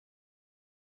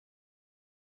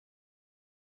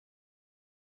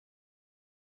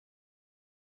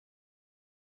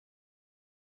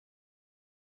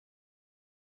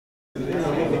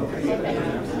Good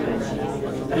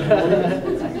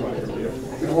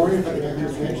morning. If I can have your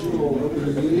attention, we'll open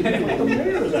the meeting.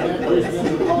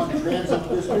 Transit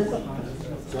District.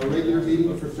 So regular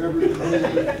meeting for February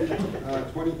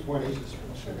 28th, 2020.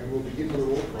 And we'll begin with a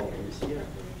roll call, please.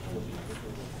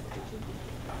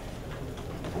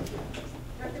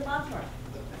 Director Bosworth.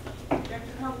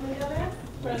 Director Copeland-Gomez.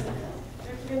 Present.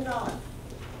 Director Gonzalez.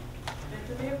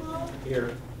 Director Leopold. Here.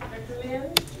 Director Lynn.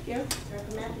 Here.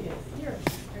 Director Matthews. Here.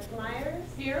 Director Myers.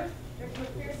 Here. Director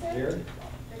McPherson. Here.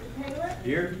 Director Taylor.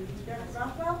 Here. Director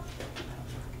Rothwell.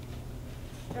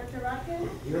 Director Rodkin.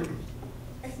 Here.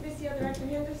 Ex officio Director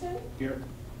Henderson. Here.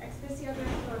 Ex officio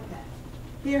Director Northcutt.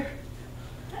 Here.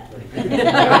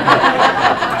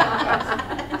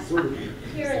 Sort of.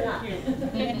 Here and not.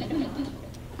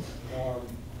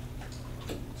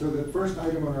 So the first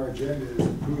item on our agenda is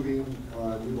approving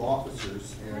new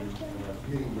officers and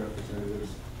committee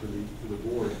representatives for the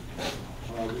board.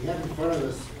 We have in front of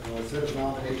us a set of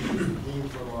nominations that came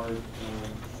from our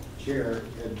chair,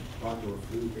 Ed Botdorf,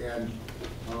 and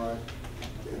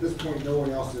at this point, no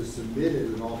one else has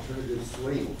submitted an alternative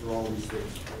slate for all these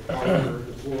things. However,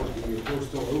 the floor is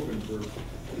still open for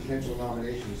potential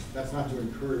nominations. That's not to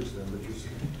encourage them, but you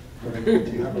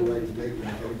have a right to make them.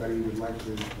 If anybody would like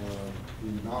to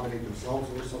nominate themselves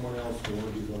or someone else for one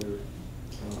of these other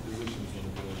positions on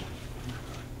the board.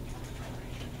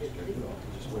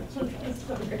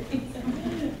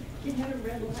 You had a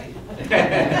red light.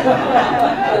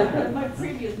 My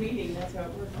previous meeting, that's how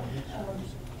it worked.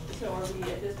 So are we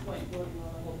at this point voting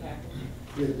on the whole package?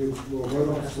 Yeah, we'll vote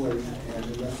on the slate, and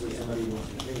unless somebody wants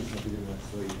to change something in that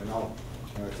slate, and I'll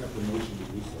accept the motion to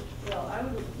do so. Well, I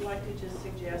would like to just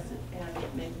suggest and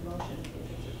make a motion, if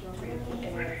it's appropriate, to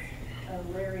add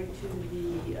Larry to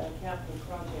the capital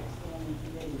projects standing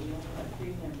committee. We only have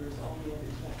 3 members, all the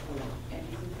others have 4. And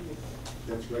he's a good.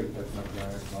 That's great. That's not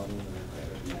Brian's problem.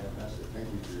 That'd be fantastic. Thank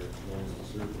you for your willingness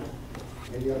to serve.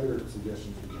 Any other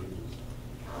suggestions or changes?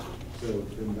 So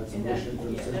then that's a motion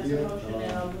from Cynthia. That's a motion,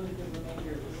 and I'll move the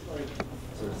remainder of the slate.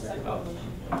 So a second.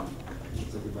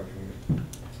 Second by Karina.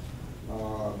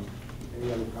 Any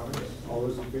other comments? All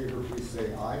those in favor, please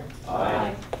say aye.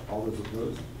 Aye. All those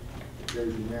opposed?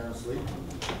 Carried unanimously.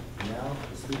 Now,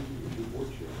 the speaker of the board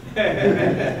chair.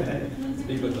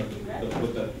 Speak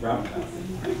with the brown pass.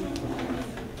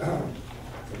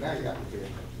 So now you have to pay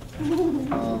attention.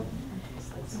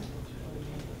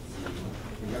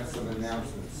 We got some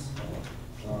announcements.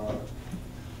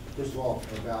 First of all,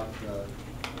 about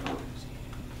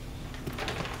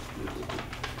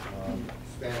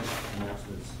Spanish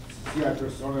announcements. Si hay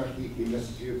persona aquí que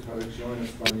necesita traducción en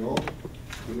español,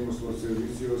 tenemos los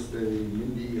servicios de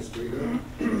Mindy Estrella.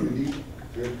 Mindy,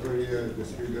 ¿podría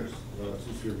describir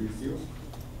sus servicios?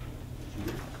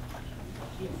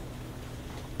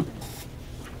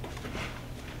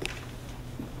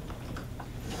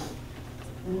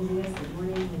 Buenos días, good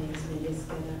morning. My name is Mindy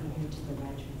Estrella. I'm here to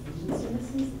provide translation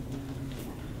services.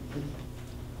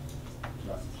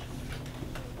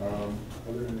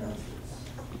 Other announcements.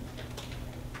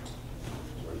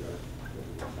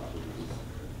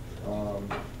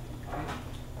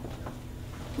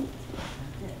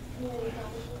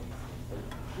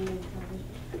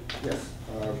 Yes,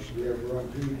 we're on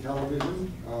TV television.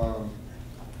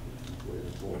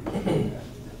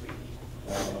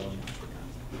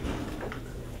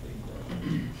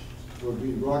 We're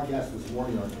being broadcast this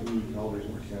morning on TV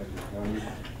television for Santa Cruz County,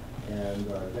 and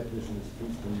technician is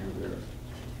Kingston, you're there.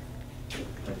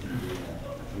 Thank you for doing that.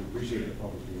 We appreciate the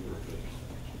public being able to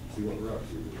see what we're up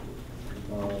to.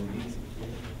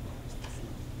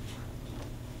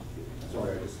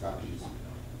 Sorry, I just copied these.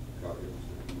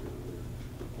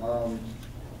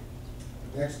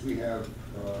 Next we have,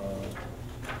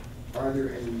 are there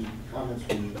any comments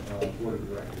from Board of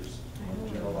Directors on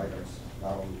general items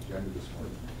not on the agenda this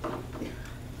morning?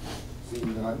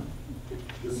 Seeing none,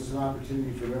 this is an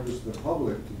opportunity for members of the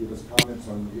public to give us comments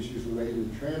on issues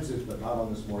related to transit, but not on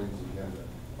this morning's agenda.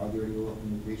 Are there any oral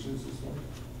communications this morning?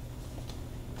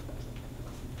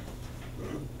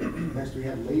 Next we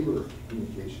have labor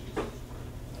communications.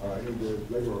 In the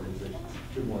labor organizations.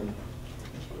 Good morning.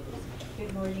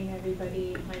 Good morning,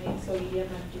 everybody. My name is Olivia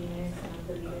Martinez, and I'm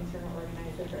the lead internal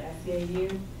organizer for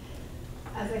SEIU.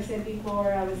 As I said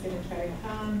before, I was going to try to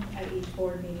come at each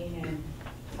board meeting and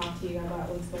talk to you about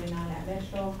what's going on at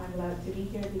Metro. I'm glad to be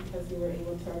here because we were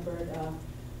able to avert a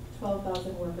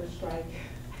 12,000 worker strike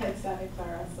at Santa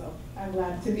Clara, so I'm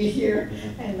glad to be here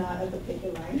and not at the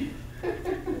picket line.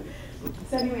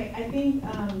 So anyway, I think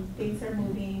things are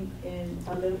moving in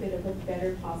a little bit of a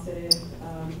better positive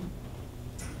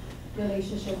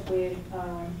relationship with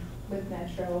with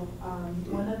Metro.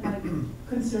 One of my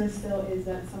concerns still is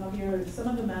that some of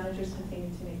the managers continue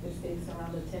to make mistakes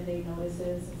around the 10-day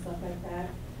notices and stuff like that.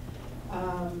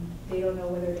 They don't know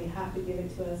whether they have to give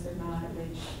it to us or not,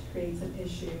 which creates an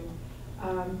issue.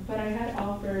 But I had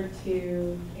offered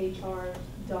to HR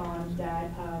Dawn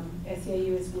that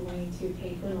SEIU is willing to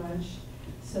pay for lunch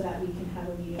so that we can have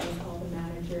a meeting with all the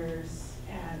managers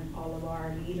and all of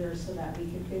our leaders so that we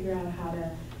can figure out how to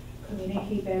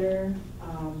communicate better,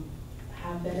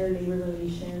 have better labor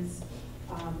relations,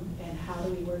 and how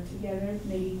do we work together.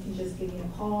 Maybe you can just give me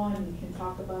a call and we can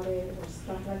talk about it or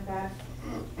stuff like that.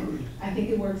 I think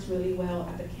it works really well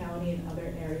at the county and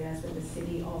other areas with the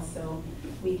city also.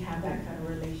 We have that kind of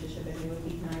relationship, and it would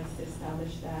be nice to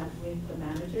establish that with the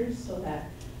managers so that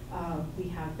we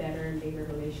have better labor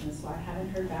relations. So I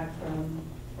haven't heard back from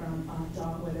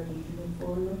Dawn whether we can move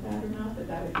forward with that or not, but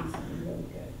that would be something really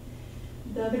good.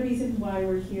 The other reason why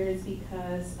we're here is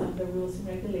because of the rules and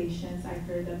regulations. I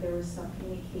heard that there was some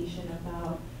communication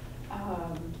about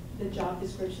the job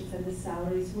descriptions and the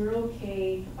salaries. We're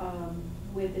okay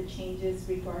with the changes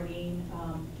regarding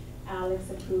Alex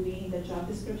approving the job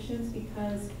descriptions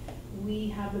because we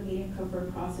have the meeting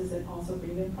comfort process and also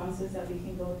grievance process that we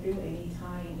can go through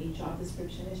anytime a job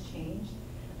description is changed.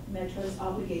 Metro is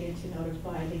obligated to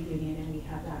notify the union, and we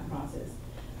have that process.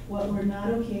 What we're not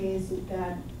okay is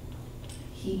that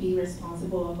he be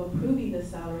responsible of approving the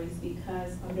salaries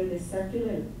because under the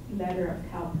circular letter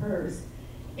of CalPERS,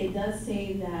 it does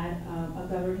say that a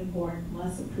governing board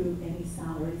must approve any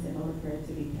salaries in order for it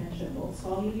to be pensionable.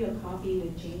 So I'll give you a copy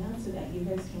with Gina so that you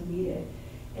guys can read it.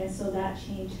 And so that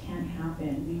change can't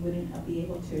happen. We wouldn't be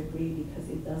able to agree because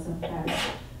it does affect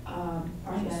our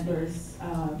members'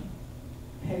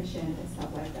 pension and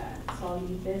stuff like that. So I'll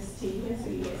leave this to you guys so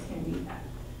you guys can read that.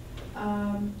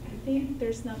 I think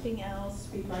there's nothing else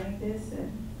regarding this,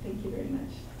 and thank you very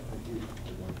much. Thank you.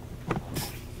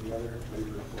 Any other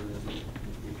labor reports?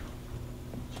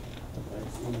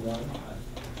 Seeing none?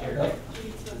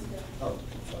 Oh,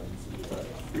 sorry.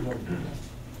 Good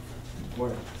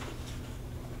morning.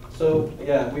 So,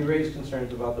 yeah, we raised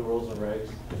concerns about the rules and regs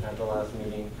at the last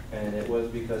meeting, and it was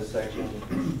because section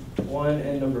 1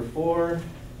 and number 4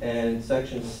 and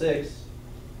section 6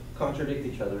 contradict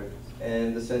each other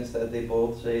in the sense that they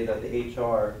both say that the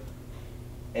HR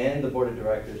and the board of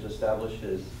directors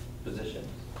establishes positions.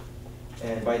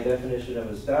 And by definition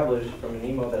of established, from an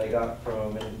email that I got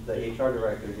from the HR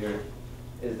director here,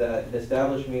 is that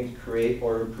establish means create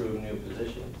or approve new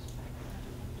positions.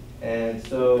 And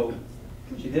so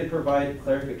she did provide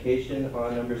clarification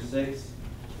on number 6,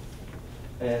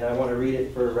 and I want to read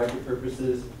it for record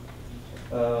purposes.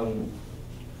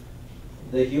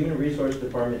 The Human Resource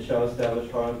Department shall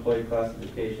establish all employee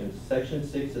classifications. Section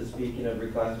 6 is speaking of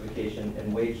reclassification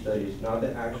and wage studies, not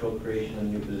the actual creation of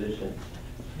new positions.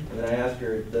 And then I asked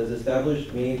her, does establish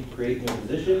mean create new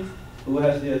positions? Who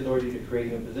has the authority to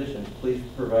create new positions? Please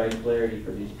provide clarity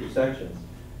for these two sections.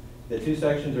 The two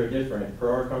sections are different. Per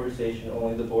our conversation,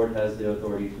 only the board has the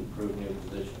authority to approve new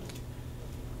positions.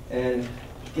 And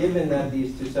given that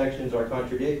these two sections are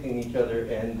contradicting each other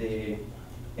and the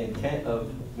intent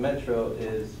of Metro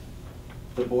is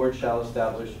the board shall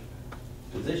establish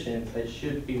positions, it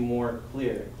should be more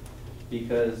clear,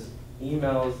 because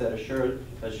emails that assures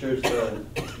the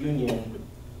union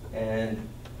and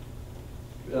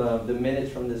the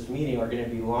minutes from this meeting are going to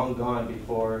be long gone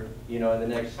before, in the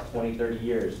next 20, 30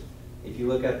 years. If you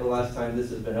look at the last time this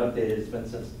has been updated, it's been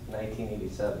since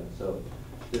 1987. So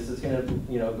this is going to,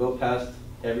 go past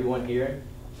everyone here,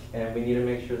 and we need to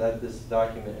make sure that this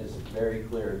document is very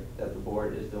clear that the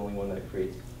board is the only one that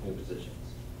creates new positions.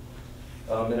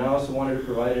 And I also wanted to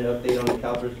provide an update on the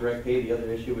CalPERS direct pay, the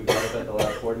other issue we brought up at the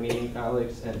last board meeting.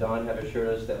 Alex and Don have assured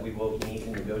us that we will meet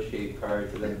and negotiate prior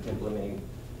to them implementing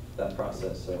that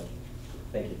process. So,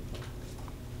 thank you.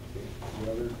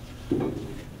 Any other?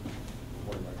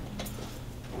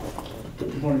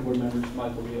 Good morning, board members.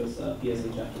 Michael Rios, PSA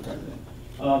chapter president.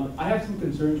 I have some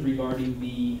concerns regarding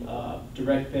the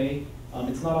direct pay.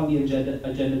 It's not on the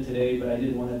agenda today, but I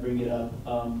did want to bring it up.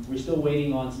 We're still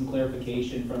waiting on some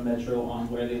clarification from Metro on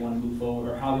where they want to move forward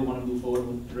or how they want to move forward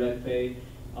with direct pay.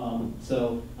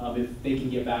 So if they can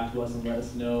get back to us and let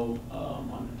us know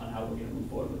on how we're going to move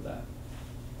forward with that.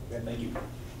 Okay. Thank you.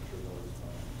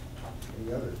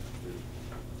 Any other?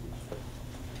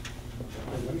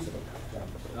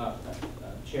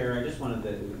 Chair, I just wanted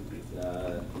to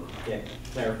get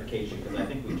clarification because I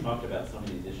think we talked about some of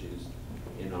these issues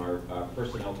in our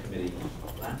personnel committee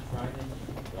last Friday.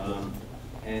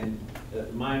 And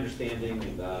my understanding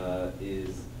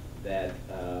is that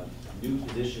new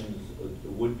positions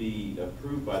would be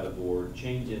approved by the board,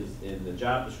 changes in the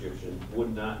job description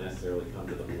would not necessarily come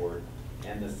to the board,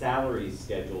 and the salary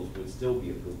schedules would still be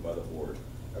approved by the board.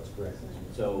 That's correct.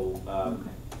 So,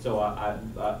 the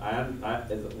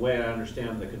way I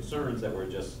understand the concerns that were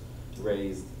just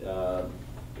raised,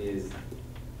 is,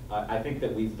 I think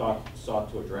that we've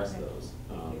sought to address those.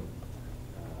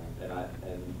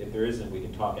 And if there isn't, we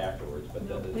can talk afterwards, but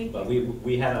No, the, thank but you.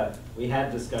 we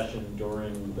had discussion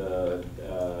during the,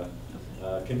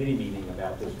 committee meeting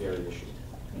about this very issue.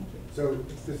 Thank you. So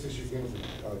this issue came from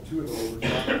two of the lower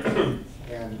topics.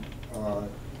 And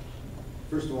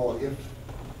first of all, if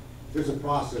there's a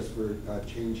process for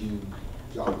changing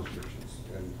job descriptions,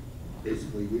 and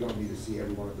basically we don't need to see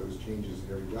every one of those changes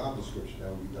in every job description. That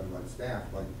will be done by the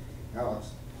staff, like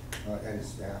Alex and his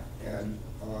staff. And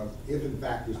if in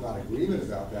fact there's not agreement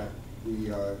about that,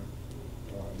 the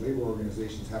labor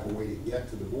organizations have a way to get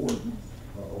to the board.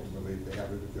 Ultimately, if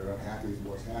they're unhappy with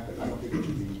what's happened, I don't think it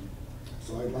should be.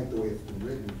 So I like the way it's been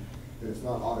written, that it's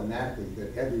not automatically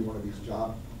that every one of these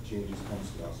job changes comes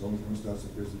to us. It only comes to us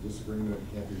if there's a disagreement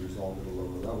and can't be resolved at a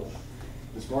lower level.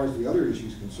 As far as the other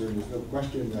issues concerned, there's no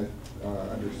question that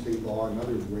under state law and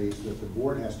other ways that the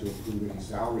board has to approve any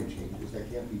salary changes. That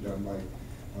can't be done by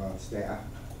staff.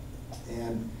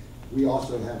 And we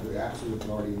also have the absolute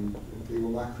authority, they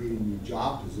will not create new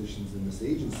job positions in this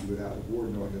agency without the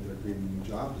board knowing that they're creating new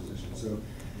job positions. So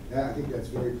I think that's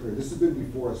very clear. This has been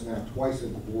before us now twice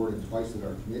at the board and twice at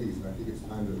our committees, and I think it's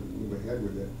time to move ahead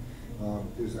with it.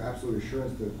 There's absolute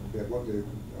assurance that what the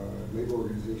labor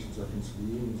organizations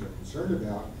unions are concerned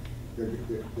about, they're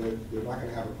not going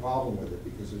to have a problem with it,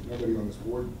 because there's nobody on this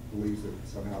board believes that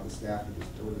somehow the staff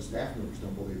or the staff members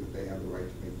don't believe that they have the right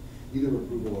to make either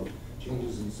approval of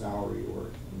changes in salary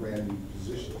or brand new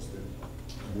positions that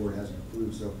the board hasn't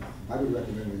approved. So I would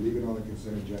recommend we leave it on the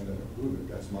consent agenda and approve it.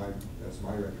 That's my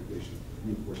recommendation.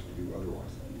 You, of course, can do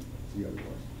otherwise. See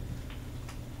otherwise.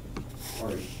 All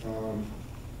right.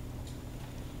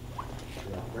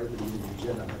 Yeah, right at the beginning of the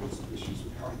agenda, I had some issues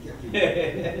with how to get through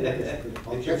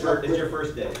that. It's your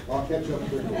first day. I'll catch up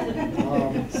quickly.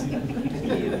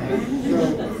 So,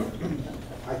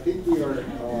 I think we are,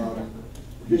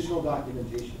 additional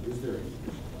documentation, is there any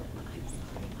additional documentation?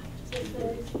 There's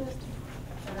the list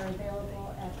that are available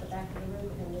at the back of the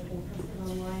room, and they can post it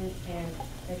online, and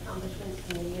the accomplishments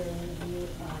committee or review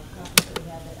copies that we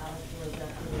have that Alex will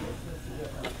recommend to see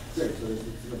it. Great, so there's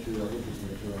material, interesting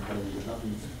material, there's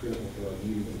nothing critical for our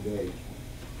meeting today.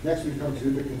 Next, we come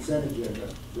to the consent agenda.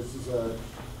 This is a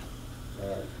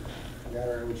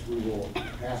matter in which we will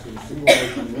pass in single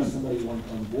motion unless somebody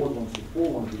on board wants to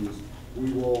pull one of these.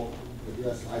 We will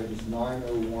address items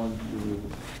 901 through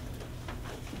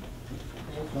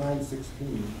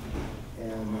 916,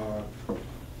 and so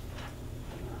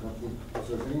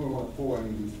does anyone want to pull any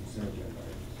of these consent agenda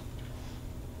items?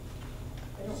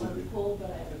 I don't want to pull, but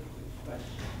I have a quick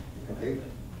question. Okay.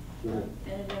 Go ahead.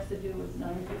 And it has to do with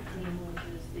 915, which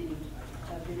is the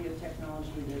video technology,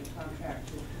 the contract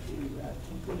to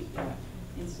complete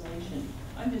installation.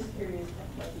 I'm just curious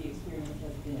what the experience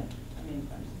has been. I mean,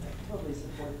 I totally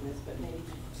support this, but maybe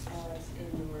Alex, in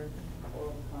your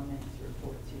oral comments,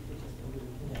 reports, you could just allude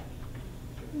to that.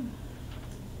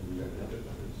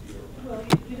 Well,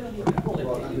 you don't need to pull it,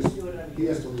 Well, but I'm you just, can do it on. he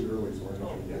has to leave early, so I'm not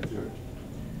sure we'll get to it.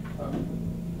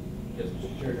 Yes,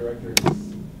 Mr. Chair, Director,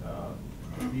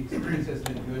 the experience has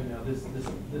been good. Now, this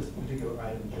particular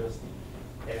item just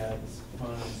adds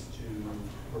funds to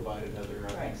provide another, I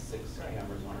think, 6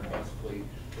 cameras on our bus fleet.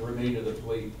 The remainder of the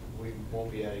fleet, we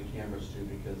won't be adding cameras to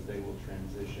because they will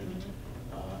transition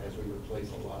as we replace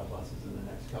a lot of buses in the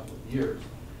next couple of years.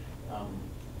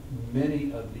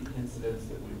 Many of the incidents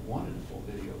that we wanted a full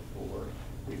video for,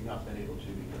 we've not been able to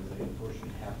because they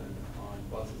unfortunately happened on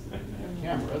buses that didn't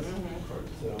have cameras.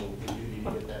 So we do need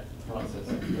to get that process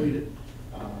completed.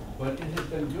 But it has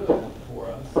been good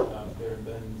for us. There have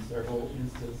been several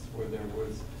instances where there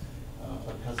was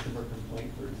a customer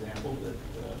complaint, for example, that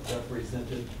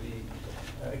represented the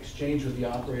exchange with the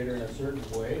operator in a certain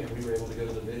way, and we were able to go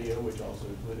to the video, which also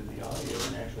included the audio,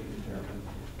 and actually determine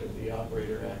that the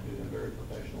operator acted in a very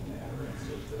professional manner, and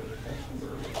that the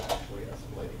customer was actually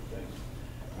escalating things.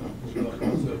 We've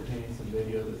also obtained some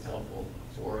video that's helpful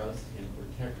for us in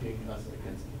protecting us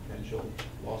against potential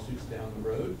lawsuits down the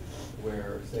road,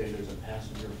 where, say, there's a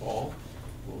passenger fall,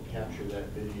 we'll capture that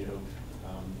video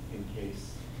in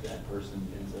case that person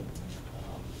ends up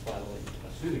filing a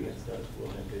suit against us. We'll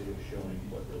have video showing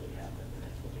what really happened in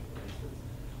that particular instance.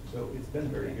 So it's been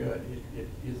very good. It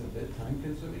is a bit time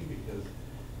consuming because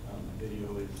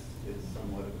video is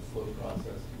somewhat of a slow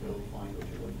process to go find what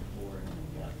you're looking for and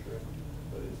capture it,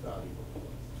 but it's valuable.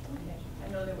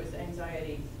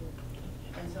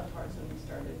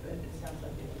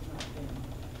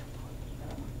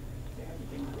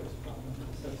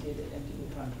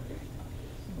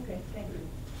 Okay, thank you.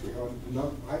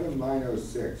 Item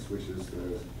 906, which is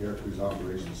the Cruz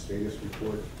operations status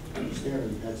report. I understand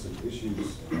we've had some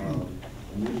issues, and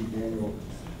maybe Daniel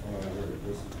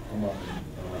has come up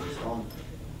and respond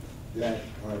that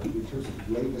in terms of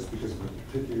lateness because of a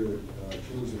particular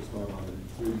change that's gone on, and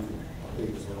clearly you can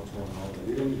update us on what's going on.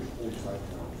 We don't need a whole site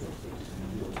now, just to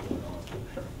see what's going on.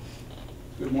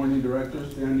 Good morning,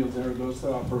 directors. Daniel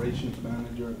Zaragoza, operations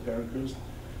manager at Cruz.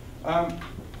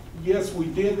 Yes, we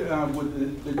did,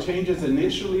 with the changes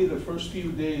initially, the first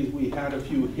few days, we had a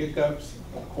few hiccups.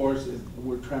 Of course,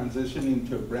 we're transitioning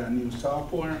to brand new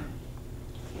software.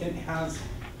 It has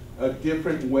a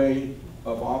different way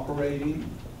of operating.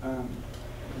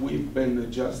 We've been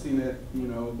adjusting it. You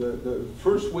know, the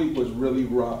first week was really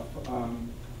rough.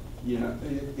 You know,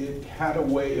 it had a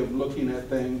way of looking at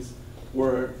things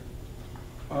where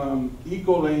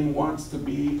Ecolane wants to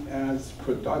be as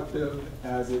productive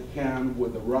as it can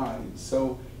with the ride.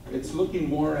 So it's looking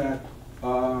more at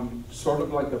sort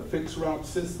of like a fixed route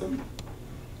system.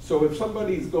 So if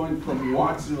somebody's going from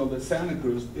Watsonville to Santa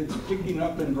Cruz, it's picking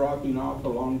up and dropping off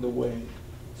along the way.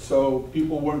 So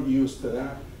people weren't used to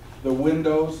that. The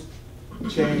windows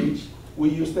changed. We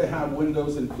used to have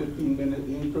windows in 15-minute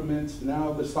increments.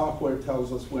 Now the software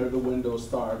tells us where the window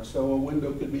starts. So a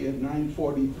window could be at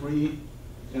 9:43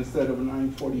 instead of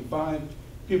 9:45.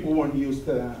 People weren't used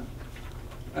to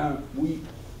that.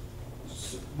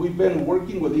 We've been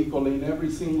working with Ecolane every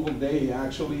single day.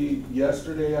 Actually,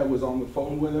 yesterday I was on the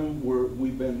phone with them.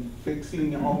 We've been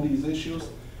fixing all these issues.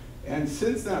 And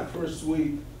since that first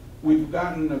week, we've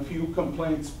gotten a few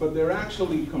complaints, but they're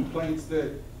actually complaints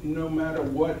that no matter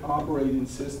what operating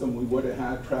system we would have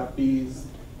had, Trapeze,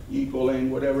 Ecolane,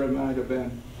 whatever it might have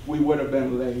been, we would have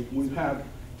been late. We've had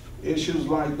issues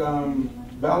like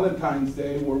Valentine's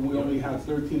Day, where we only had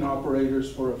 13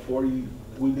 operators for a 40,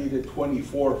 we needed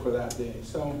 24 for that day.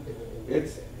 So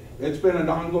it's been an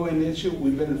ongoing issue.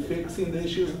 We've been fixing the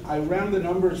issues. I ran the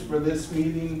numbers for this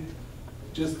meeting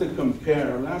just to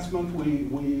compare. Last month we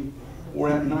were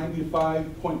at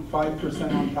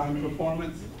 95.5% on time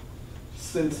performance.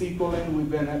 Since Ecolane, we've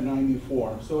been at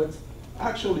 94. So it's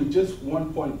actually just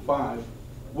 1.5,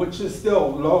 which is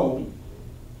still low,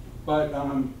 but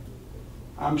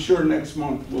I'm sure next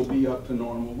month we'll be up to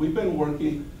normal. We've been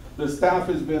working, the staff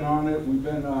has been on it, we've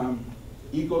been,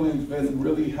 Ecolane's been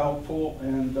really helpful,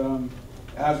 and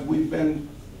as we've been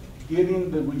getting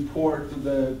the report,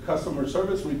 the customer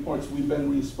service reports, we've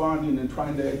been responding and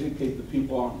trying to educate the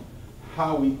people on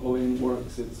how Ecolane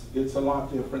works. It's a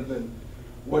lot different than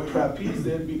what Trapeze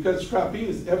did, because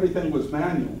Trapeze, everything was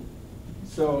manual.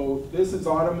 So this is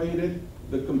automated,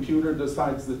 the computer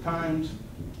decides the times,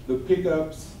 the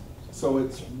pickups, so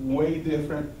it's way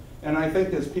different. And I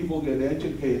think as people get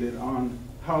educated on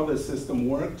how the system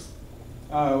works,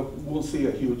 we'll see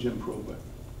a huge improvement.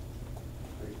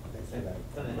 Great, thanks for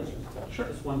that. Sure.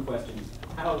 Just one question.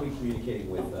 How are we communicating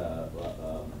with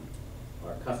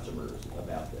our customers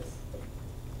about this?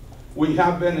 We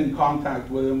have been in contact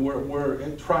with them.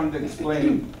 We're trying to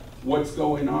explain what's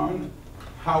going on,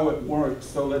 how it works,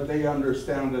 so that they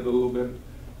understand it a little bit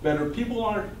better. People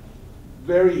aren't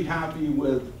very happy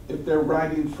with, if they're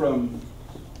riding from,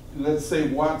 let's say,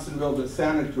 Watsonville to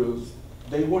Santa Cruz,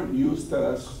 they weren't used to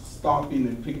us stopping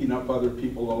and picking up other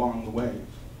people along the way.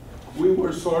 We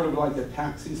were sort of like a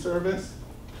taxi service,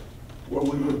 where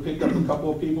we would pick up a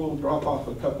couple of people, drop off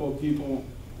a couple of people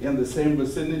in the same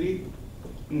vicinity.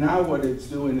 Now what it's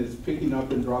doing is picking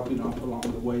up and dropping off along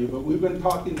the way. But we've been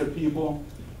talking to people,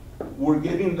 we're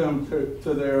getting them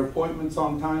to their appointments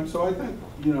on time. So I think,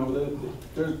 you know,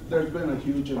 there's been a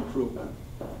huge improvement.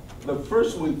 The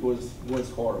first week was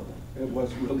horrible. It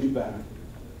was really bad.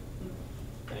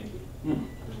 Thank you.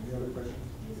 Any other questions?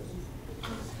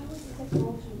 How is the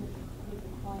technology with the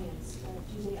clients?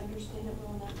 Do they understand it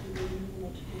well enough? Do they need an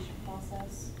education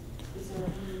process? Is there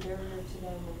any barrier to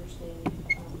them understanding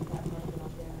that market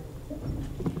out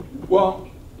there? Well,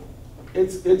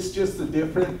 it's just a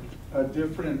different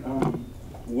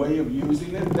way of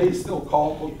using it. They still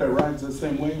call, book their rides the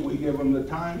same way. We give them the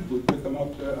time, we pick them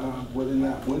up within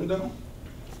that window.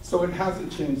 So it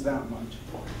hasn't changed that much.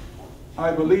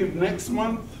 I believe next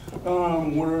month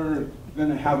we're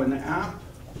gonna have an app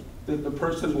that the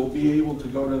person will be able to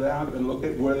go to the app and look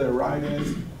at where their ride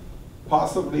is,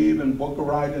 possibly even book a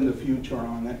ride in the future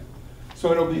on it.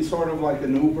 So it'll be sort of like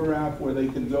an Uber app where they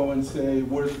can go and say,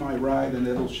 where's my ride? And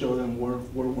it'll show them where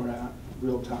we're at,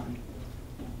 real time.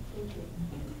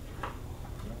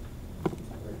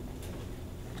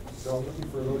 So I'm looking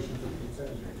for a motion for the consent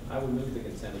agenda. I would move the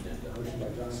consent agenda. Motion by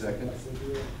John, Second. by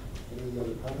Cynthia. Any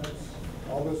other comments?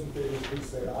 All those in favor, please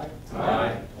say aye.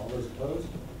 Aye. All those opposed?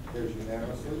 Carries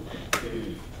unanimously.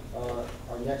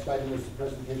 Our next item is the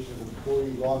presentation of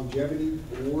employee longevity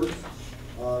awards.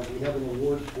 We have an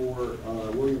award for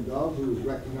William Dove, who was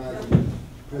recognized as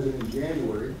president in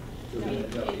January. So It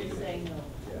is saying no.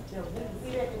 yeah, No,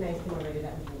 we recognized him already,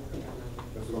 that was a mistake on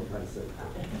that's what I'm trying to say.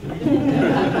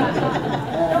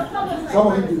 Some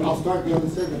of you, I'll start the other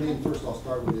segment first. I'll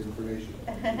start with the information.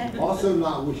 Also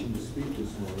not wishing to speak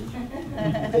this morning,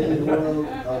 Eduardo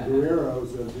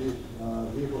Guerrero's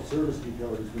vehicle service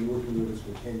detail has been working with us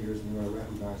for 10 years, and we want to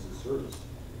recognize his service.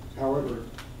 However,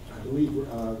 I believe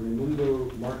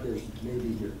Raimundo Marquez may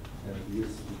be here, and if he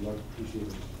is, we'd love to appreciate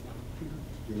him.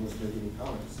 If he wants to make any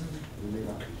comments, he may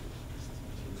not be.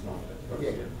 He's not.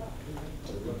 Okay.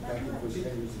 Thank you for his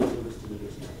 10 years of service to the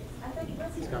district. I think he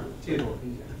was here. Theodore.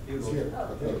 He's here.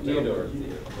 Okay. Theodore.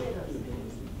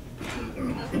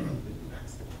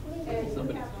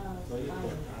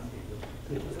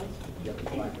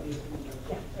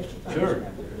 Sure.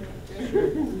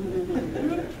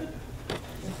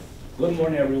 Good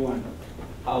morning, everyone.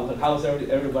 How's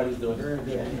everybody's doing? Very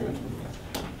good.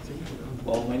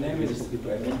 Well, my name is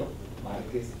Raimundo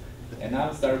Marquez, and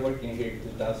I started working here in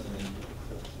 2002.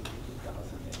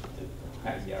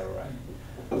 Yeah, right.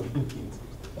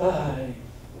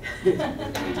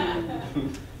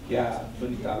 Yeah,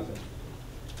 20,000.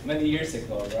 Many years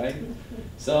ago, right?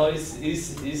 So it's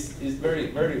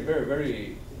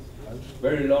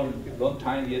very long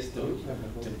time just to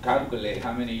calculate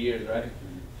how many years, right?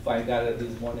 If I got it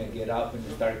this morning, get up and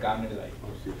start counting, like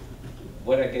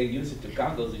what I get used to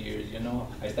count those years, you know?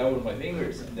 I start with my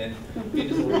fingers and then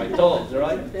finish with my toes,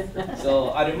 right?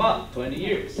 So add them up, 20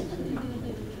 years.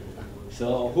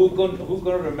 So who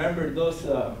gonna remember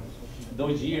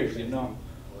those years, you know,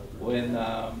 when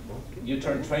you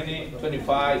turn 20,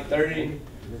 25, 30,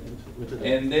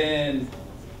 and then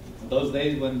those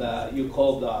days when you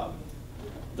call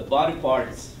the body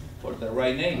parts for the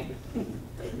right name.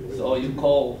 So you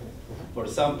call, for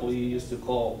example, you used to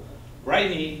call right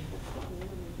knee,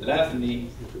 left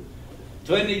knee.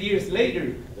 20 years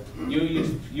later,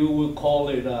 you will call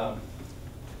it the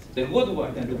good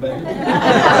one and the bad one.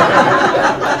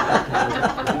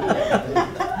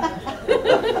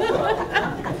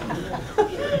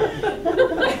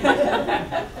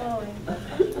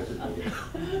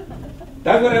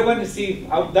 That's what I want to see.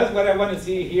 That's what I want to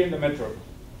see here in the metro.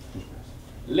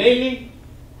 Lately,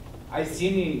 I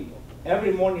seen it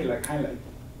every morning, like kind of like.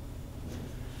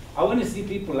 I want to see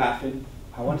people laughing.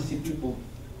 I want to see people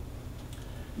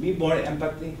be more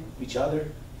empathy with each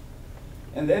other.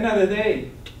 And at the end of the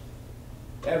day,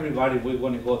 everybody will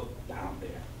want to go down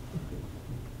there.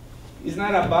 It's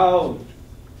not about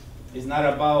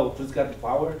who's got the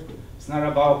power. It's not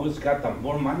about who's got the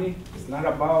more money. It's not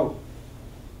about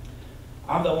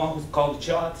I'm the one who's called the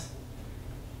shots.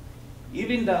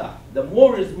 Even the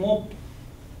more is more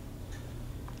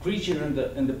creature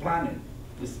in the planet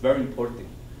is very important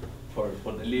for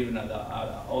the living of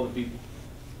all the people.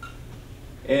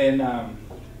 And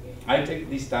I take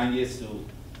this time just to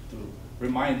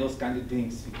remind those kind of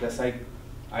things because I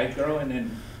grow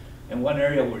in one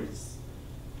area where it's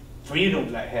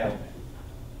freedom like hell.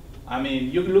 I mean,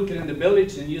 you look in the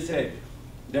village and you say,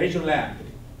 there's your land.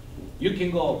 You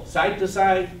can go side to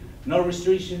side, no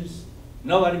restrictions,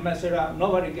 nobody mess it up,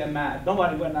 nobody get mad,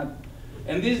 nobody went up.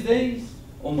 And these days,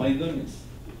 oh my goodness,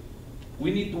 we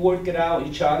need to work it out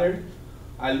each other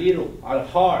a little,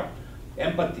 hard,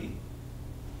 empathy.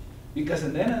 Because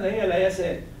at the end of the day, like I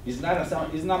said, it's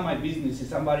not my business,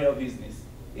 it's somebody else's business.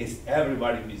 It's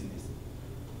everybody's business.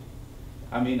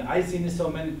 I mean, I've seen so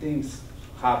many things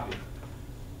happen.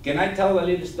 Can I tell a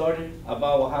little story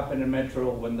about what happened in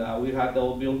Metro when we had the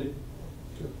old building?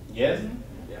 Sure. Yes?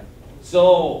 Yeah.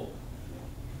 So,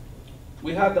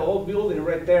 we had the old building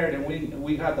right there, and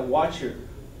we had the watcher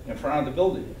in front of the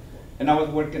building. And I was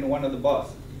working one of the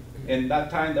buses. And that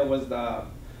time there was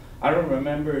I don't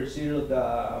remember Cyril,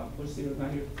 what's Cyril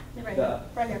not here? Right here.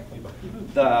 Right here.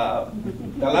 The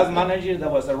last manager that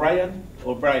was Ryan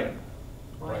or Brian?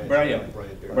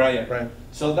 Brian.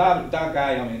 So that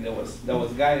guy, I mean, there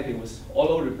was guy, he was all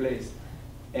over the place.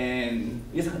 And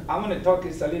I'm gonna talk,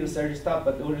 it's a little serious stuff,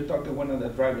 but we're talking one of the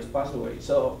drivers passed away.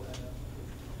 So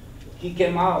he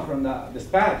came out from the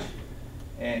dispatch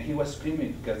and he was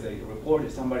screaming because they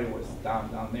reported somebody was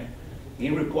down there. He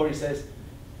reported, says,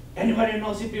 anybody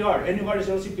know CPR? Anybody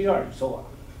know CPR? So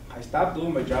I stopped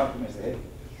doing my job and I said,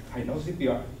 hey, I know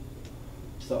CPR.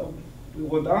 So we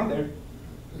went down there.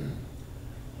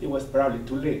 It was probably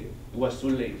too late. It was too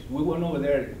late. We went over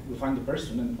there to find the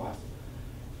person in the bus.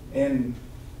 And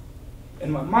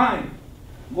in my mind,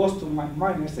 goes to my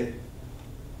mind. I say,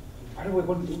 what are we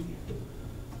going to do here?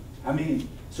 I mean,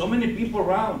 so many people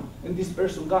around and this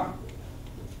person gone.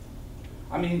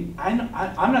 I mean,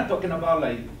 I'm not talking about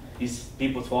like it's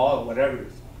people's fault or whatever,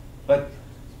 but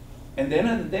at the end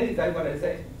of the day, that's what I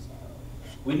say.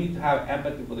 We need to have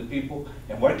empathy for the people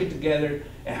and work it together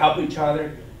and help each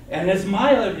other and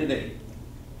smile every day.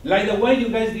 Like the way you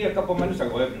guys did a couple minutes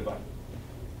ago, everybody.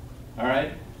 All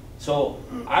right? So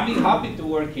I'm happy to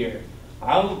work here.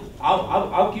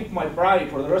 I'll keep my pride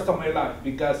for the rest of my life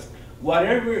because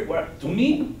to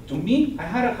me, I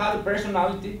had a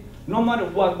personality. No matter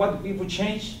what the people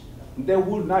change, they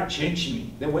will not change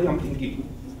me the way I'm thinking.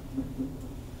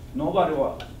 Nobody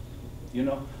will, you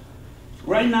know.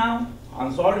 Right now,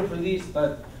 I'm sorry for this,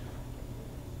 but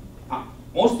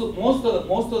most of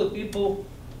the people,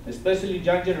 especially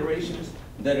young generations,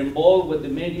 that are involved with the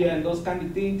media and those kind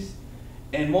of things,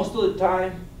 and most of the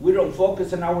time we don't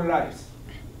focus on our lives.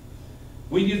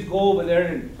 We just go over there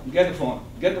and get the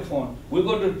phone. We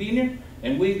go to dinner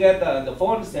and we get the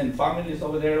phones and families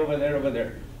over there.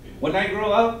 When I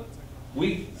grow up,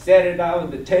 we sat it down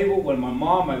at the table with my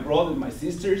mom, my brother, my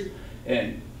sisters,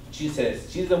 and she says,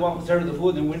 she's the one who served the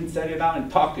food, and we sat it down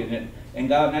and talking and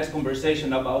got a nice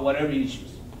conversation about whatever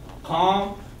issues.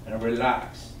 Calm and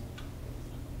relax.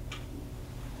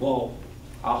 Well,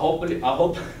 I hope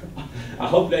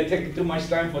I take too much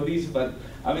time for this, but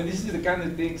I mean, this is the kind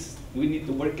of things we need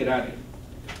to work it out in.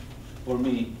 For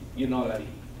me, you know, like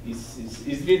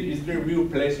it's been a real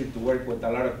pleasure to work with a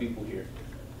lot of people here.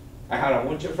 I had a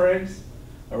bunch of friends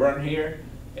around here,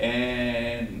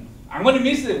 and I'm going to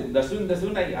miss them the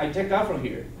soon I take out from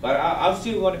here. But I'm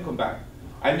still going to come back.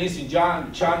 I miss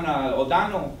John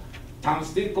O'Donnell, Tom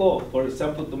Sticko, for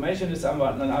example, to mention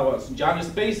someone. And I was John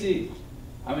Spacey.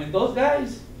 I mean, those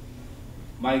guys,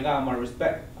 my God, my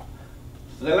respect.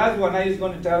 So the last one, I was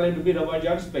going to tell a little bit about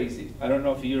John Spacey. I don't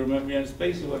know if you remember John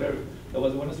Spacey, whatever. That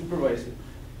was one of the supervisors.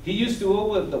 He used to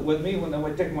go with me when I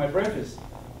would take my breakfast.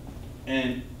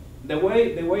 And the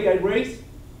way I raise,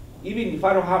 even if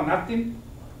I don't have nothing,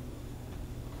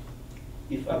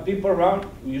 if people around,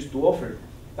 we used to offer.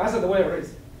 That's the way I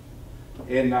raise.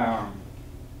 And I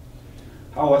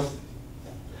was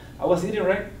eating,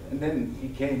 right? And then he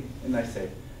came and I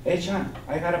said, hey, Sean,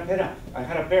 I had a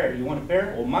pear. You want a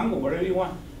pear or mango, whatever you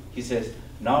want? He says,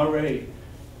 no, Ray,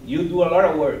 you do a lot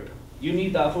of work. You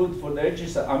need that food for the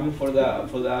exercise, for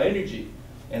the energy.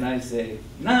 And I say,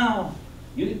 no,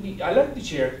 I like the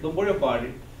chair, don't worry about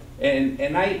it.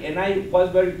 And I was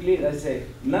very clear. I said,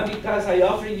 not because I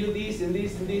offer you this and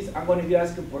this and this, I'm going to be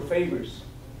asking for favors.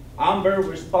 I'm very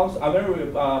responsible, I'm a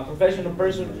very professional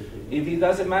person. If it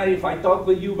doesn't matter if I talk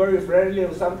with you very friendly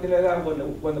or something like that,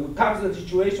 when it comes to the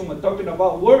situation, we're talking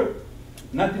about work,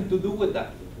 nothing to do with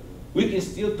that. We can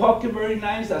still talk very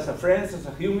nice as a friends, as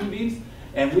a human beings,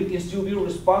 and we can still be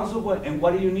responsible. And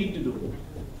what do you need to do?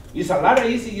 It's a lot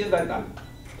easier than that.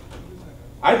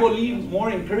 I believe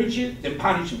more encouragement than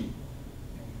punishment.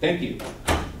 Thank you.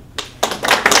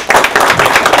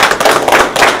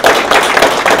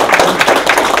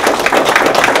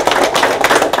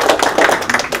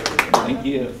 Thank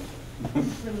you.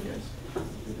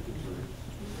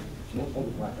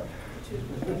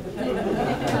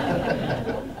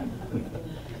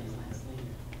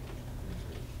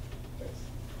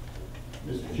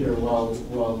 Mr. Chair, while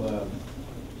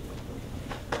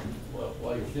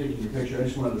you're taking your picture, I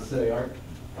just wanted to say our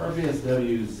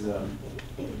VSW's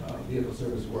vehicle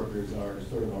service workers are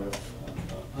sort of our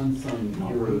unsung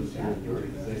heroes here at the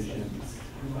organization.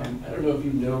 I don't know if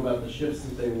you know about the shifts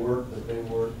that they work,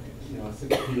 a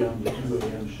 6 p.m. to 2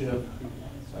 a.m. shift.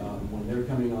 When they're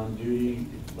coming on duty,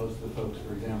 most of the folks,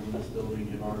 for example, in this building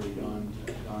have already gone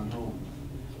home.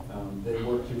 They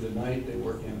work through the night. They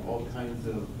work in all kinds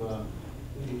of, the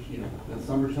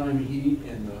summertime heat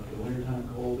and the wintertime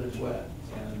cold and wet.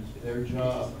 And their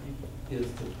job is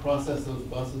to process those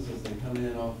buses as they come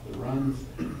in off the runs,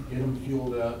 get them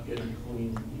fueled up, get them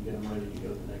clean, and get them ready to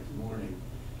go the next morning.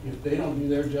 If they don't do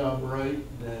their job right,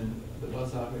 then the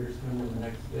bus operators come in the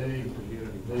next day,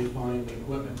 they find the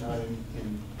equipment not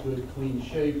in good, clean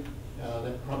shape,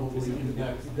 that probably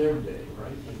impacts their day,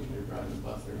 right? Maybe they're driving a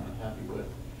bus they're not happy with.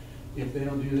 If they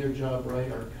don't do their job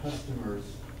right, our customers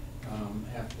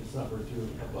have to suffer through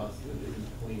a bus that isn't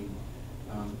clean.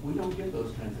 We don't get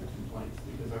those kinds of complaints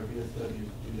because our VSWs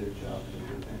do their job and they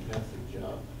do a fantastic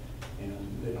job, and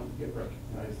they don't get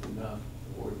recognized enough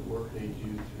for the work they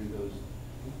do through those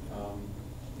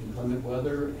inclement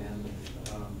weather and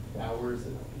hours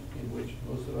in which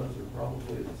most of us are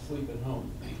probably asleep at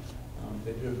home.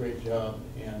 They do a great job,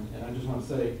 and I just want to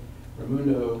say,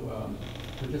 Raimundo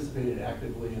participated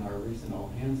actively in our recent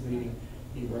all-hands meeting.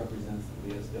 he represents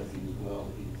the VSW as well.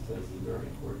 He says some very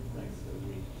important things that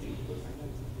we need to listen to.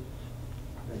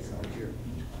 Thanks, Chair.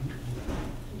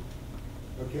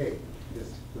 Okay, yes.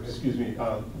 go ahead. Excuse me,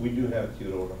 we do have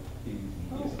Theodora.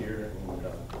 He's here and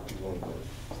he's going to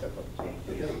step up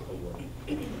to the award.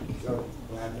 So,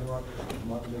 we'll have him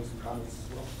come up and make some comments as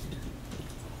well.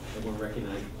 And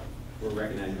we're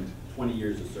recognizing 20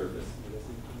 years of service.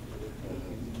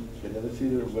 Quería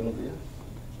decir buenos días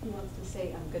He wants to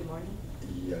say, good morning,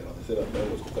 y agradecer a todos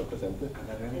los que están presentes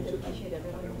and to appreciate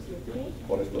everyone who's here today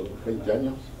por estos 20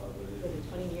 años. for the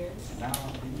 20 years.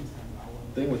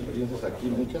 Tengo experiencias aquí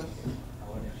muchas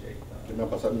que me han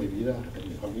pasado en mi vida, en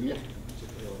mi familia.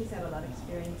 He's had a lot of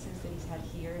experiences that he's had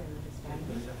here and with his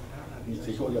family. Mis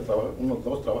hijos ya trabajan, unos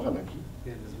dos trabajan aquí.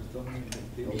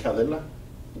 Mi hija Adela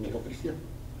y mi hijo Cristian.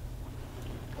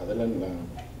 Adela en la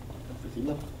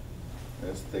oficina,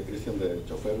 Cristian de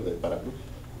chofer de para Cruz.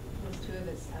 Those two of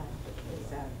his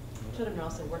children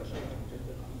also work here.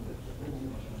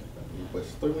 Y pues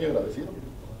estoy muy agradecido.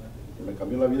 Me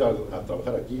cambió la vida a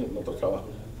trabajar aquí en otros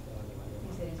trabajos.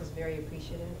 He said he's just very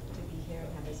appreciative to be here and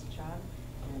have this job,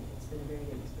 and it's been a very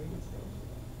good experience for him.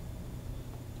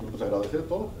 Y pues agradecer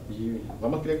todo. Y nada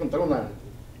más quería contar una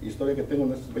historia que tengo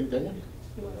en estos 20 años.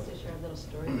 He wants to share a little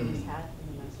story that he's had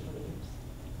in the last 20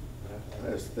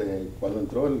 years. Cuando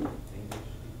entró el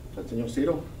señor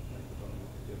Ciro,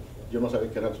 yo no sabía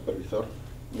que era el supervisor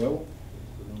nuevo,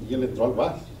 y él entró al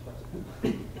bus.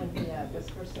 When he was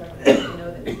first started, I didn't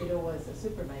know that Tito was a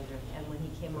supervisor, and when he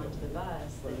came onto the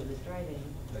bus that he was driving,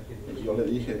 Y yo le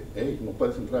dije, hey, no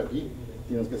puedes entrar aquí,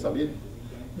 tienes que salir.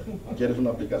 ¿Quieres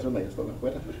una aplicación? Ahí está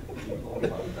afuera. he told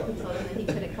him that he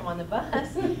couldn't come on the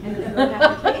bus, and there was no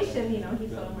application, he told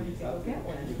him where he could go get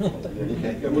one. Le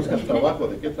dije, ¿qué buscas trabajo?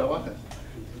 ¿De qué trabajas?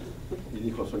 Y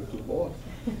dijo, soy tu boss.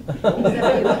 He said,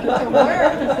 are you looking for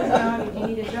work? He says, no, do you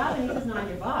need a job? And he says, no, I'm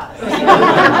your boss. I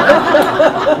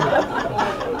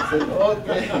said,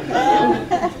 okay. I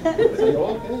said,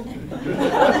 okay.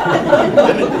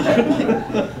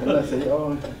 Le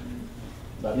enseñó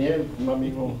Daniel, un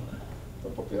amigo, la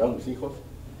propiedad de mis hijos,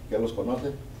 que él los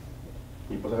conoce,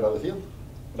 y pues agradecido.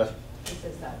 Gracias. He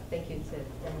says, thank you to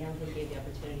Danielle who gave the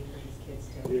opportunity for his kids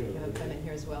to have come in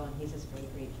here as well, and he's just very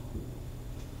grateful.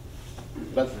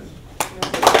 Gracias.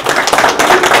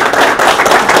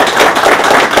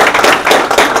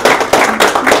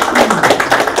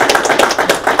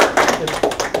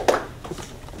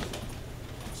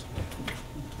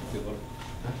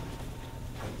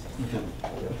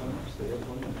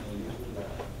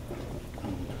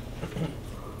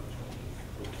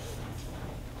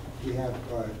 We have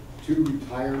two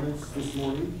retirements this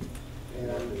morning,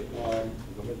 and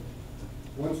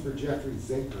one's for Jeffrey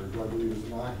Zinker, who I believe is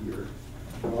not here,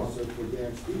 and also for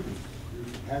Dan Stevens, who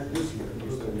had this year.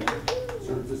 He's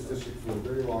served this district for a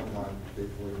very long time,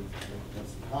 faithfully, and have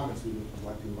some comments. We would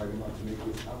like to invite him up to make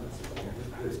his comments.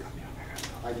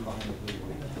 I can behind the table.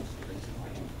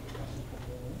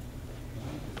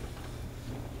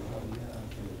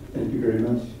 Thank you very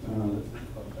much.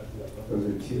 Those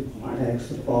are two X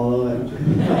to follow.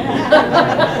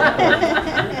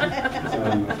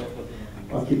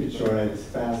 I'll keep it short. I was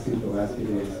fasting for the last few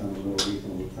days, so I'm a little weak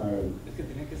and a little tired.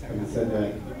 And I said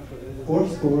that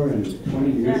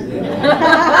 20 years ago.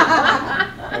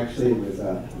 Actually, it was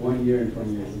 1 year and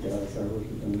 20 years ago. I started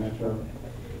working for the Metro.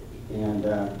 And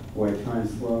boy,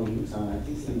 time's flown. It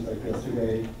seems like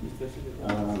yesterday.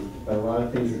 But a lot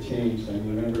of things have changed. I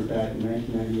remember back in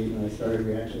 1998 when I started,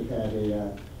 we actually had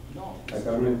a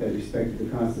government that respected the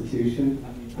Constitution,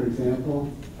 for example.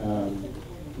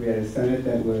 We had a Senate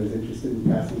that was interested in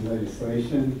passing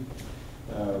legislation.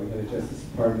 We had a Justice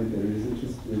Department that was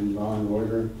interested in law and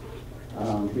order.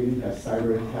 We didn't have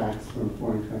cyber attacks from a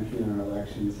foreign country in our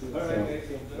elections. So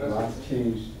a lot's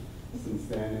changed since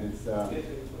then. And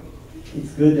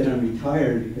it's good that I'm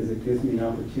retired because it gives me an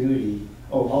opportunity.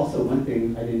 Oh, also one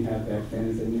thing I didn't have back then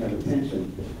is I didn't have a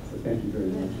pension. So thank you very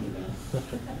much for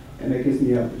that. And that gives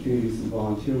me the opportunity to do some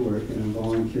volunteer work, and I'm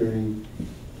volunteering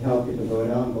to help get the vote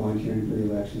out. I'm volunteering for the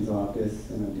elections office,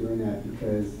 and I'm doing that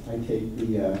because I take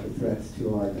the threats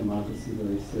to our democracy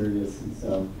very serious. And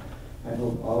so I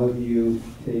hope all of you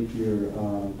take your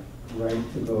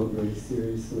right to vote very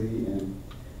seriously and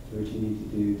do what you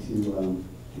need to do to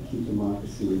keep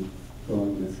democracy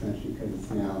going in this country, because it's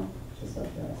now just up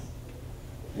to us.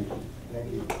 Thank you.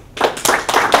 Thank you.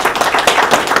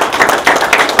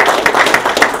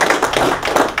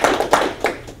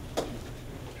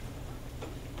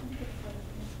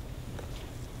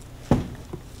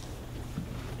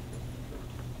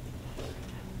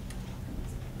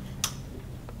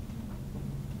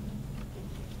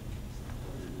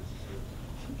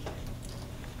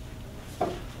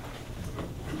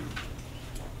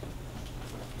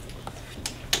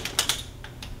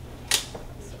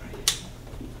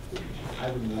 I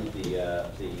would move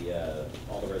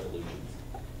all the resolutions.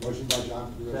 Motion by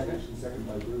John for the resolution, second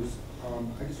by Bruce.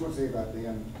 I just want to say about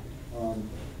Dan,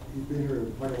 he's been here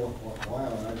quite a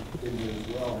while, and I've been here as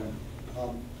well. And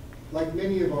like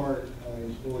many of our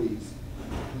employees,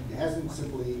 he hasn't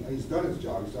simply, he's done his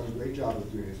job, he's done a great job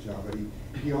of doing his job, but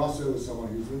he also is someone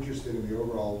who's interested in the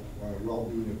overall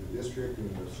well-being of the district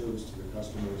and the service to the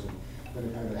customers, and been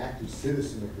a kind of an active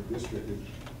citizen of the district. And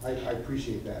I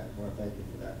appreciate that. I want to thank him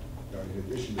for that. In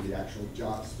addition to the actual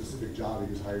job, specific job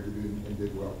he was hired to do and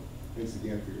did well. Thanks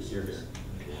again for your service.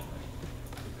 Okay.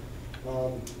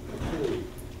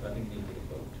 I think we need to take a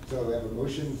vote. So we have a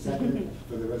motion, second,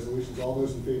 for the resolutions. All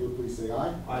those in favor, please say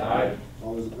aye. Aye.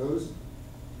 All those opposed?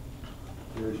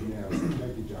 Carries unanimously.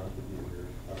 Thank you, John, for being here.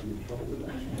 I'll be in trouble with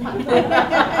that.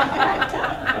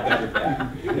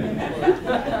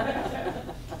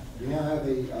 We now have a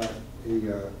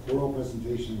oral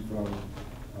presentation from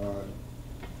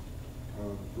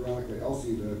Veronica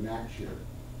Elsie, the MAC chair.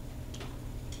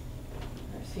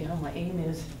 Let's see how my aim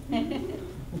is. Good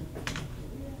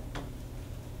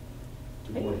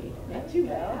morning, Hey, Veronica. not too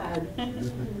bad.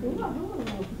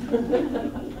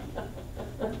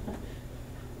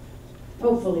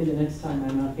 Hopefully the next time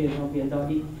I'm up here, I'll be a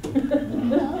doggy.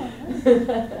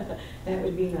 That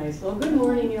would be nice. Well, good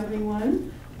morning,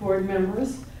 everyone, board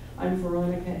members. I'm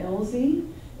Veronica Elsie,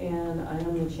 and I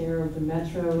am the chair of the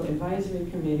Metro Advisory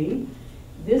Committee.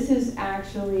 This is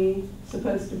actually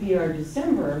supposed to be our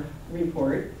December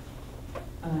report.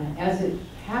 As it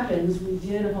happens, we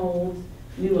did hold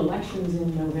new elections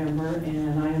in November,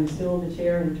 and I am still the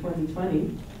chair in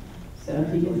 2020. So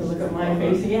if you get to look at my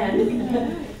face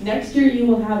again. Next year you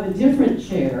will have a different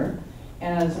chair,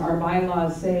 as our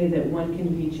bylaws say that one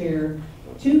can be chair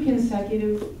 2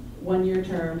 consecutive one-year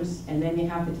terms, and then you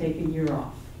have to take a year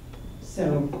off.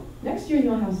 So next year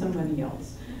you'll have somebody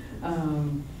else.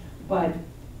 But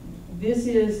this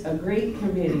is a great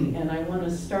committee, and I want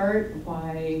to start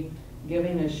by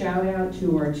giving a shout out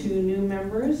to our 2 new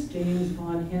members, James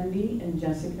Von Hendy and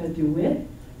Jessica DeWitt.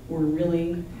 We're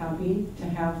really happy to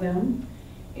have them.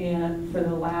 And for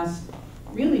the last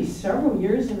really several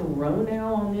years in a row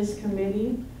now on this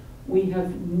committee, we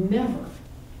have never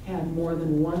had more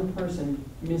than 1 person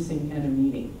missing at a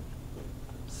meeting.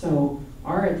 So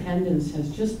our attendance has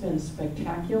just been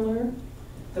spectacular.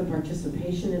 The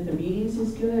participation at the meetings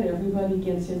is good. Everybody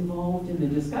gets involved in the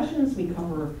discussions. We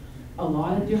cover a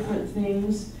lot of different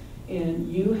things. And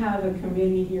you have a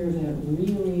committee here that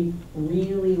really,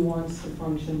 really wants to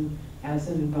function as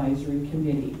an advisory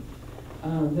committee.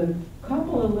 The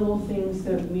couple of little things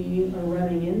that we are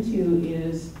running into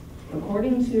is,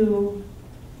 according to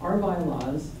our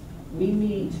bylaws, we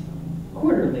meet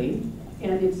quarterly,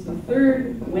 and it's the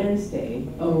 3rd Wednesday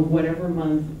of whatever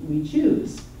month we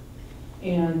choose.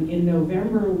 And in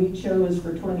November, we chose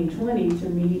for 2020 to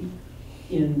meet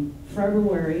in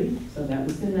February, so that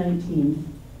was the 19th.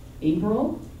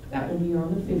 April, that will be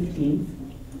on the 15th.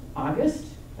 August,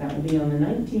 that will be on the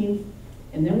 19th.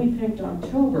 And then we picked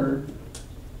October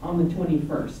on the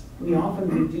 21st. We often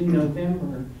would do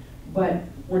November, but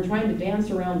we're trying to dance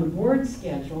around the board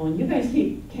schedule, and you guys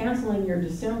keep canceling your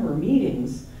December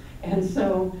meetings. And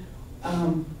so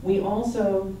we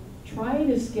also try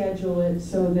to schedule it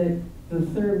so that the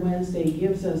 3rd Wednesday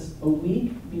gives us a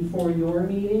week before your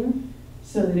meeting,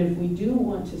 so that if we do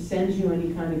want to send you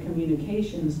any kind of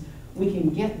communications, we can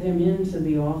get them into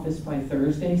the office by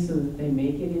Thursday so that they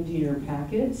make it into your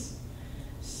packets.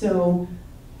 So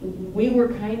we were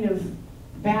kind of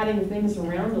batting things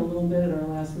around a little bit at our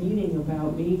last meeting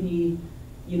about maybe,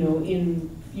 you know, in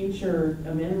future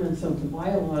amendments of the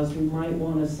bylaws, we might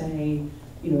want to say,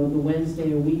 you know, the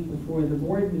Wednesday a week before the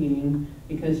board meeting,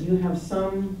 because you have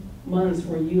some months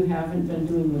where you haven't been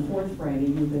doing the 4th Friday,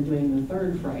 you've been doing the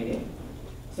 3rd Friday.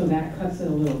 So that cuts it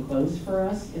a little close for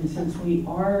us, and since we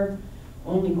are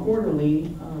only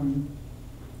quarterly,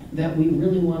 that we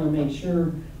really want to make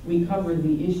sure we cover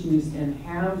the issues and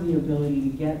have the ability to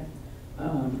get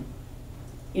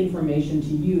information to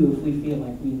you if we feel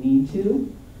like we need to.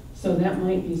 So that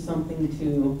might be something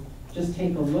to just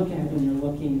take a look at when you're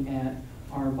looking at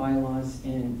our bylaws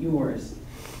and yours.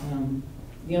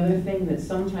 The other thing that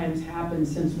sometimes happens,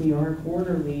 since we are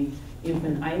quarterly, if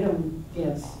an item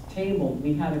gets tabled,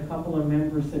 we had a couple of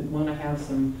members that want to have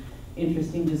some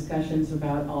interesting discussions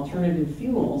about alternative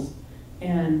fuels,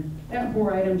 and that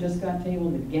poor item just got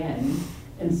tabled again.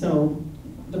 And so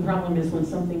the problem is, when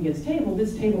something gets tabled,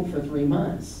 it's tabled for 3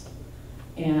 months.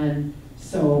 And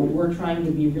so we're trying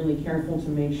to be really careful to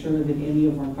make sure that any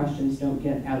of our questions don't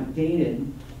get outdated.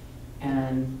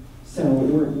 And So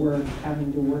we're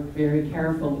having to work very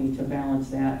carefully to balance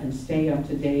that and stay up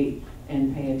to date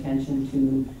and pay attention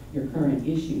to your current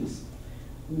issues.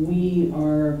 We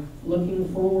are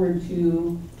looking forward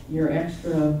to your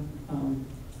extra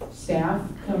staff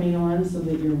coming on so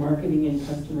that your marketing and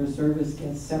customer service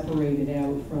gets separated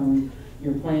out from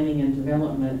your planning and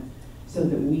development so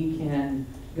that we can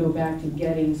go back to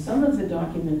getting some of the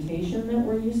documentation that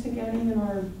we're used to getting in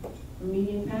our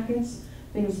meeting packets.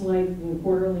 Things like the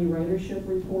quarterly ridership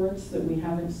reports that we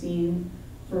haven't seen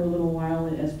for a little while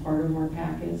as part of our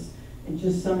packets, and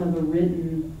just some of the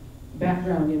written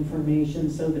background information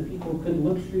so that people could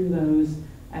look through those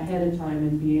ahead of time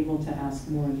and be able to ask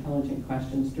more intelligent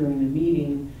questions during the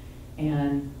meeting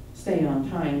and stay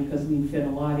on time, because we fit a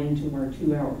lot into our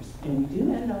 2 hours, and we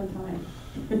do end on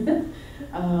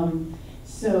time.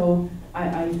 So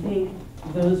I think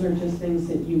those are just things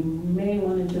that you may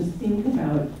want to just think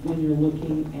about when you're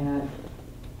looking at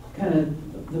kind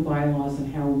of the bylaws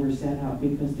and how we're set up,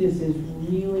 because this is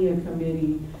really a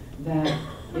committee that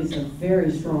is a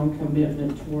very strong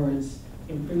commitment towards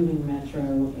improving Metro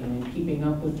and keeping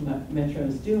up with what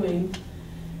Metro's doing.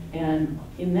 And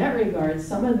in that regard,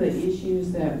 some of the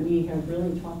issues that we have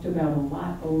really talked about a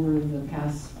lot over the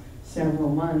past several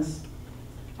months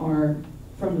are,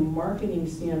 from the marketing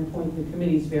standpoint, the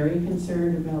committee is very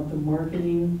concerned about the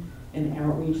marketing and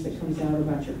outreach that comes out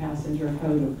about your passenger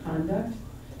code of conduct.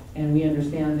 And we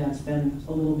understand that's been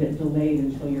a little bit delayed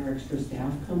until your extra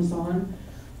staff comes on.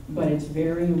 But it's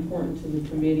very important to the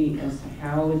committee as to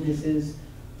how this is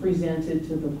presented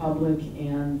to the public,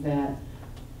 and that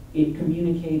it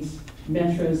communicates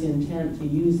Metro's intent to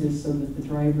use this so that the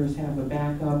drivers have a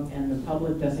backup and the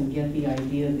public doesn't get the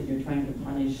idea that you're trying to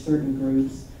punish certain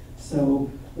groups. So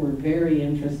we're very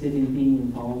interested in being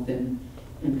involved in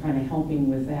kind of helping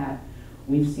with that.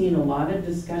 We've seen a lot of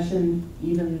discussion,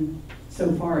 even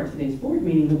so far at today's board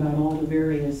meeting, about all the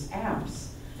various apps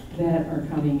that are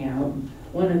coming out.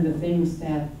 One of the things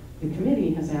that the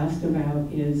committee has asked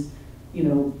about is, you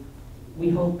know, we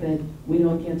hope that we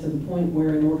don't get to the point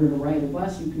where in order to ride a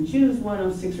bus, you can choose one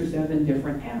of 6 or 7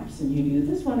 different apps. And you do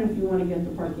this one if you want to get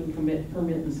the parking permit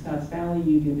in Scotts Valley.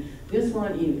 You do this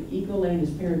one, Ecolane is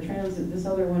paratransit. This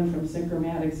other one from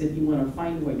Synchromatics if you want to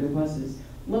find what your bus is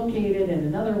located. And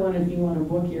another one if you want to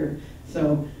book your.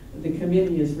 So the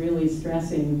committee is really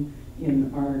stressing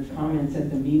in our comments at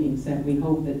the meetings that we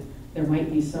hope that there might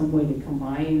be some way to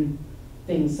combine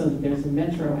things so that there's a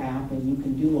Metro app and you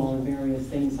can do all the various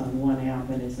things on one app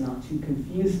and it's not too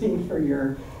confusing for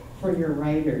your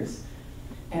riders.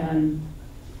 And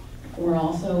we're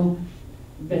also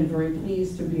been very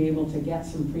pleased to be able to get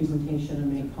some presentation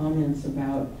and make comments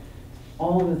about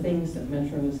all the things that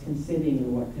Metro is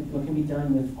considering, what can be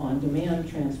done with on-demand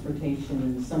transportation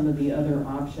and some of the other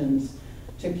options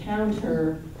to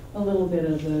counter a little bit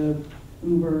of the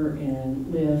Uber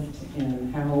and Lyft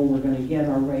and how we're going to get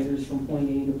our riders from point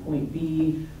A to point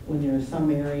B when there are some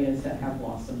areas that have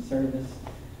loss of service.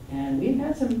 And we've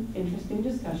had some interesting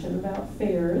discussion about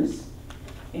fares,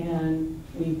 and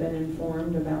we've been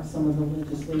informed about some of the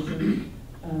legislation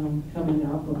coming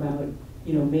up about,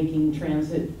 you know, making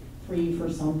transit free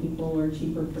for some people or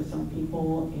cheaper for some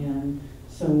people. And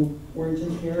so we're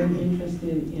just very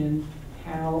interested in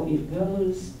how it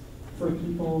goes for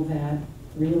people that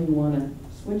really want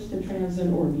to switch to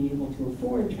transit or be able to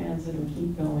afford transit or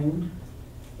keep going.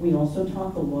 We also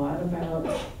talk a lot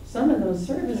about some of those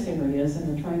service areas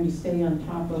and are trying to stay on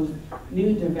top of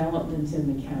new developments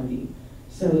in the county.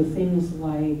 So things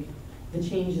like the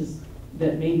changes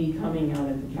that may be coming out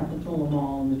at the Capitola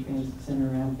Mall and the Transit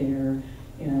Center out there,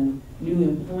 and new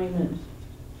employment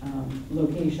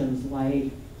locations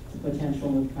like the potential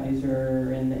with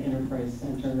Kaiser and the Enterprise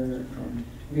Center and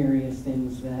various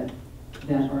things that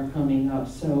are coming up.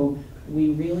 So we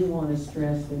really want to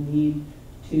stress the need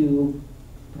to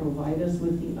provide us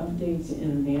with the updates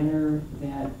in a manner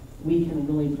that we can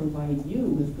really provide you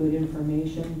with good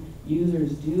information.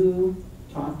 Users do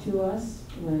talk to us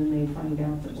when they find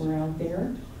out that we're out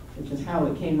there, which is how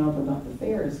it came up about the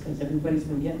fares, because everybody's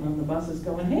been getting on the buses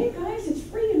going, hey guys, it's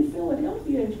free in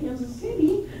Philadelphia and Kansas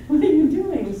City. What are you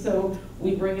doing? So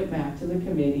we bring it back to the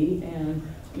committee, and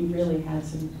we really had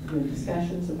some good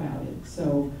discussions about it.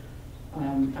 So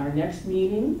our next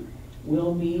meeting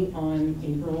will be on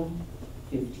April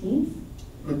 15th.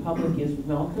 The public is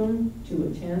welcome to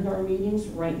attend our meetings.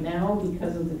 Right now,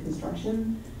 because of the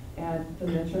construction at the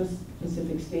Metro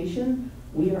Pacific Station,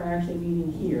 we are actually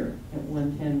meeting here at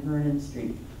 110 Vernon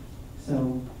Street.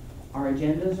 So our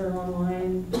agendas are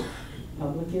online,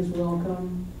 public is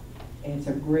welcome. It's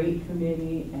a great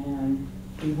committee, and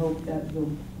we hope that the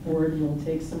board will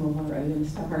take some of our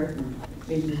items to heart and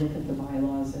maybe look at the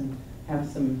bylaws and have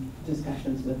some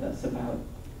discussions with us about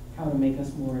how to make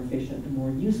us more efficient and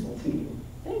more useful to you.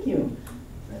 Thank you.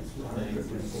 Thanks for a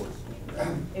good report.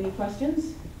 Any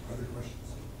questions? Other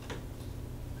questions?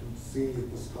 Don't see any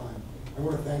at this time. I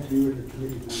want to thank you and your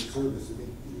committee for your service. I think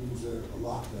it means a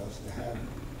lot to us to have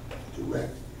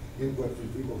direct input from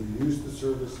people who use the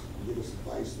service and give us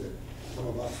advice that some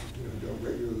of us, don't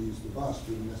regularly use the bus,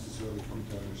 didn't necessarily come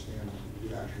to understand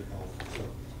would actually help. So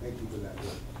thank you for that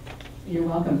work. You're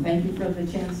welcome. Thank you for the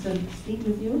chance to speak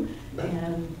with you,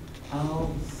 and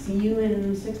I'll see you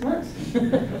in 6 months.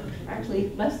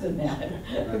 Actually, less than that.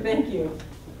 Thank you.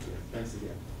 Thanks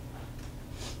again.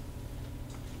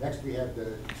 Next, we have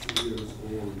the CEO's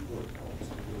oral report.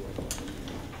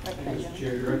 Mr.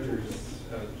 Chair, Directors,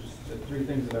 just 3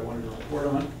 things that I wanted to report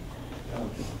on.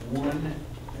 One,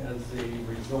 as a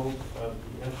result of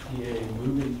the FDA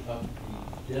moving up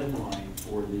the deadline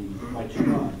by 2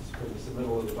 months for the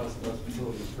submittal of the Bus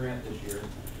Facilities Grant this year,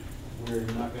 we're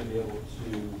not going to be able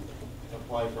to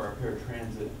apply for our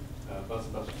paratransit Bus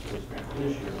Facilities Grant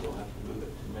this year. We'll have to move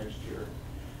it to next year.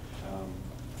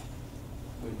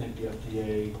 We think the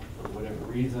FDA, for whatever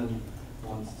reason,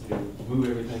 wants to move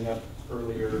everything up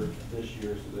earlier this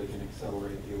year so they can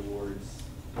accelerate the awards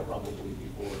probably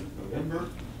before November.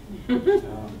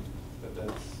 But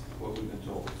that's what we've been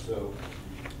told. So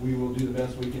we will do the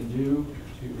best we can do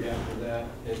to react to that.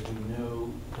 As we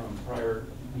know from prior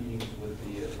meetings with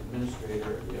the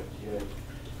administrator at the FDA,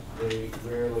 they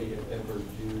rarely if ever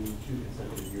do 2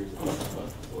 consecutive years of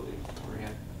bus facility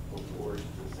grant awards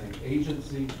to the same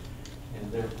agency,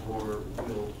 and therefore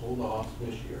we'll hold off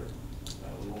this year.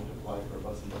 We won't apply for a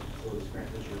bus facilities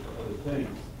grant this year for other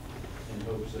things in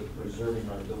hopes of preserving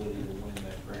our ability to win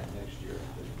that grant next year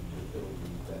to build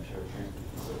that paratransit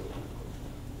facility.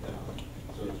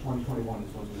 So 2021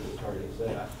 is when we will target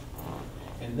that.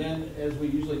 And then, as we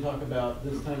usually talk about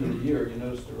this time of the year, you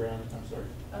noticed around, I'm sorry.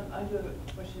 I do have a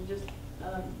question, just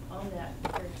on that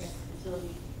paratransit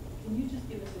facility. Can you just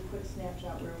give us a quick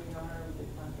snapshot where we are with the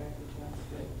contract with John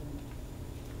Swift and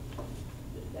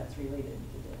that's related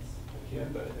to this? I can,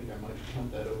 but I think I might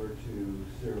punt that over to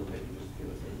Cyril, maybe just give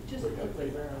us a quick quickly,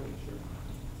 update. where are we?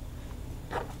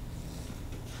 Sure.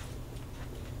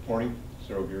 Morning,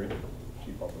 Cyril Geary,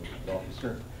 Chief Operations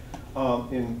Officer.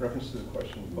 In reference to the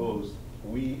question posed,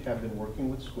 we have been working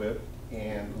with SWIFT,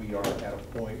 and we are at a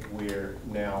point where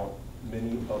now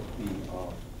many of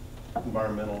the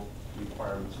environmental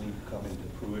requirements need to come into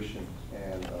fruition,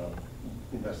 and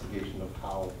investigation of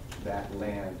how that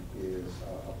land is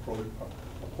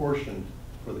apportioned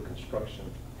for the construction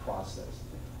process.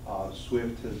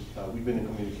 SWIFT has, we've been in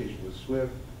communication with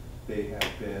SWIFT. They have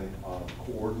been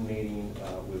coordinating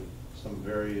with some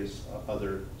various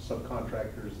other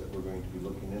subcontractors that we're going to be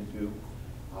looking into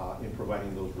in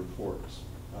providing those reports.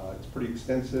 It's pretty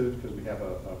extensive because we have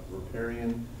a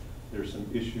riparian. There's some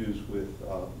issues with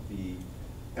the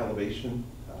elevation.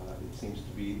 It seems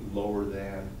to be lower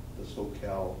than the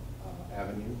SoCal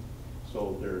Avenue.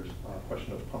 So there's a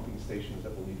question of pumping stations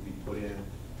that will need to be put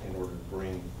in order to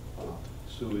bring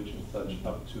sewage and such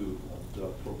up to the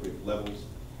appropriate levels.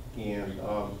 And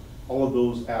all of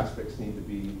those aspects need to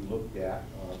be looked at.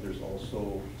 There's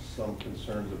also some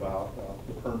concerns about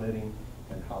the permitting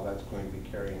and how that's going to be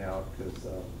carrying out, because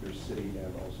there's city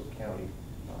and also county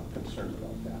concerns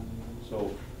about that.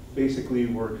 So basically,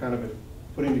 we're kind of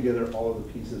putting together all of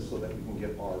the pieces so that we can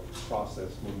get our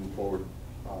process moving forward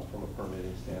from a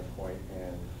permitting standpoint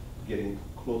and getting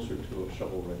closer to a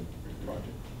shovel-ready project.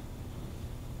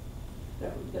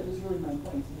 That was really my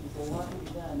point. There's a lot to be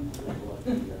done.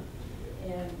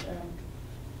 And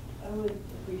I would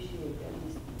appreciate at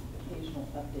least occasional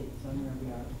updates on where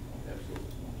we are.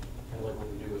 Absolutely. Kind of like what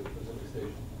we do with the Pacific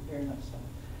Station. Very much so.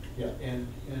 Yeah, and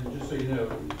just so you know,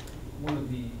 one of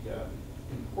the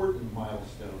important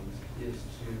milestones is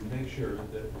to make sure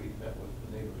that we met with the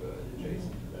neighborhood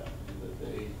adjacent to that, that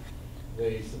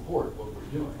they support what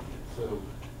we're doing. So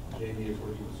Jamie is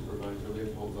working with Supervisor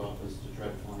Leopold's office to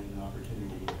try to find an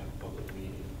opportunity to have a public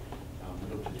meeting.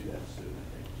 We hope to do that soon, I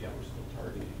think. Yeah, we're still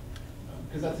targeting.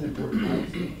 Because that's an important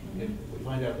milestone. If we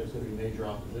find out there's going to be major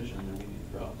opposition, then we need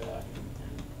to drop back and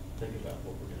think about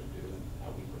what we're going to do and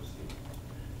how we proceed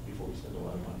before we spend a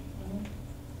lot of money.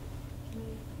 Can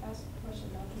I ask a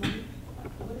question about the money?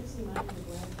 What is the amount of the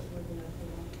grant that we're going to pay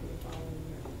on for the following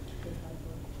year?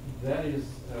 That is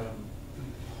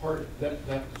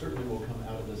that certainly will come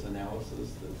out of this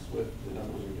analysis that SWIFT, the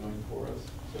numbers are doing for us.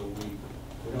 So we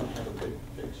don't have a big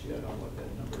fix yet on what that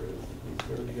number is. We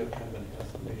certainly have kind of an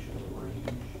estimation of the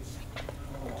range.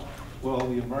 Well,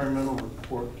 the environmental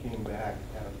report came back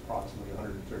at approximately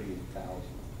 $138,000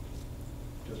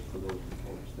 to just for those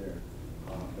reports there.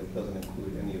 It doesn't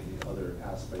include any of the other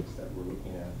aspects that we're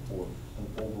looking at for an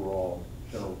overall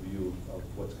general view of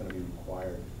what's going to be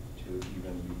required to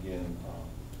even begin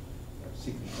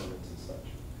seeking permits and such.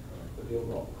 But the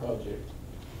overall project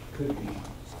could be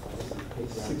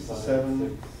 6 to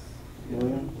 7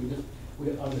 million.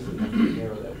 We obviously have to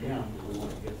narrow that down because we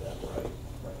want to get that right.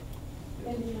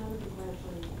 And the amount of the grant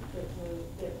money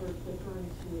that we're preferring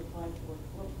to apply for,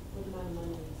 what amount of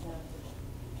money is that?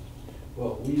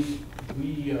 Well, you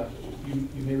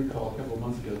may recall a couple of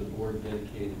months ago, the board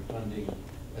dedicated funding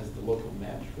as the local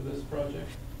match for this project.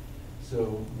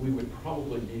 So we would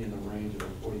probably be in the range of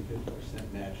a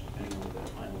 40–50% match, depending on what that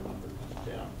final number comes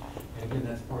down. And again,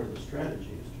 that's part of the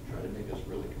strategy, is to try to make us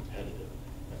really competitive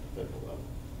at the federal level.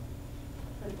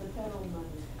 But the federal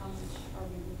money, how much are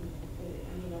we looking at?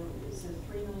 You know, is it a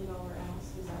 $3 million house?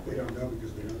 Is that? They don't know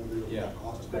because they don't know the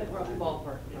cost of the But project.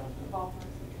 Ballpark. Ballpark.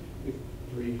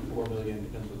 3–4 million,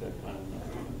 depends what that final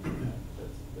number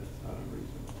is. That's not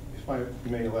unreasonable. If I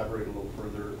may elaborate a little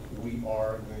further, we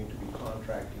are going to be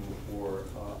contracting for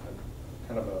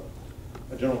kind of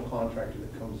a general contractor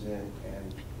that comes in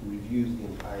and reviews the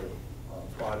entire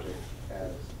project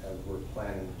as we're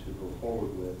planning to go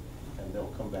forward with, and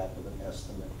they'll come back with an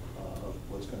estimate of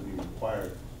what's going to be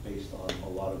required based on a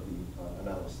lot of the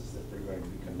analysis that they're going to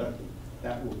be conducting.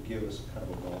 That will give us kind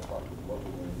of a ballpark of what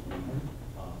we're going to do.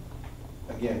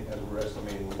 Again, as we're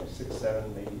estimating, 6,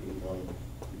 7, maybe 8 million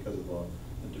because of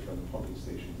the different pumping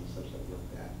stations and such that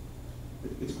we're at.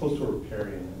 It's close to a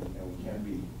riparian, and we can't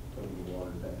be putting the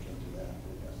water back into that.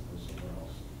 It has to go somewhere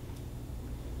else.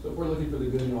 So if we're looking for the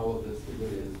good in all of this, the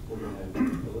good is we're going to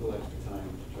have a little extra time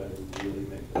to try to really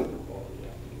make this a quality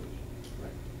application.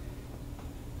 Right.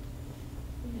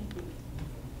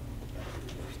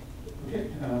 Okay,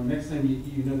 next thing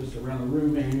you notice around the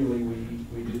room annually,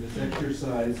 we do this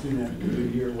exercise soon after the new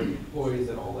year with employees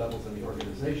at all levels in the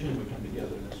organization. We come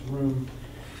together in this room.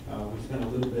 We spend a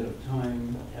little bit of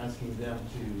time asking them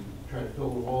to try to fill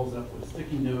the walls up with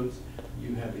sticky notes.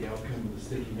 You have the outcome of the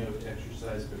sticky note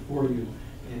exercise before you,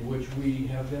 in which we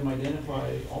have them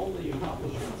identify all the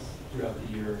accomplishments throughout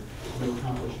the year. No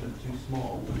accomplishment too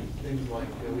small. Things like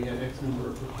we had X number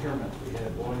of procurement, we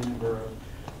had Y number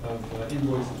of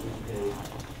invoices we paid.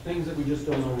 Things that we just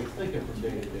don't always think of from day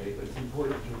to day, but it's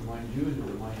important to remind you and to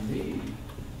remind me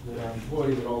that our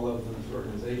employees at all levels in this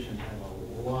organization have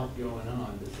a lot going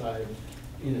on besides,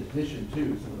 in addition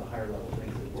to some of the higher level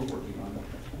things that we're working on,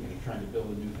 trying to build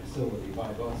a new facility,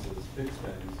 buy buses, fix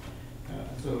things.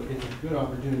 So it's a good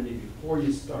opportunity before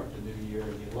you start the new year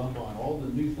and you lump on all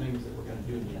the new things that we're going to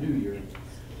do in the new year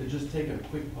to just take a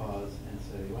quick pause and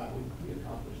say, wow, we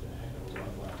accomplished a heck of a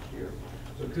lot last year.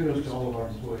 So kudos to all of our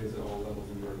employees at all levels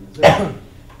in the organization.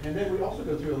 And then we also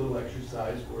go through a little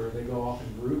exercise where they go off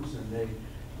in groups and they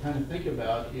kind of think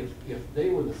about if they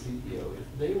were the CEO,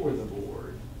 if they were the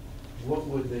board, what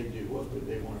would they do? What would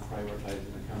they want to prioritize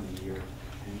in the coming year?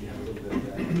 And you have a little bit of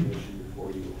that information before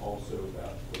you also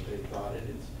about what they thought. And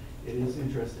it is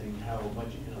interesting how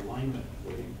much in alignment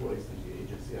with the employees think the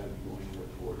agency ought to be going and what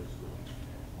the board is doing.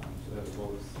 So that was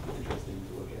always interesting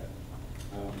to look at.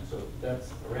 So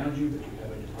that's around you, but you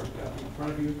have a hard copy in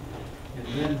front of you. And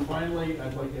then finally,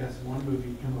 I'd like to ask one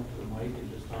movie to come up to the mic and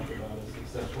just talk about a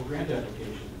successful grant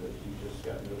application that you just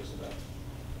got notice about.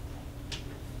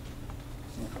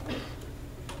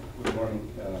 Good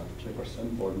morning,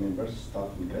 Chairperson, board members, staff,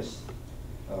 and guests.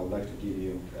 I would like to give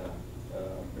you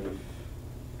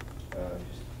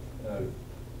a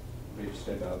brief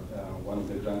state about one of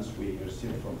the grants we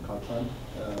received from Caltran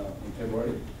in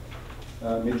February.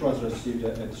 Metro has received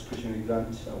a discretionary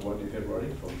grant award in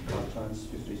February from Caltrans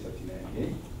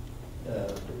 5339A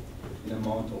in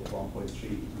amount of 1.3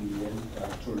 million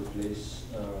to replace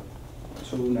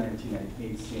two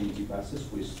 1998 CNG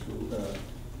buses with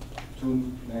two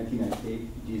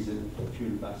 1998 diesel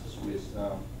fuel buses with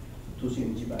two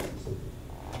CNG buses.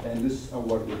 And this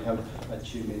award will help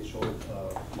achieve Metro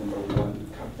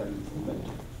 #1 capital improvement,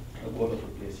 a goal of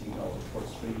replacing our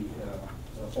 43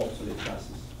 obsolete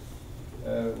buses.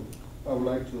 I would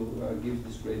like to give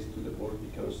this praise to the board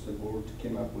because the board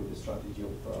came up with the strategy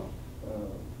of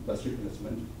bus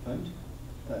replacement fund,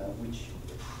 which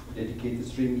dedicated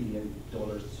 $3 million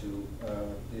to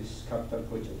this capital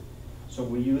project. So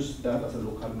we use that as a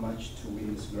local match to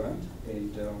win this grant,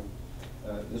 and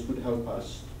this would help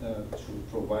us to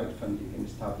provide funding and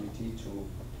stability to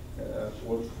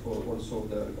also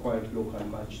the required local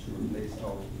match to replace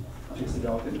our fixed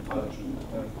route and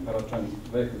paratransit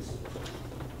vehicles.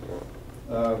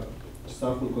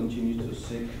 Staff will continue to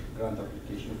seek grant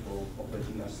application for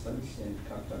operating assistance and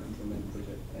capital improvement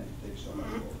project and take some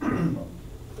money.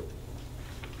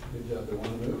 Good job, they want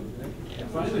to move. And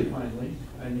finally,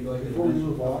 I neglected. Before we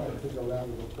move on, I think a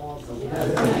round of applause.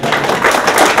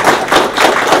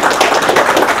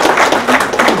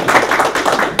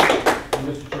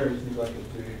 Mr. Chair, I just neglected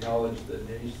to acknowledge that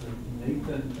Nate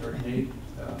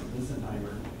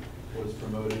Nissenheimer was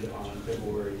promoted on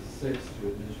February 6th to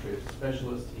administrative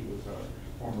specialist. He was our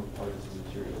former parts and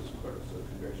materials clerk, so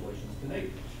congratulations to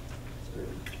Nate.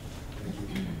 Thank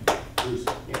you. Bruce.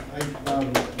 Yeah, I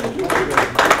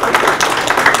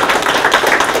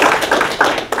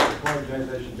apologize,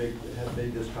 I should have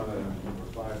made this comment on number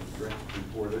 5 of the director's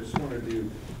report. I just wanted to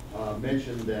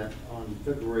mention that on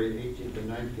February 18th and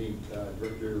 19th,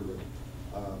 Director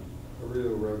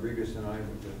Aurelio Rodriguez and I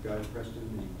went with Guy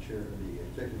Preston, the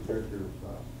executive director of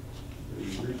the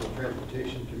Regional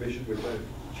Transportation Commission, which I'm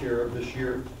chair of this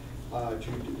year,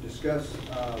 to discuss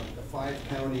the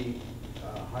 5-county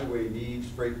highway needs,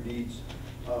 freight needs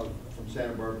from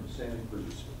Santa Barbara to Santa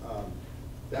Cruz.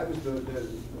 That was the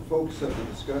focus of the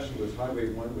discussion was Highway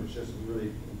 1, which doesn't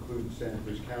really include Santa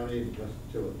Cruz County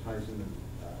until it ties into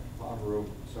Pomeroy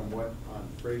somewhat on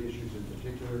freight issues in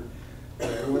particular. But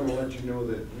I want to let you know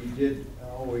that we did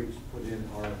always put in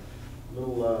our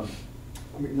little,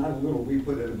 we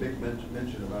put in a big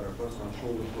mention about our Bus on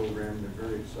Shoulder program. They're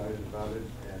very excited about it,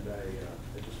 and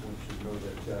I just want you to know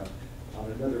that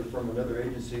from another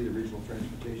agency, the Regional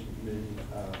Transportation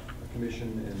Commission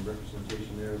and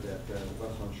representation there, that the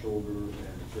Bus on Shoulder and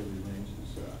the Fairley Lanes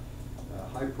is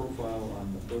high profile on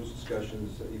those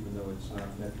discussions, even though it's not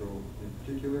Metro in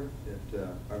particular.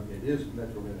 It is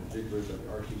Metro in particular, but the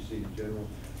RTC in general,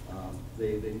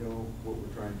 they know what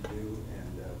we're trying to do,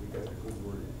 and we got a good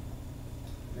word in.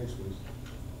 Thanks, Bruce.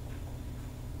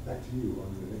 Back to you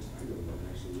on the next item,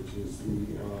 actually, which is the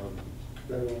state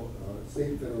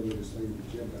and federal legislative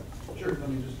agenda. Sure, let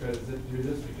me just try to zip through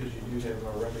this because you do have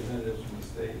our representatives from the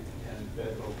state and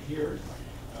federal here.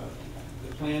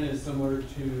 The plan is similar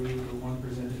to the one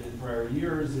presented in prior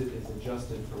years. It is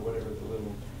adjusted for whatever the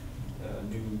little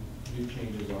new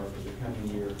changes are for the coming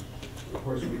year. Of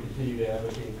course, we continue to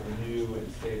advocate for new and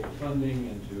stable funding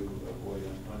and to avoid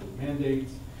unfunded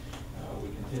mandates. I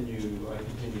continue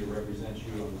to represent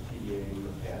you on the TDA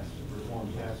Reform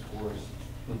Task Force.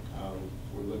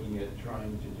 We're looking at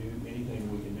trying to do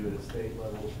anything we can do at a state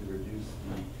level to reduce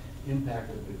the impact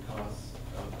of the costs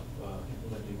of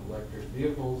implementing electric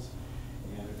vehicles.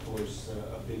 And of course,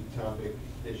 a big topic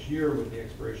this year with the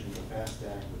expiration of the FAST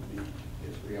Act would be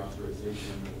its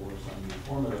reauthorization or some new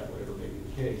form of that, whatever may be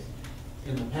the case.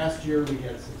 In the past year, we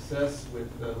had success with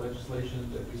legislation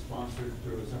that we sponsored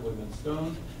through Assemblyman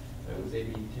Stone. That was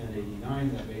AB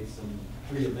 1089 that made some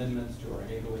 3 amendments to our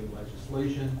enabling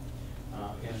legislation.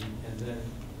 And then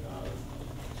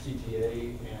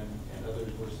CTA and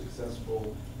others were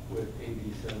successful with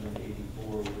AB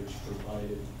 784, which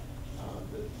provided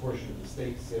the portion of the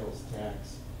state sales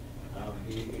tax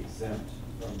be exempt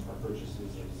from our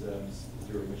purchases of ZEBs,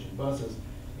 zero-emission buses.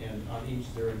 And on each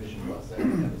zero-emission bus, that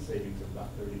would have a savings of about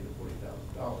 $30,000 to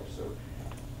 $40,000. So,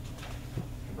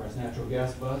 compressed natural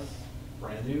gas bus,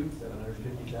 brand new,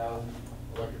 $750,000.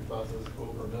 Electric buses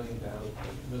over $1 million.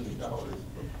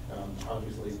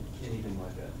 Obviously, anything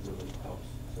like that really helps.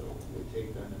 So we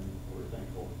take them, and we're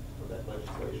thankful for that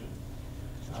legislation.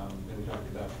 Then we talked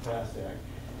about the FAST Act.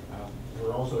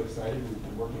 We're also excited. We've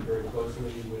been working very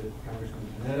closely with Congressman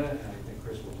Panetta, and I think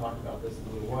Chris will talk about this in a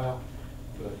little while.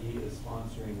 But he is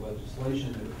sponsoring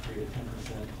legislation that would create a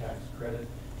 10% tax credit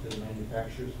to the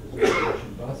manufacturers for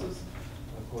zero-emission buses.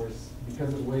 Of course,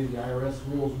 because of the way the IRS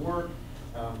rules work,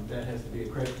 that has to be a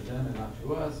credit to them and not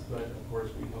to us, but of course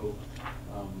we hope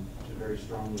to very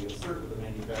strongly assert with the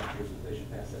manufacturers that they should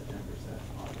pass that 10%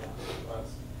 on down to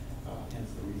us,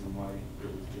 hence the reason why it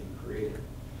was being created.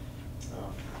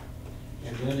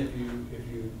 And then if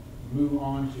you move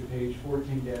on to page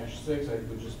 14-6, I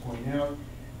would just point out,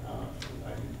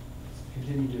 I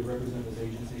continue to represent this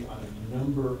agency on a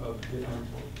number of different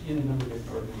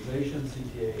organizations,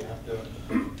 CTA, APTA,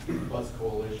 Bus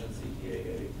Coalition,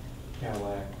 CTAA,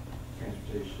 Cadillac,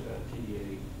 Transportation,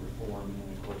 TDA Reform, and then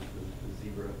of course the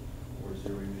Zebra or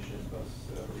Zero Emission Bus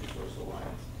Resource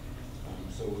Alliance.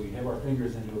 So we have our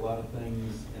fingers into a lot of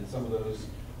things, and some of those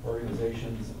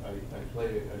organizations I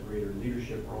play a greater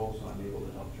leadership role, so I'm able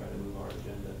to help try to move our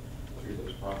agenda through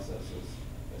those processes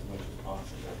as much as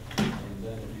possible. And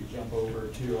then if you jump over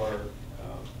to our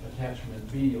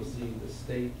attachment B, you'll see the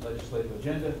state legislative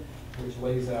agenda, which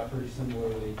lays out pretty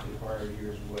similarly to prior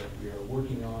years what we are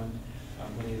working on.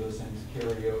 Many of those things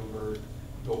carry over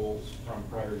goals from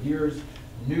prior years.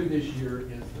 New this year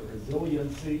is the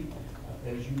resiliency.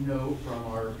 As you know from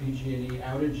our PG&E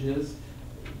outages,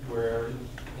 where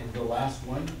In the last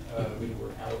one, we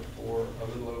were out for a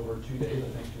little over 2 days, I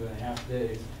think 2.5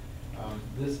 days.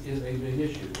 This is a big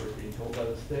issue. We're being told by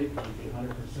the state we'll be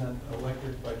 100%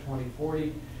 electric by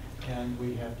 2040, and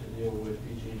we have to deal with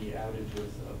PG&E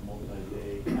outages of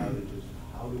multi-day outages.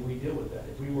 How do we deal with that?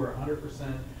 If we were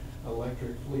 100%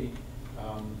 electric fleet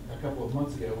a couple of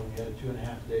months ago when we had a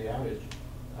 2.5-day outage,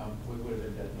 we would have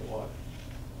been dead in the water,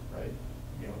 right?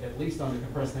 You know, at least on the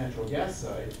compressed natural gas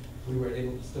side, we were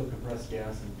able to still compress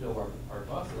gas and fill our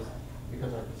buses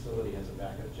because our facility has a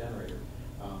backup generator.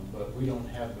 But we don't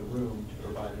have the room to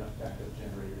provide enough backup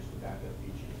generators to back up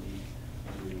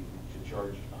PG&E to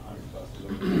charge 100 buses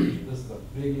over the night. This is a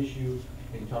big issue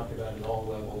being talked about at all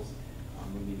levels.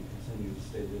 We need to continue to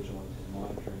stay vigilant in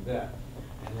monitoring that.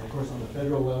 And then, of course, on the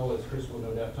federal level, as Chris will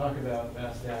no doubt talk about,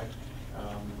 FAST Act,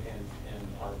 and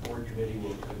our board committee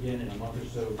will again in a month or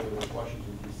so go to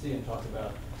Washington, D.C. and talk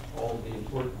about all the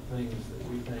important things that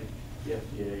we think the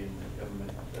FDA and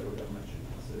the federal government should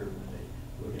consider when they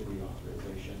look at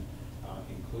reauthorization,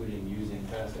 including using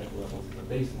FAST Act levels as a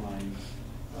baseline,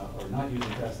 or not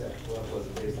using FAST Act level as a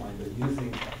baseline, but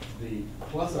using the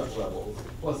plus-up levels,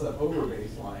 plus-up over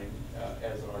baseline,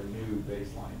 as our new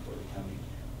baseline for the county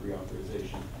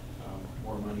reauthorization.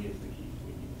 More money is the key.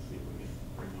 We need to see if we can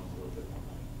bring home a little bit more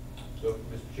money. So,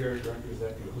 Mr. Chair, Directors,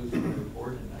 that concludes my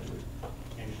report, and I would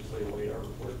anxiously await our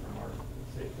report from our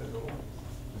state federal office.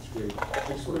 That's great.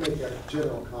 I just want to make a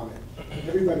general comment.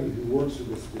 Everybody who works for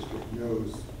this district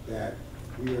knows that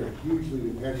we are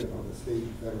hugely dependent on the state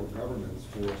and federal governments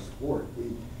for support.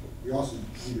 We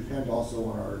depend also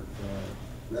on our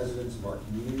residents of our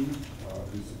community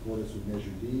who support us with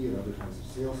Measure D and other kinds of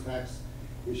sales tax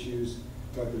issues.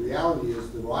 But the reality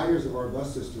is the riders of our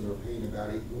bus system are paying about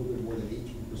a little bit more than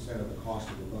 18% of the cost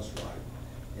of a bus ride.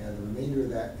 And the remainder of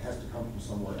that has to come from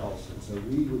somewhere else. And so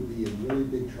we would be in really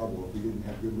big trouble if we didn't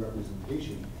have good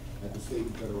representation at the state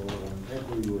and federal level. And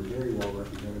thankfully, we were very well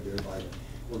represented there by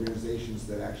organizations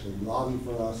that actually lobby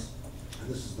for us. And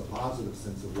this is the positive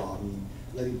sense of lobbying,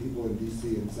 letting people in DC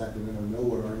and Sacramento know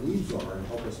what our needs are and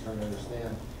help us kind of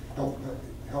understand,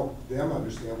 help them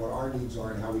understand what our needs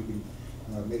are and how we can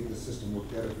make the system work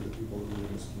better for the people who live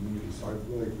in this community. So I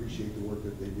really appreciate the work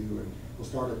that they do. And we'll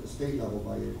start at the state level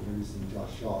by introducing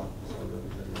Josh Shaw, who's our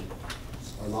representative,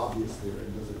 our lobbyist there,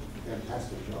 and does a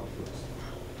fantastic job for us.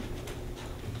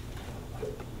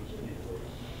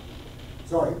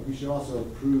 Sorry, we should also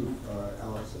approve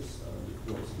Alex's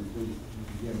report. So we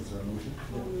begin with our motion.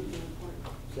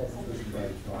 Second by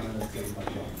Donna and second by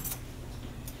John.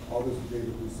 All those in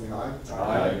favor, please say aye.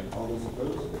 Aye. All those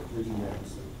opposed, carried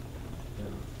unanimously.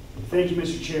 Thank you,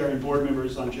 Mr. Chair and board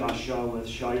members. I'm Josh Shaw with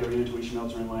Shaw, Oriental,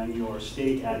 Schmelzer, and Lang, your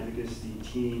state advocacy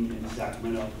team in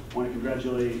Sacramento. I want to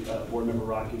congratulate Board Member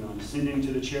Rocking on ascending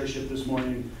to the chairship this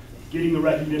morning, getting the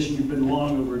recognition you've been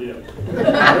long overdue.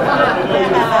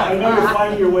 I know you're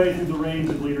finding your way through the reins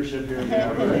of leadership here. We know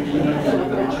you're doing a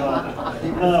great job.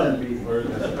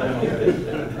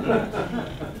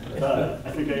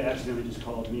 I think I accidentally just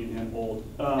called me and him old.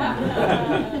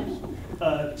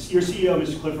 Your CEO,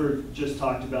 Mr. Clifford, just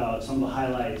talked about some of the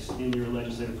highlights in your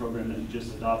legislative program that you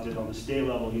just adopted on the state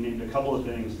level. He named a couple of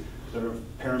things that are of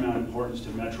paramount importance to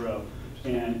Metro.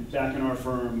 And back in our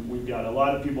firm, we've got a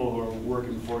lot of people who are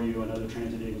working for you and other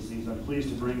transit agencies. I'm pleased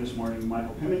to bring this morning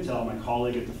Michael Pimentel, my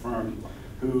colleague at the firm,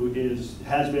 who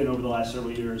has been over the last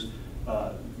several years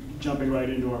jumping right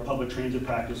into our public transit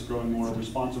practice, growing more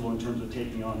responsible in terms of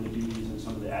taking on the duties and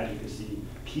some of the advocacy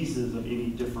pieces of any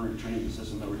different transit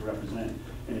system that we represent.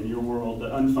 And in your world, the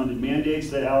unfunded mandates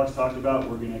that Alex talked about,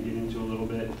 we're going to get into a little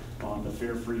bit on the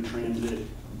fare-free transit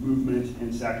movement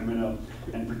in Sacramento,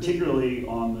 and particularly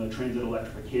on the transit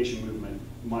electrification movement.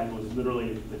 Michael is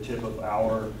literally the tip of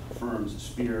our firm's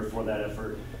spear for that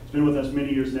effort. He's been with us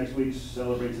many years. Next week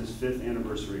celebrates his 5th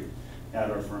anniversary at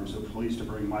our firm, so pleased to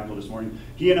bring Michael this morning.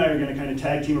 He and I are going to kind of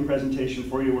tag team a presentation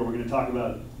for you where we're going to talk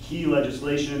about key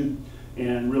legislation,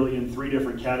 and really in 3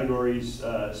 different categories,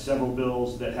 several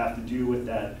bills that have to do with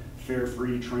that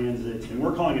fare-free transit, and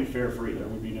we're calling it fare-free. There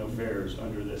would be no fares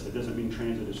under this. It doesn't mean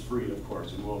transit is free, of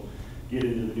course, and we'll get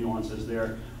into the nuances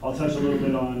there. I'll touch a little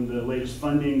bit on the latest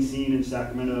funding seen in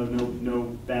Sacramento. No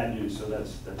bad news, so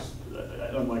that's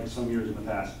unlike some years in the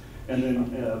past. And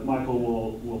then Michael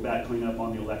will back clean up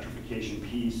on the electrification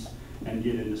piece and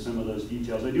get into some of those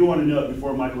details. I do want to note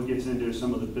before Michael gets into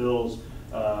some of the bills,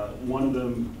 one of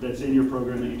them that's in your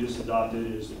program that you just adopted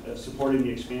is supporting the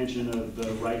expansion of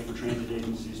the right for transit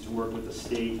agencies to work with the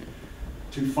state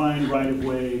to find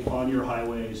right-of-way on your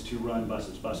highways to run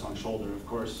buses, bus on shoulder. Of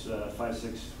course,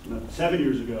 7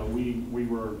 years ago, we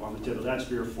were on the tip of that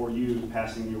spear for you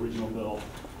passing the original bill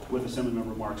with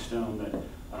Assemblymember Mark Stone that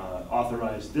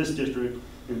authorized this district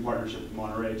in partnership with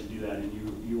Monterey to do that,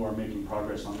 and you are making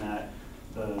progress on that.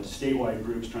 The statewide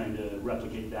group's trying to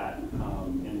replicate that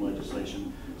in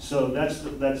legislation. So that's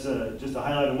just a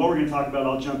highlight of what we're going to talk about.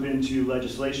 I'll jump into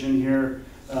legislation here.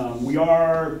 We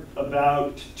are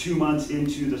about 2 months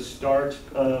into the start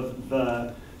of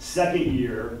the second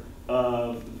year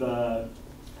of the,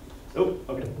 oh,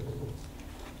 okay.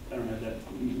 I don't have that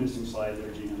missing slide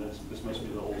there, Gina. This must be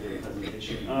the older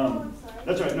presentation.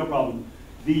 That's all right, no problem.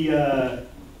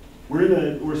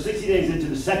 We're 60 days into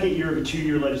the second year of a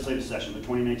 2-year legislative session, the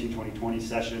 2019-2020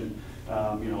 session. A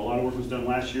lot of work was done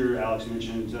last year. Alex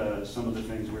mentioned some of the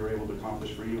things we were able to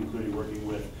accomplish for you, including working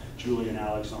with Julie and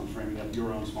Alex on framing up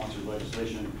your own sponsored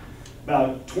legislation.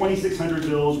 About 2,600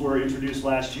 bills were introduced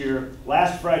last year.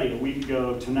 Last Friday, a week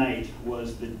ago tonight,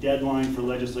 was the deadline for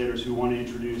legislators who want to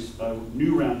introduce a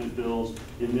new round of bills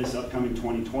in this upcoming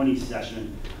 2020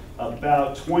 session.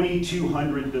 About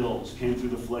 2,200 bills came through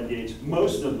the floodgates,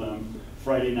 most of them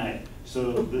Friday night.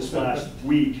 So this last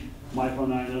week, Michael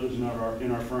and I and others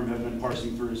in our firm have been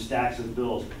parsing through stacks of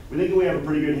bills. We think that we have a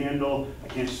pretty good handle. I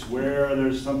can't swear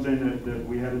there's something that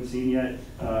we haven't seen yet.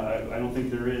 I don't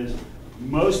think there is.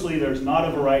 Mostly there's not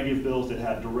a variety of bills that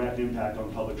have direct impact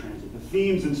on public transit. The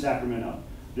themes in Sacramento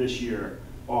this year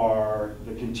are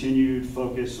the continued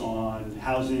focus on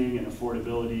housing and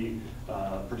affordability,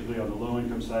 particularly on the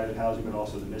low-income side of housing, but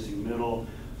also the missing middle,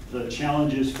 the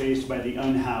challenges faced by the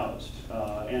unhoused,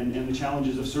 and the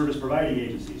challenges of service-providing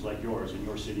agencies like yours in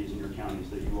your cities and your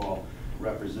counties that you all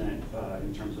represent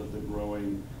in terms of the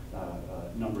growing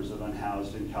numbers of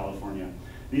unhoused in California.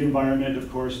 The environment,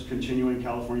 of course, continuing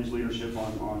California's leadership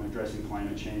on addressing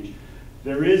climate change.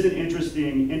 There is an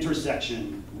interesting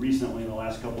intersection recently in the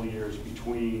last couple of years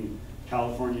between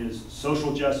California's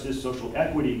social justice, social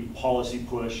equity policy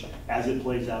push as it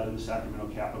plays out in the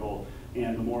Sacramento Capitol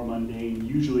and the more mundane,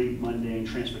 usually mundane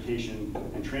transportation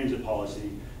and transit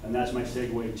policy. And that's my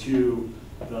segue to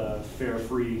the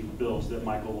fare-free bills that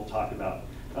Michael will talk about.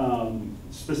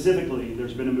 Specifically,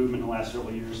 there's been a movement in the last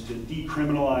several years to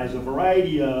decriminalize a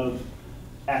variety of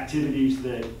activities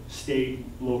that state,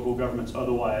 local governments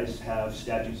otherwise have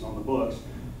statutes on the books.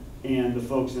 And the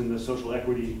folks in the social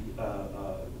equity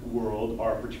world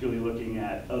are particularly looking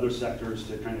at other sectors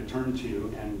to kind of turn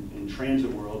to, and in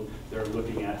transit world, they're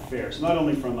looking at fares. Not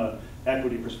only from an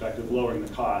equity perspective, lowering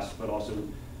the cost, but also,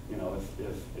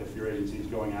 if your agency is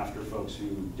going after folks who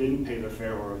didn't pay their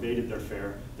fare or evaded their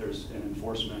fare, there's an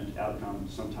enforcement outcome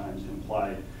sometimes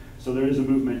implied. So there is a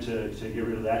movement to get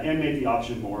rid of that and make the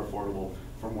option more affordable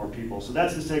for more people. So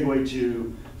that's the segue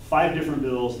to 5 different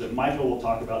bills that Michael will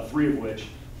talk about, 3 of which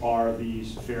are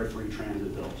these fare-free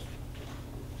transit bills.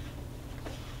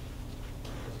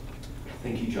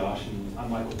 Thank you, Josh, and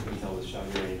I'm Michael Quintel with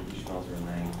Chevrolet and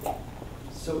Lang.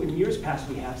 So in years past,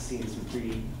 we have seen some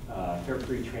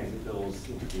fare-free transit bills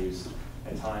introduced.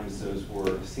 At times, those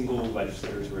were single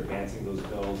legislators who were advancing those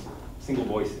bills, single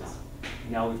voices.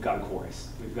 Now we've got a chorus.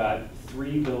 We've got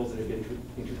 3 bills that have been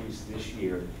introduced this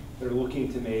year that are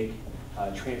looking to make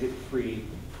transit free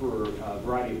for a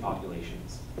variety of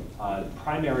populations. The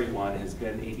primary one has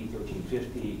been AB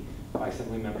 1350 by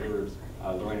Assemblymember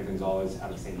Lorena Gonzalez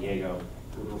out of San Diego.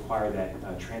 It would require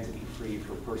that transit be free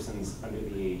for persons under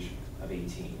the age of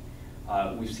 18.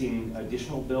 We've seen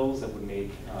additional bills that would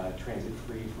make transit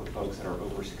free for folks that are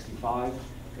over 65,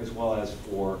 as well as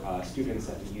for students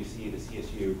at the UC, the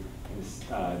CSU,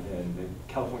 and the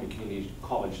California Community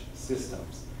College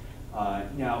systems.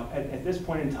 Now, at this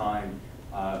point in time,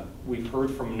 we've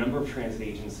heard from a number of transit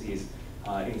agencies,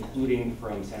 including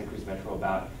from Santa Cruz Metro,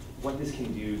 about what this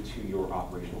can do to your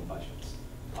operational budgets.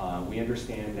 We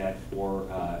understand that for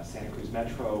Santa Cruz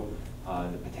Metro,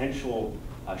 the potential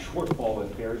shortfall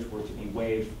if fares were to be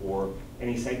waived for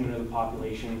any segment of the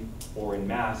population or in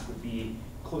mass would be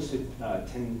close to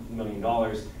 $10 million.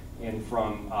 And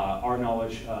from our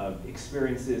knowledge of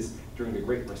experiences during the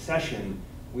Great Recession,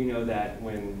 we know that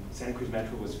when Santa Cruz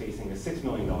Metro was facing a $6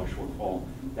 million shortfall,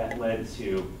 that led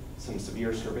to some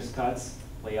severe service cuts,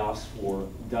 layoffs for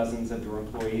dozens of their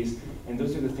employees, and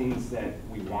those are the things that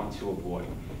we want to avoid.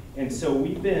 And so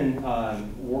we've been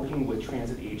working with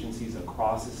transit agencies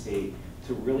across the state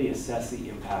to really assess the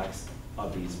impacts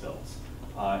of these bills.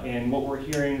 And what we're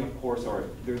hearing, of course, are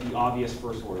the obvious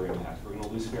first order impacts. We're going to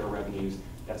lose fare revenues.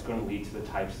 That's going to lead to the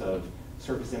types of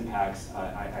service impacts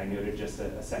I noted just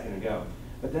a second ago.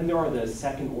 But then there are the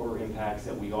second order impacts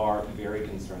that we are very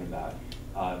concerned about.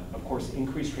 Of course,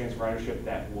 increased transit ridership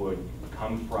that would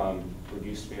come from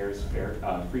reduced fares,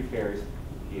 free fares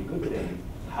would be a good thing.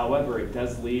 However, it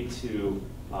does lead to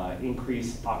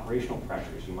increase operational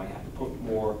pressures. You might have to put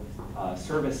more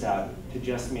service out to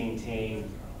just maintain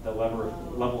the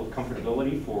level of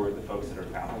comfortability for the folks that are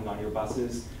traveling on your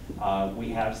buses. We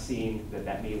have seen that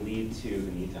that may lead to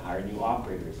the need to hire new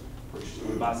operators, purchase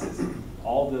new buses.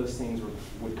 All those things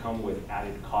would come with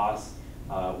added costs,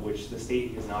 which the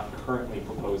state is not currently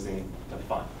proposing to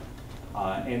fund.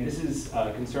 And this is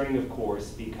concerning, of course,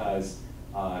 because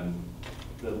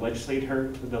the legislator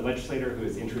who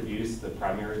has introduced the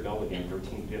primary bill, again,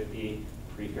 1350,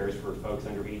 free fares for folks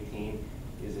under 18,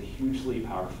 is a hugely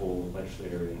powerful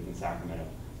legislator in Sacramento.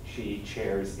 She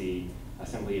chairs the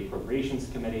Assembly Appropriations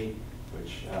Committee,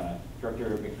 which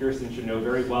Director McPherson should know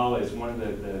very well is one of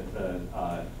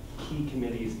the key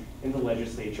committees in the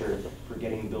legislature for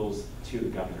getting bills to the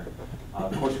governor.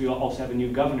 Of course, we also have a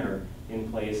new governor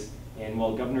in place, and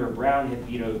while Governor Brown had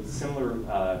vetoed similar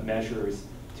measures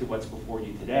to what's before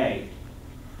you today,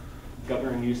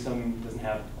 Governor Newsom doesn't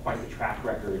have quite the track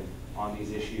record on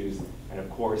these issues, and of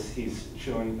course, he's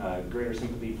shown greater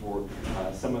sympathy for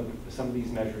some of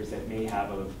these measures that may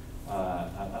have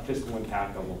a fiscal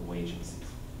impact on local agencies.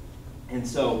 And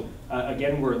so,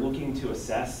 again, we're looking to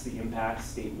assess the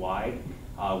impacts statewide.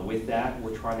 With that,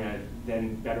 we're trying to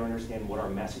then better understand what our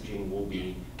messaging will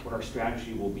be, what our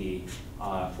strategy will be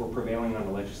for prevailing on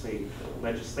the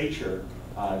legislature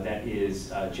that is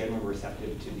generally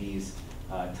receptive to these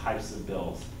types of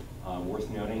bills. Worth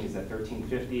noting is that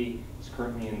 1350 is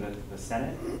currently in the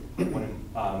Senate. When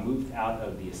it moved out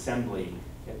of the Assembly,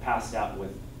 it passed out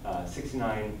with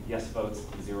 69 yes votes,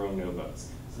 0 no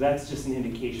votes. So that's just an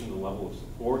indication of the level of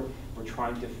support. We're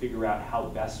trying to figure out how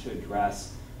best to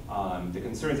address the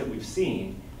concerns that we've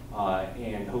seen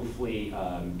and hopefully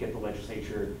get the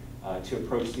legislature to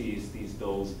approach these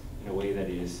bills in a way that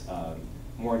is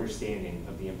more understanding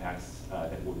of the impacts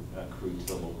that would accrue to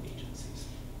the local agencies.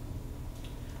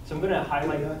 So I'm going to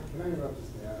highlight. Can I interrupt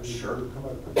just there? I mean, Sure. We'll come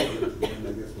up with the end,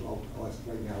 I guess, but I'll ask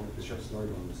right now to get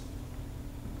started on this.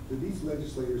 Do these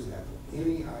legislators have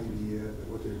any idea that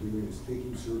what they're doing is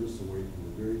taking service away from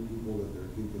the very people that they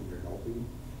think that they're helping?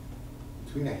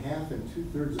 Between a half and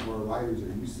 2/3 of our riders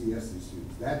are UCSC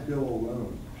students. That bill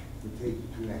alone would take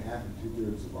between a half and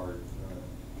 2/3 of our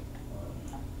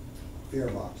fare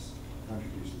box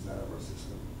contributions out of our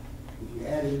system. If you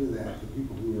add into that the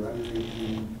people who are under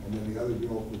 18, and then the other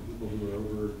bill for people who are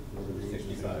over the age of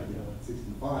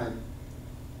 65,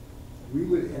 we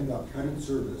would end up cutting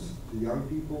service to young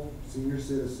people, senior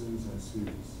citizens, and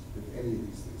students if any of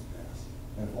these things pass.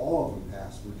 And if all of them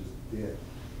pass, we're just dead.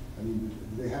 I mean,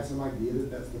 do they have some idea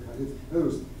that that's the kind of, in other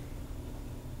words,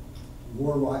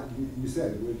 more like you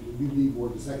said, we need more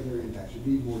the secondary impacts, you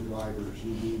need more drivers,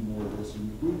 you need more of this,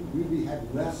 and we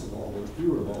had less of all this,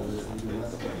 fewer of all this, and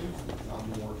less of this, not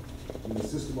more. And the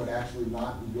system would actually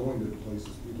not be going to the places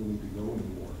people need to go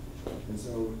anymore. And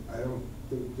so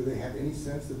do they have any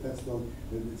sense that that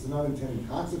it's an unintended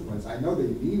consequence? I know they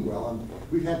mean well, and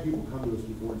we've had people come to us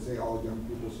before and say, all young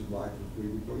people should ride for free.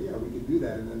 We go, yeah, we could do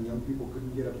that, and then young people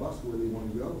couldn't get a bus where they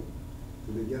want to go.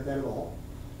 Do they get that at all?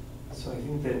 So I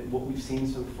think that what we've seen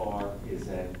so far is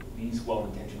that these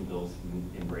well-intentioned bills have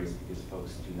been embraced because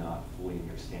folks do not fully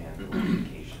understand the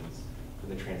implications for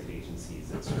the transit agencies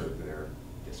that serve their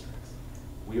districts.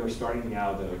 We are starting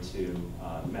now, though, to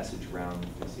message around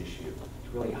this issue,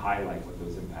 to really highlight what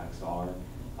those impacts are,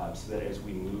 so that as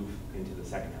we move into the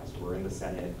second house, we're in the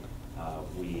Senate,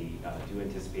 we do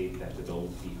anticipate that the bill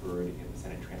will be heard in the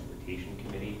Senate Transportation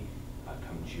Committee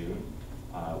come June.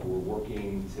 We're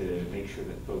working to make sure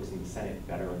that folks in the Senate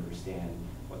better understand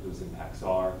what those impacts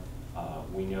are.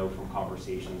 We know from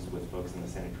conversations with folks in the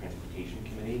Senate Transportation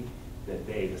Committee that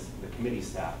the committee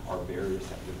staff are very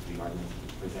receptive to the arguments that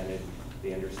we presented.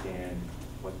 They understand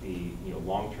what the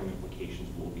long-term implications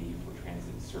will be for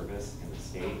transit service in the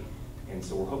state. And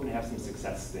so we're hoping to have some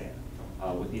success there.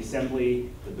 With the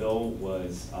Assembly, the bill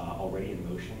was already in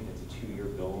motion. It's a 2-year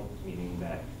bill, meaning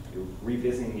that you're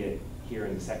revisiting it here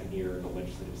in the second year of the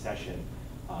legislative session.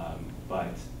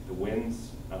 But the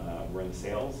winds were in the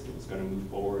sails. It was going to move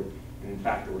forward. And in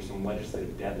fact, there were some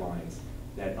legislative deadlines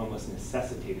that almost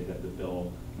necessitated that the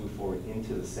bill move forward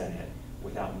into the Senate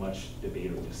without much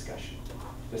debate or discussion.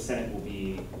 The Senate will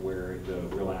be where the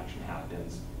real action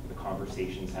happens, the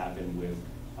conversations happen with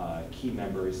key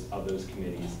members of those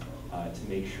committees to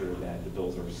make sure that the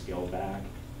bills are scaled back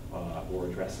or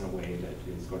addressed in a way that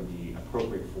is going to be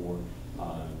appropriate for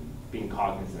being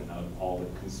cognizant of all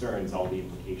the concerns, all the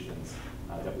implications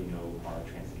that we know our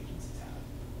transit agencies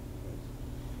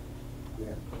have.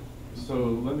 Yeah. So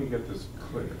let me get this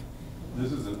clear.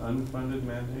 This is an unfunded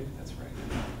mandate? That's right.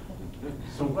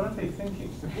 So what are they thinking?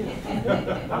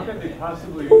 How could they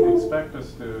possibly expect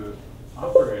us to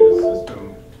operate a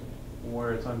system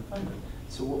where it's unfunded?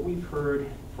 So what we've heard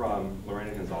from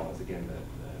Lorena Gonzalez, again, the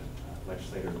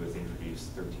legislator who has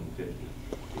introduced 1350,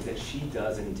 is that she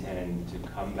does intend to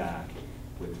come back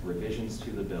with revisions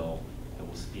to the bill that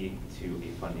will speak to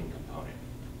a funding component.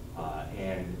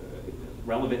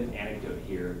 Relevant anecdote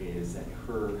here is that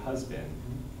her husband,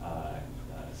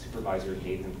 Supervisor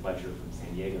Nathan Fletcher from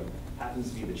San Diego,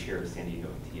 happens to be the chair of San Diego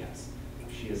MTS.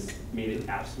 She has made it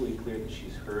absolutely clear that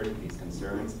she's heard these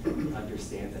concerns,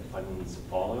 understands that funding needs to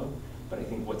follow, but I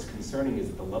think what's concerning is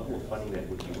that the level of funding that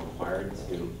would be required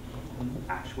to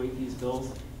actuate these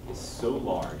bills is so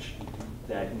large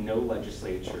that no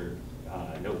legislator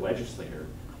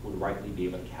would rightly be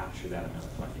able to capture that amount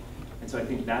of funding. And so I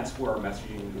think that's where our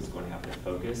messaging is going to have to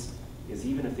focus, is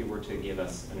even if they were to give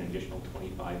us an additional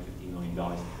 $25, $50 million,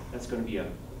 that's going to be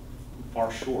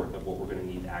far short of what we're going to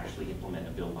need to actually implement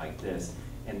a bill like this.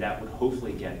 And that would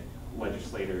hopefully get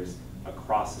legislators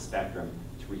across the spectrum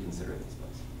to reconsider these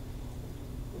bills.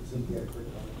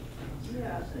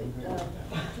 Yeah, to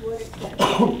what extent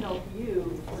can it help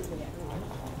you,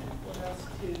 for us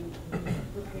to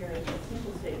prepare a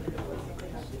simple statement of what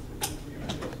something like this would be?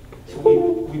 So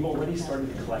we've already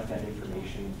started to collect that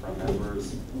information from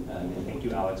members, and thank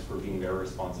you, Alex, for being very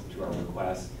responsive to our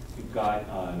request. We've got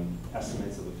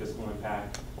estimates of the fiscal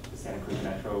impact, the Santa Cruz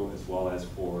Metro, as well as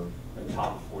for the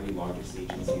top 40 largest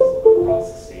agencies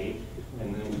across the state.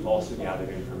 And then we've also gathered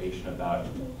information about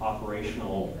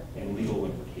operational and legal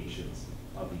implications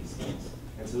of these things.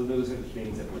 And so those are the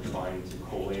things that we're trying to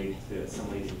collate, to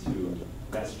assimilate into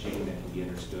messaging that can be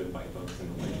understood by folks in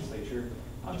the legislature.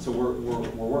 So we're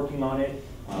working on it,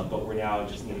 but we're now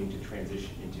just needing to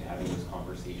transition into having those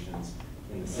conversations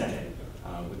in the Senate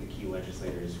with the key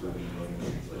legislators who will be voting on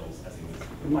these bills as they move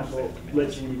through the legislative committee.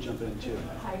 Let Jamie jump in too.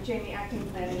 Hi, Jamie, Acting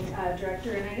Planning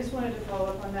Director, and I just wanted to follow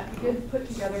up on that. We did put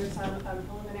together some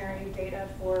preliminary data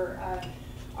for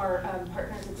our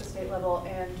partners at the state level,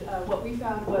 and what we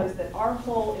found was that our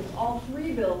whole, if all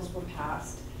three bills were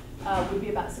passed, would be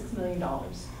about $6 million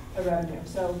of revenue.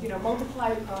 So, you know,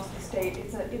 multiplied across the state,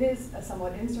 it is a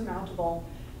somewhat insurmountable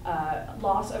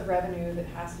loss of revenue that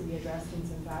has to be addressed in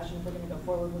some fashion if we're going to go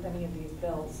forward with any of these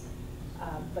bills.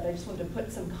 But I just wanted to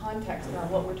put some context around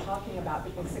what we're talking about,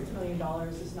 because $6 million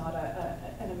is not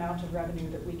an amount of revenue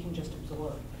that we can just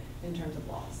absorb in terms of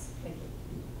loss. Thank you.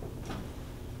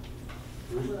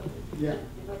 Yeah.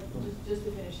 Just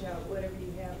to finish out, whatever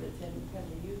you have that's in kind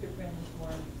of user-friendly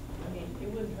form, I mean,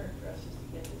 it wouldn't hurt for us just to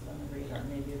get this on the radar.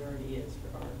 Maybe it already is for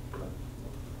our.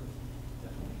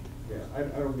 Yeah,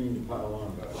 I don't mean to pile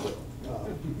on, but I will.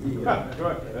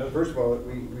 First of all,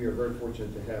 we are very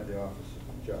fortunate to have the office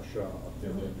of Josh Shaw up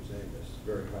there representing us.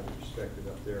 Very highly respected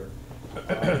up there.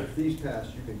 If these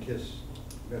pass, you can kiss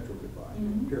Metro goodbye,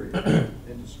 period.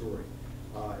 End of story.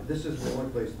 This isn't the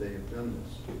only place they have done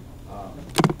this. I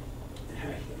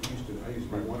used to be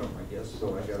one of them, I guess,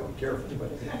 so I got to be careful.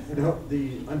 But you know,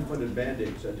 the unfunded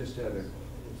mandates, I just had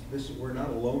we're not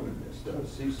alone in this.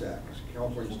 CSAC,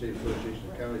 California State Association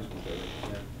of Counties,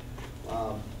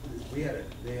 they had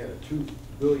a $2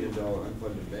 billion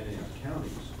unfunded mandate on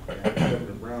counties, and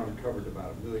Governor Brown covered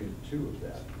about $1.2 million of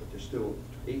that, but there's still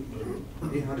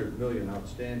 $800 million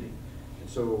outstanding. And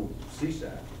so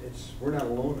CSAC, we're not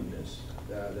alone in this.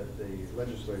 That the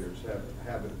legislators have a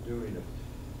habit of doing it,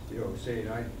 you know, saying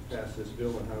I passed this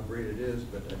bill and how great it is,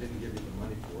 but I didn't give you the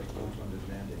money for it. Unfunded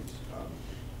mandates.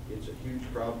 It's a huge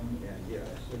problem, and yeah,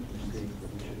 I simply think that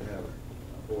we should have a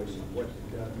voice on what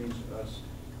that means to us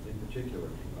in particular.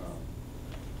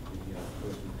 You know,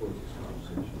 as we close this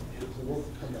conversation. So we'll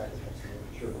come back and have some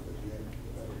sure at the end.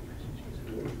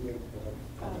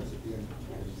 Comments at the end.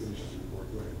 Finish the report.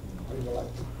 Go ahead. I mean, I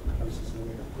was just going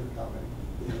to make a quick comment.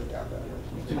 Thank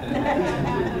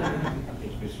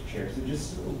you, Mr. Chair. So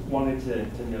just wanted to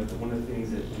note that one of the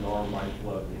things that we are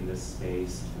mindful of in this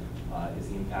space is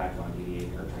the impact on ADA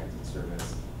air transit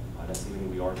service. That's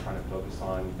something we are trying to focus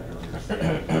on, better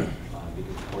understand,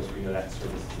 because of course we know that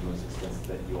service is the most expensive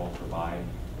that you all provide.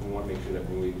 And we want to make sure that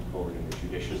we move forward in a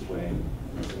judicious way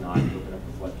to not open up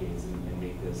the floodgates and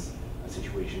make this a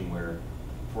situation where,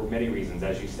 for many reasons,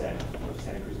 as you said, if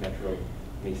Santa Cruz Metro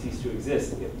may cease to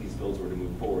exist if these bills were to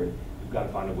move forward, we've got to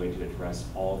find a way to address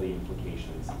all the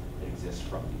implications that exist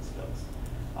from these bills.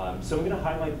 So I'm going to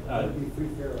highlight. Be free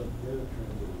fare of air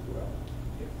transit as well.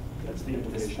 That's the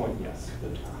at this point, yes.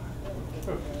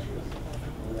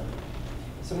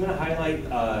 So I'm going to highlight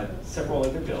several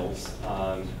other bills.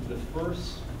 The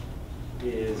first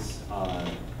is a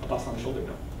bus on shoulder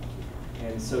bill.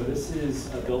 And so this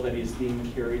is a bill that is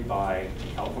being carried by the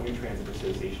California Transit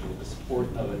Association with the support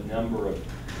of a number of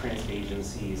transit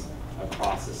agencies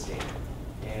across the state.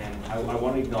 And I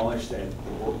want to acknowledge that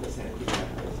the work that Santa Cruz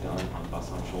Metro has done on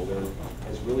Bus on Shoulder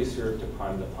has really served to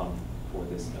prime the pump for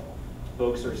this bill.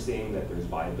 Folks are seeing that there's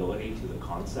viability to the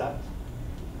concept.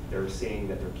 They're seeing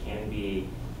that there can be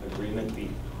agreement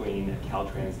between a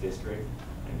Caltrans district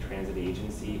and transit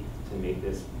agency to make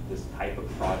this type of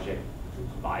project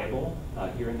viable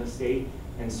here in the state.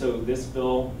 And so this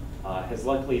bill has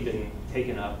luckily been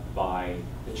taken up by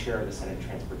the chair of the Senate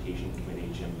Transportation Committee,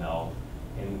 Jim Bell.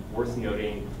 And worth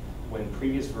noting, when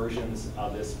previous versions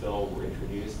of this bill were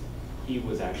introduced, he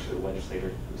was actually the legislator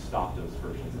who stopped those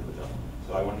versions of the bill.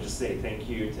 So I want to just say thank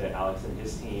you to Alex and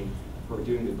his team for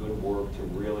doing the good work to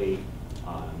really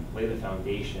lay the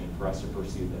foundation for us to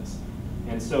pursue this.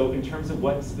 And so in terms of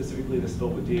what specifically this bill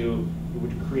would do, it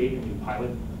would create a new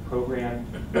pilot program.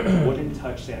 It wouldn't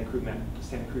touch Santa Cruz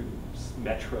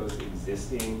Metro's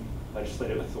existing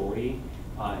legislative authority.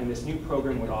 And this new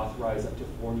program would authorize up to 8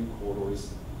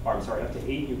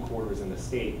 new corridors in the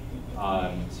state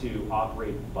to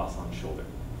operate Bus on Shoulder.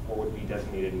 4 would be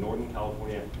designated in Northern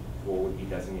California, 4 would be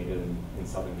designated in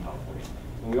Southern California.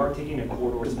 And we are taking a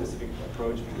corridor-specific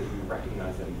approach because we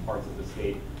recognize that in parts of the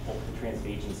state, multiple transit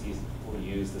agencies will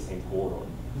use the same corridor.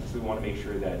 So we want to make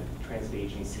sure that transit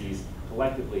agencies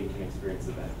collectively can experience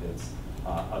the benefits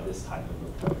of this type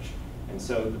of approach. And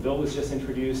so the bill was just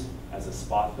introduced as a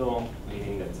spot bill,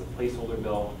 meaning that it's a placeholder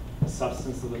bill. The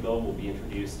substance of the bill will be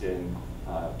introduced in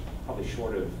probably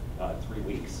short of 3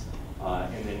 weeks.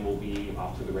 And then we'll be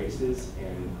off to the races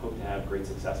and hope to have great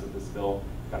success with this bill.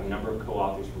 We've got a number of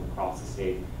co-authors from across the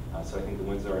state, so I think the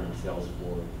wins are in the sails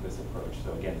for this approach.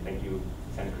 So again, thank you,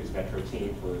 Santa Cruz Metro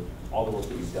team, for all the work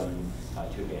that you've done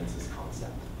to advance this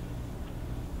concept.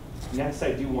 Next,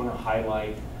 I do want to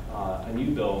highlight a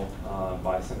new bill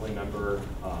by Assembly Member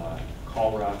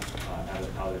Calra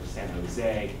out of San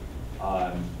Jose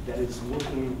that is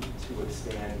looking to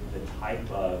expand the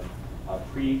type of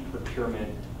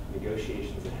pre-procurement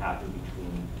negotiations that happen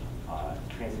between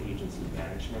transit agency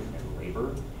management and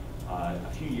labor.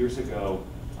 A few years ago,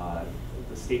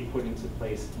 the state put into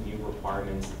place new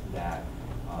requirements that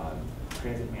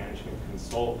transit management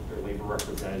consult their labor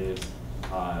representatives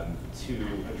to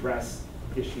address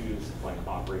issues like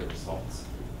operator assaults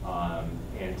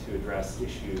and to address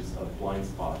issues of blind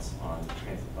spots on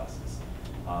transit buses.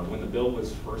 When the bill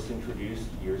was first introduced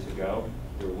years ago,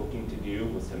 they were looking to do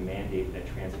was to mandate that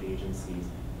transit agencies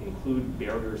include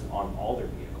barriers on all their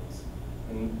vehicles.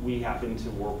 And we happen to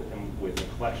work with them with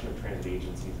a collection of transit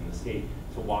agencies in the state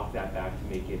to walk that back to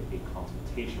make it a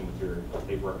consultation with your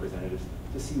labor representatives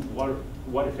to see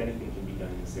what if anything, can be done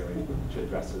in this area to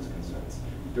address those concerns.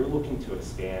 They're looking to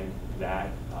expand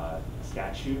that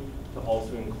statute to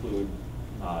also include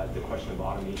the question of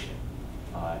automation.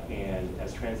 And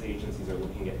as transit agencies are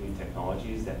looking at new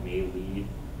technologies that may lead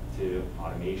to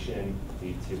automation,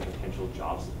 lead to potential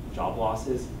job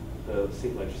losses, the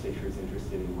state legislature is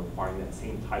interested in requiring that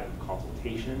same type of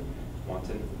consultation. Want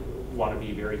to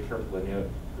be very careful to note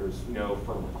there's no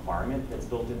firm requirement that's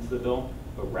built into the bill,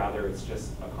 but rather it's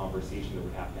just a conversation that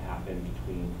would have to happen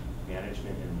between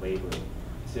management and labor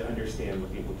to understand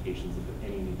what the implications of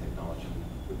any new technology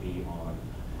would be on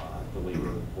the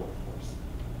labor workforce.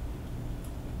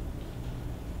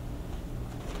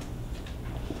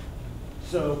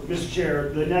 So, Mr. Chair,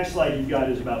 the next slide you've got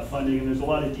is about funding, and there's a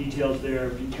lot of details there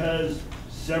because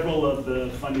several of the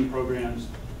funding programs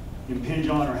impinge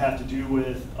on or have to do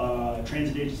with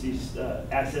transit agencies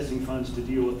accessing funds to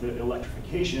deal with the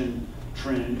electrification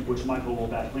trend, which Michael will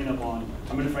back clean up on.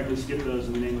 I'm going to frankly skip those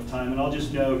in the name of time, and I'll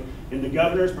just note in the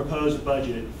governor's proposed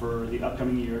budget for the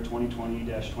upcoming year,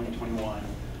 2020-2021,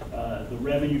 the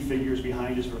revenue figures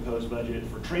behind his proposed budget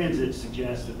for transit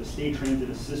suggest that the State Transit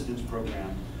Assistance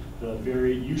Program, the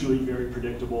usually very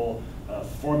predictable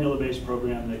formula-based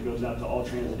program that goes out to all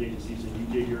transit agencies and you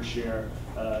get your share,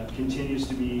 continues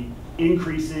to be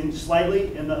increasing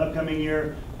slightly in the upcoming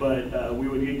year, but we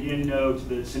would again note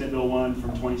that Senate Bill 1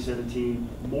 from 2017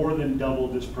 more than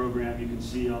doubled this program. You can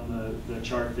see on the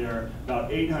chart there, about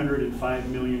 $805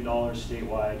 million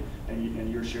statewide,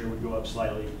 and your share would go up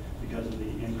slightly because of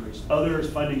the increase. Other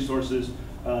funding sources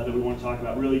that we want to talk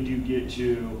about really do get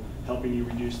to helping you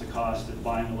reduce the cost of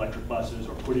buying electric buses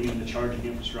or putting in the charging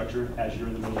infrastructure as you're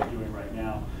in the middle of doing right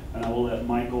now. And I will let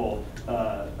Michael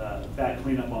back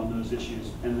clean up on those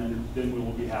issues, and then we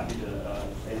will be happy to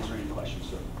answer any questions,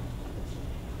 sir.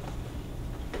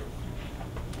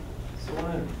 So I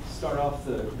want to start off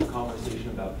the conversation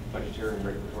about budgetary and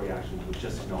regulatory actions with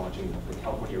just acknowledging the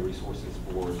California Resources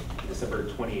Board in December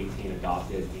 2018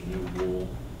 adopted a new rule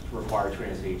to require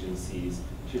transit agencies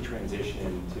to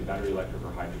transition to battery electric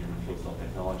or hydrogen fuel cell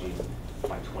technologies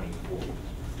by 2040.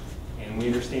 And we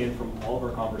understand from all of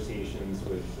our conversations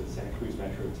with the Santa Cruz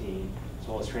Metro team, as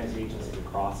well as transit agencies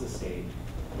across the state,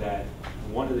 that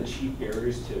one of the chief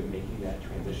barriers to making that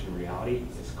transition a reality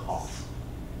is cost.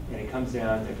 And it comes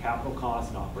down to capital costs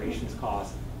and operations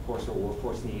costs, of course, our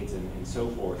workforce needs and so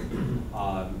forth.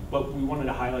 But we wanted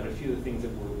to highlight a few of the things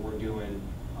that we're doing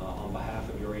on behalf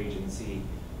of your agency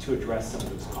to address some of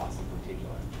those costs in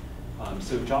particular.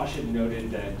 So Josh had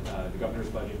noted that the governor's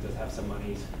budget does have some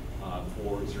monies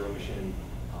for zero-emission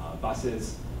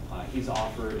buses. He's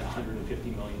offered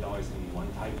 $150 million in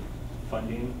one-type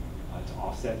funding to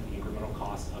offset the incremental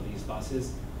cost of these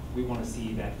buses. We want to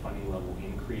see that funding level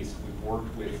increase. We've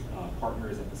worked with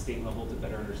partners at the state level to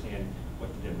better understand what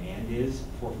the demand is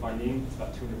for funding. It's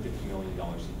about $250 million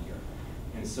a year.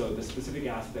 And so the specific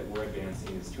ask that we're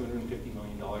advancing is $250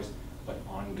 million, but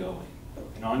ongoing.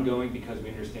 And ongoing because we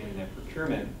understand that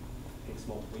procurement takes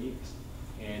multiple years.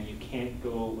 And you can't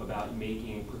go about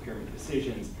making procurement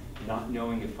decisions not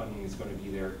knowing if funding is going to be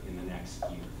there in the next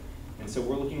year. And so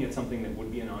we're looking at something that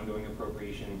would be an ongoing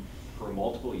appropriation for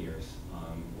multiple years.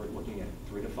 We're looking at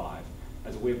 3 to 5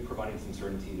 as a way of providing some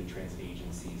certainty to transit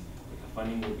agencies that the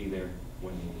funding will be there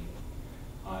when they need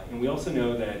it. And we also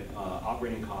know that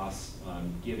operating costs,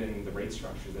 given the rate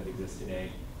structures that exist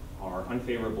today, are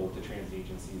unfavorable to transit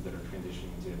agencies that are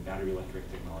transitioning to battery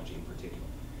electric technology in particular.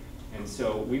 And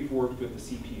so we've worked with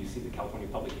the CPUC, the California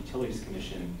Public Utilities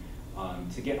Commission,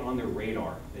 to get on their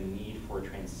radar the need for a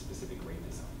transit-specific rate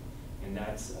design. And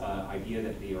that's an idea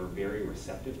that they are very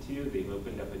receptive to. They've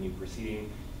opened up a new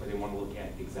proceeding where they want to look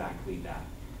at exactly that.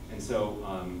 And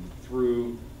so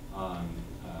through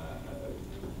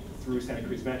Santa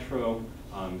Cruz Metro,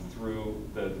 through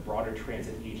the broader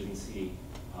transit agency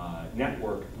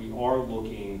network, we are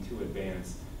looking to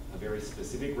advance a very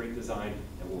specific rate design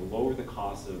that will lower the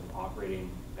cost of operating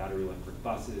battery electric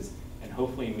buses and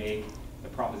hopefully make the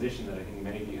proposition that I think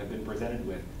many of you have been presented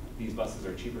with, these buses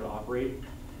are cheaper to operate,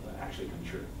 actually come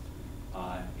true.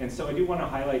 And so I do want to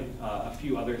highlight a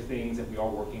few other things that we are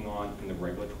working on in the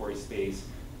regulatory space.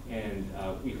 And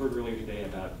we heard earlier today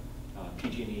about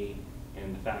PG&E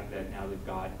and the fact that now they've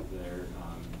got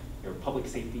their public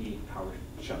safety power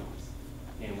shutoffs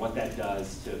and what that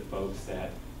does to folks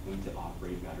that need to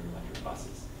operate battery electric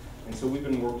buses. And so we've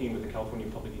been working with the California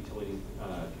Public Utilities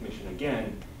Commission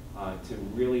again to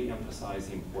really emphasize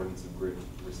the importance of grid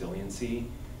resiliency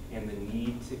and the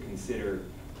need to consider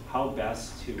how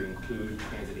best to include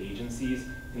transit agencies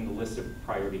in the list of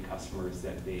priority customers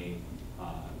that they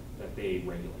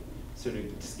regulate. So to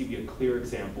just give you a clear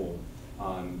example,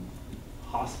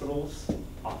 hospitals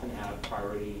often have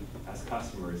priority as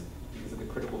customers because of the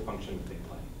critical function that they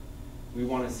play. We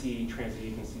want to see transit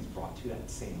agencies brought to that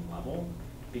same level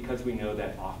because we know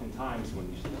that oftentimes when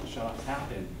these shutoffs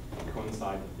happen, they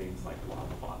coincide with things like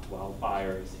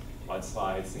wildfires,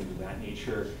 mudslides, things of that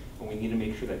nature, and we need to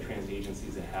make sure that transit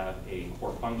agencies that have a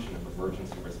core function of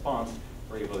emergency response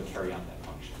are able to carry out that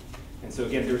function. And so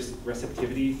again, there's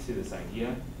receptivity to this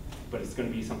idea, but it's going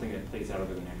to be something that plays out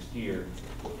over the next year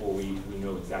before we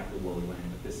know exactly where we land,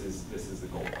 but this is the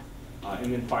goal.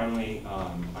 And then finally,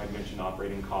 I mentioned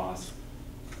operating costs.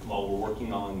 While we're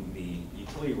working on the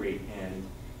utility rate end,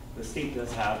 the state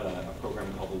does have a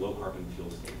program called the Low Carbon Fuel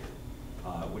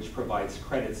Standard, which provides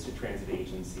credits to transit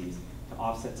agencies to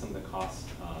offset some of the costs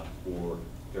for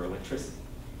their electricity.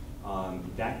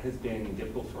 That has been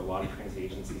difficult for a lot of transit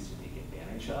agencies to take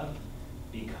advantage of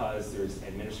because there's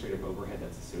administrative overhead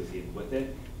that's associated with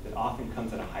it that often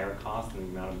comes at a higher cost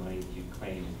than the amount of money that you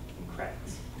claim in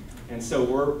credits. And so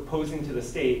we're posing to the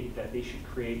state that they should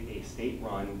create a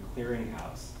state-run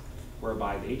clearinghouse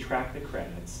whereby they track the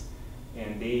credits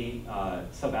and they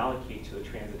sub-allocate to the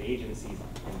transit agencies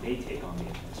and they take on the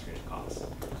administrative costs.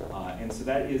 And so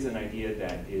that is an idea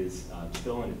that is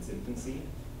still in its infancy,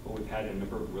 but we've had a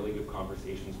number of really good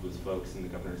conversations with folks in the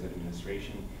governor's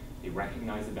administration. They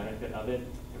recognize the benefit of it,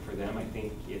 and for them I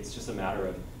think it's just a matter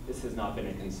of this has not been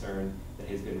a concern that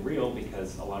has been real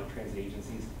because a lot of transit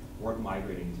agencies weren't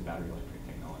migrating to battery electric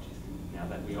technologies. Now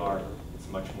that we are, it's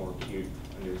much more acute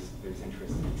and there's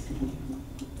interest in this.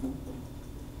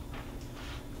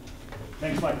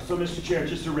 Thanks, Michael. So, Mr. Chair,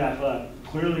 just to wrap up,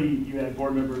 clearly you had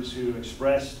board members who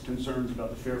expressed concerns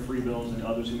about the fare free bills and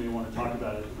others who may want to talk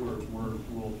about it.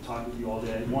 We'll talk with you all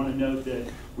day. I want to note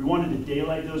that we wanted to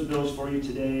daylight those bills for you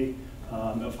today.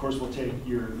 Of course, we'll take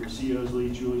your CEO's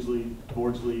lead, Julie's lead,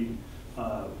 board's lead,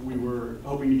 We were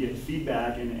hoping to get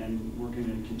feedback, and we're going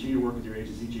to continue to work with your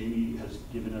agency. Jamie has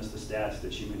given us the stats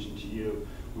that she mentioned to you.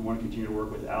 We want to continue to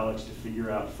work with Alex to figure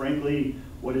out, frankly,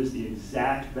 what is the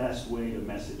exact best way to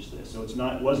message this. So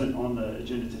it wasn't on the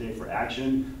agenda today for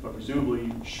action, but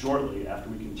presumably shortly after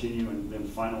we continue and then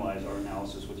finalize our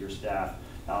analysis with your staff,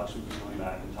 Alex will be coming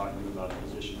back and talking about the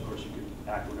position. Of course, you can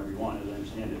act whenever you want, as I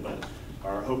understand it, but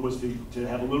our hope was to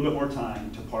have a little bit more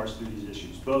time to parse through these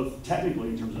issues, both technically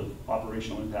in terms of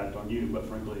operational impact on you, but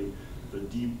frankly, the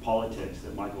deep politics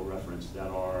that Michael referenced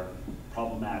that are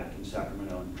problematic in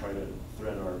Sacramento, and try to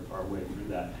thread our way through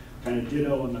that. Kind of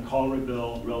ditto on the Colorado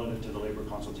bill relative to the labor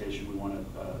consultation. We want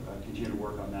to continue to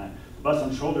work on that. The bus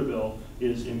on shoulder bill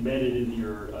is embedded in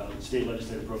your state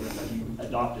legislative program that you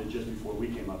adopted just before we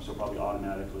came up, so probably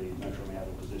automatically Metro may have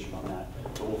a position on that,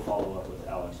 but we'll follow up with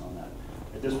Alex on that.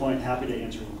 At this point, happy to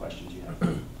answer any questions you have.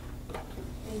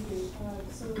 Thank you.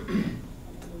 So, I don't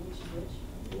know which is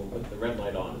which. We'll put the red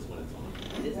light on is when it's on.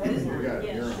 Is that is You got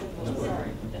it, you're on. I'm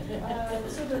sorry.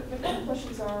 So the couple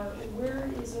questions are, where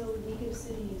is a League of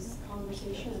Cities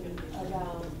conversation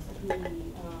about the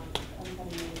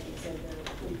unfunded executive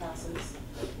free passes?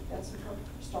 That's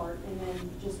a start. And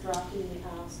then just drafting the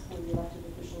ask for the elected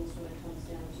officials when it comes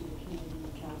down to the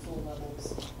community council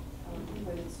levels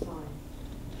when it's time.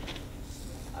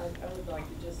 I would like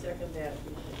to just second that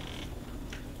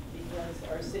because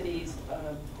our cities,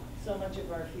 so much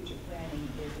of our future planning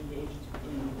is engaged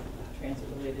in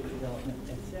transit-related development,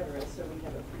 et cetera, so we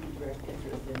have a pretty direct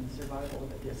interest in the survival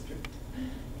of a district.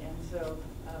 And so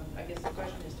I guess the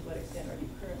question is, to what extent are you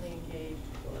currently engaged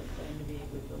or plan to be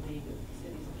with the League of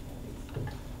Cities and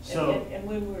Counties? So, and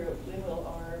when will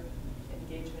our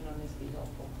engagement on this be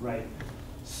helpful? right.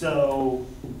 So,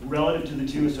 relative to the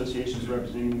two associations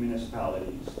representing the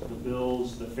municipalities, the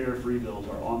bills, the fare-free bills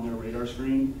are on their radar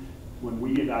screen. When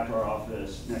we get back to our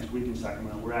office next week in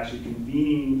Sacramento, we're actually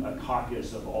convening a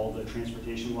caucus of all the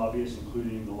transportation lobbyists,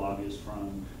 including the lobbyists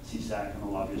from CSAC and the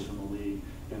lobbyists from the League,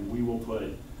 and we will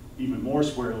put even more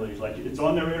squarely, like it's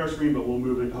on their radar screen, but we'll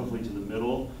move it hopefully to the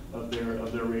middle of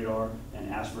their radar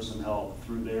and ask for some help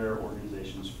through their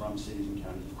organizations from cities and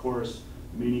counties. Of course,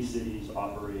 many cities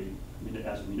operate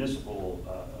as a municipal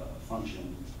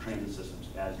function, transit systems,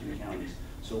 as do counties.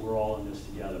 So we're all in this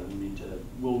together.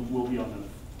 We'll be on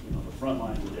the front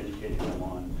line with educating them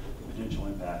on potential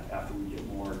impact after we get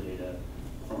more data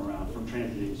from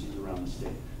transit agencies around the state.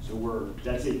 So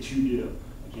that's a to-do.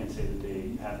 I can't say that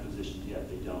they have positions yet,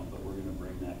 they don't, but we're gonna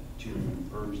bring that to them and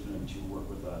urge them to work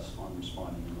with us on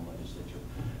responding in the legislature.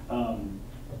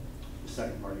 The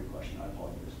second part of your question, I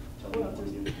apologize. Tell me what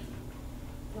to do.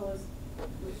 Tell us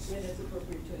when it's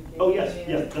appropriate to engage. Oh,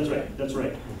 yes, that's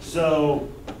right. So,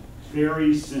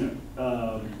 very soon.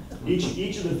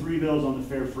 Each of the three bills on the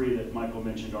fare free that Michael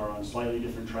mentioned are on slightly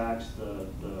different tracks. The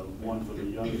one for the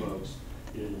young folks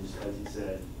is, as he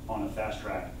said, on a fast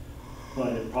track,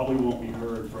 but it probably won't be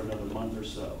heard for another month or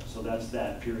so. So that's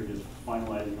that period of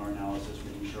finalizing our analysis,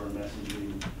 making sure our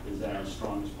messaging is as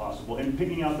strong as possible, and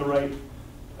picking out the right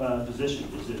position.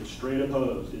 Is it straight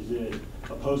opposed? Is it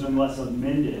oppose unless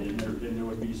amended? And there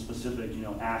would be specific,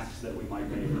 asks that we might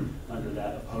make under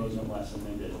that oppose unless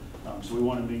amended. So we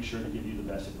want to make sure to give you the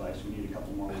best advice. We need a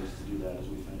couple more weeks to do that as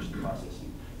we finish the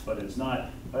processing. But it's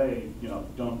not, hey,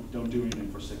 don't do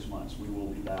anything for 6 months. We will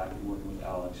be back and working with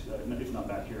Alex, if not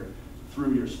back here,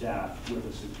 through your staff with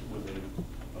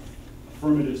a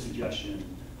affirmative suggestion,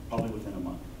 probably within a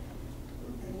month.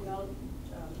 Well,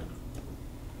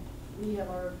 we have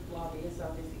our lobbyists,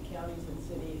 obviously counties and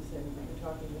cities, and we're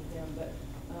talking with them, but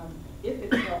if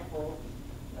it's helpful,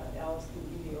 Alice can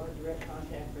give you our direct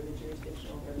contact for the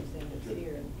jurisdictional representatives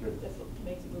here, and that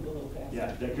makes it move a little faster.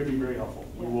 Yeah, that could be very helpful.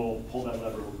 We will pull that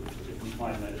lever if we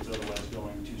find that it's otherwise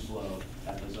going too slow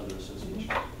at those other associations.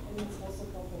 And it's also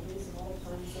helpful because a lot of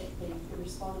times that they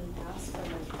respond and ask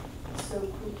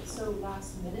so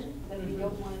last minute that we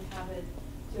don't want to have it.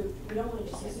 So we don't want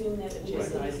to just assume that the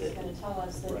city is going to tell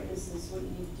us that this is what you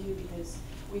need to do, because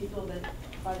we feel that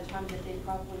by the time that they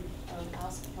probably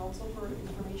ask council for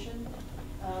information,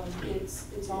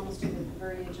 it's almost to the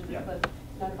very edge of the cliff.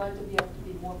 And I'd like to be able to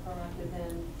be more proactive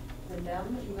than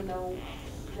them, even though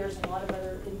there's a lot of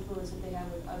other influence that they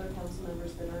have with other council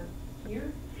members that aren't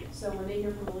here. So when they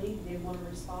hear from the league, they want to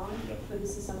respond. But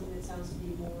this is something that sounds to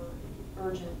be more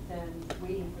urgent than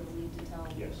waiting for the league to tell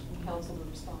council to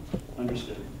respond.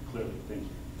 Understood, clearly, thank you.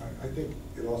 I think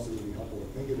it also would be helpful to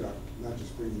think about not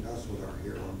just bringing us with our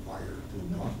hair on fire to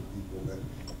talk to people, but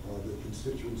the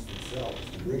constituents themselves,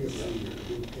 to bring us in here,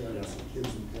 bring parents, kids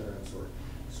and parents, or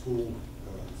school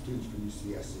students from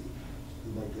UCSC,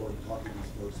 you might go and talk to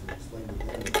these folks and explain to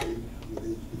them that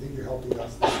you think you're helping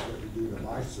us, this is what you're doing in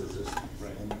my service.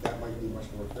 Right. And that might be much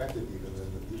more effective even than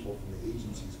the people from the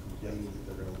agencies complaining that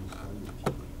they're gonna lose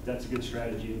funding. That's a good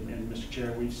strategy, and Mr.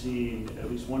 Chair, we've seen at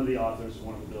least one of the authors of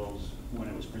one of the bills, when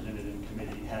it was presented in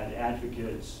committee, had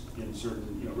advocates in certain,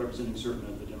 representing certain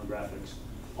of the demographics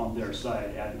on their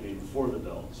side advocating for the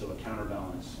bill, so a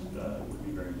counterbalance would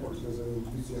be very important. Because, I mean,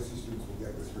 UCSC students will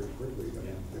get this very quickly. I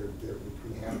mean, they're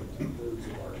between half and 2/3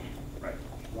 of our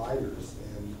riders,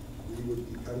 and we would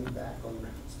be cutting back on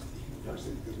routes to the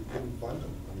university because we couldn't fund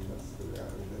them. I mean, that's the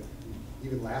reality.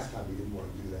 Even last time, we didn't want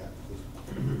to do that, because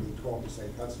we made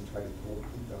 12% cuts and tried to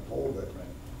keep them whole, but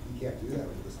you can't do that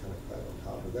with this kind of cut on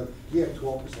top of them. We had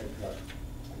 12% cut.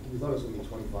 We thought it was going to be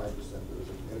 25%, but it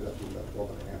ended up being about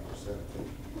 12.5%, I think,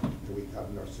 that we cut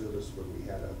in our service when we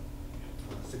had a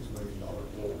 $6 million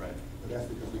hole. Right. But that's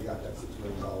because we got that $6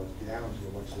 million down to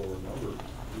a much lower number.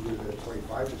 We would have at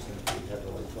 25% if we had to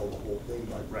like fill the whole thing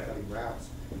by cutting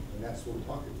routes. And that's what we're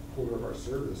talking, a quarter of our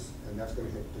service, and that's going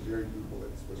to hit the very people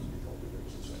that's supposed to be helping,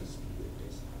 which is just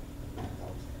ridiculous.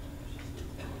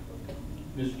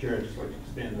 Mr. Chair, I'd just like to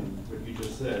expand on what you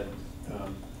just said.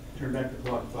 Turn back the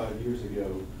clock 5 years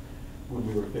ago when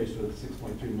we were faced with a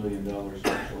 $6.3 million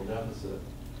structural deficit.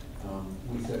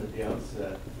 We said at the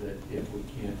outset that if we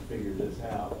can't figure this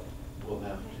out, we'll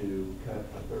have to cut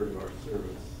 1/3 of our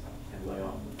service and lay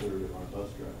off 1/3 of our bus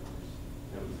drivers.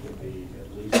 That was going to be at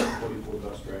least 44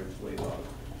 bus drivers laid off.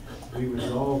 We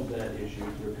resolved that issue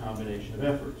through a combination of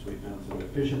efforts. We found some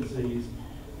efficiencies,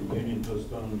 the union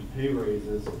postponed pay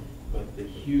raises, but the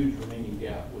huge remaining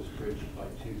gap was bridged by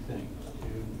two things,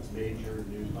 two major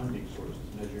new funding sources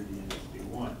measured in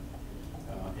SB1.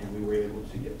 And we were able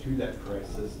to get through that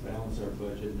crisis, balance our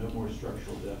budget, no more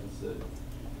structural deficit,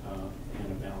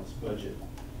 and a balanced budget.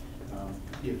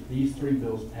 If these three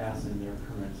bills pass in their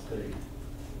current state,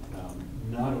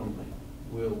 not only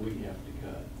will we have to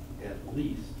cut at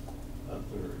least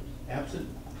 1/3, absent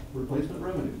replacement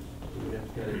revenues, we would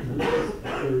have to cut at least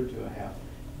 1/3 to a half.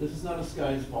 This is not a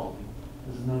skies falling.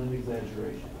 This is not an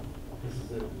exaggeration. This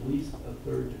is at least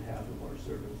 1/3 to half of our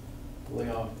service. Lay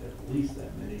off at least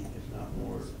that many, if not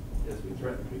more, as we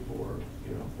threatened before,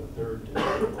 1/3 to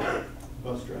half of our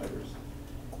bus drivers.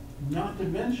 Not to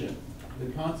mention the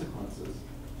consequences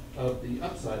of the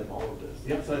upside of all of this.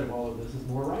 The upside of all of this is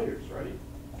more riders, right?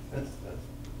 That's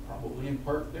probably in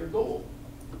part their goal.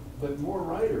 But more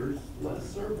riders, less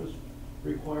service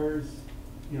requires,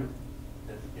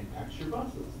 that impacts your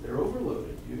buses. They're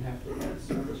overloaded. You have to add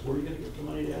service. Where are you going to get the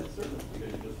money to add service?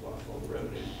 Because you just lost all the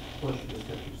revenue, plus you just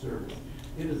cut your service.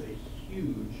 It is a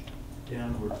huge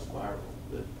downward spiral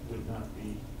that would not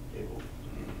be able to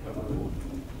be recoverable.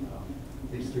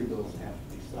 These three bills have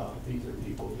to be stopped. These are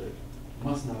people that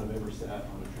must not have ever sat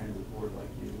on a transit board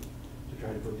like you to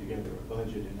try to put together a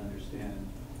budget and understand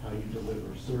how you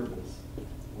deliver service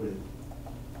with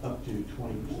up to 20%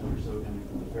 or so coming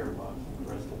from the fare box and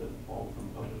the rest of it all from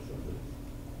public subsidies.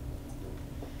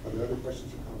 Are there other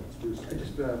questions or comments, Bruce? I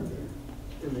just,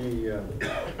 in the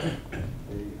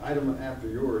item after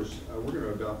yours, we're going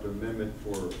to adopt an amendment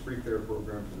for a free fare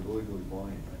program for the legally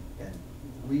blind. And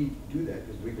we do that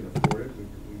because we can afford it.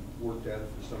 We've worked at it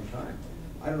for some time.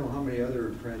 I don't know how many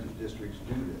other transit districts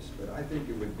do this, but I think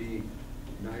it would be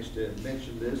nice to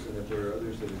mention this, and if there are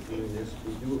others that are doing this,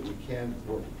 we do what we can with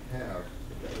what we have.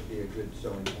 That would be a good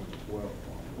selling point as well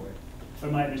along the way. If I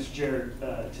might, Mr. Chair,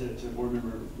 to Board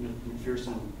Member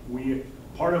McPherson,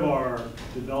 part of our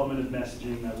development of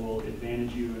messaging that will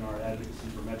advantage you in our advocacy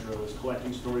for Metro is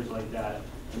collecting stories like that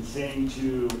and saying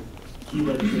to key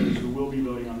legislators who will be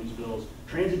voting on these bills,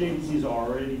 transit agencies are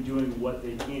already doing what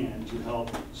they can to help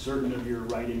certain of your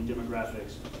writing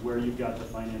demographics where you've got the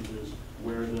finances,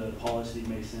 where the policy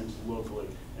makes sense locally.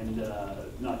 And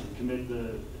not to commit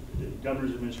the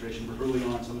governor's administration, but early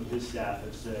on some of his staff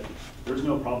have said there's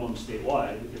no problem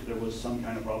statewide. If there was some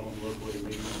kind of problem locally,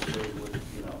 maybe it would,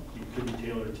 it could be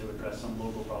tailored to address some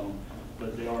local problem.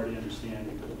 But they already understand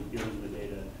because we've given the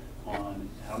data on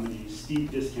how many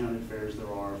steep discounted fares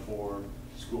there are for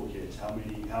school kids, how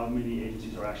many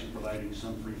agencies are actually providing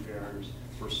some free fares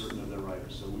for certain of their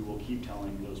riders. So we will keep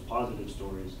telling those positive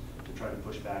stories to try to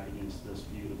push back against this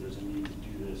view that there's a need to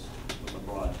do this with a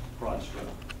broad stroke.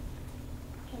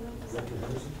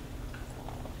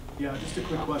 Yeah, just a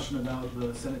quick question about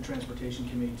the Senate Transportation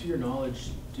Committee. To your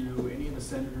knowledge, do any of the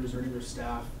senators or any of their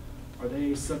staff, are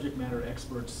they subject matter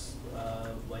experts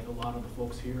like a lot of the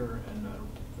folks here and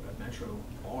at Metro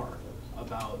are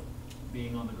about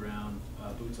being on the ground,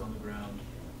 boots on the ground,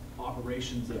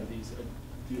 operations of these?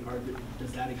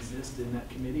 Does that exist in that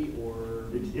committee, or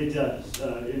It does,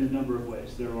 in a number of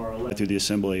ways. There are through the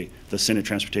Assembly, the Senate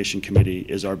Transportation Committee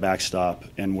is our backstop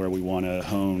and where we want to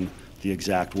hone the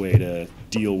exact way to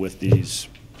deal with these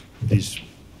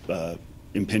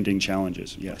impending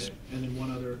challenges. Yes. Okay. And then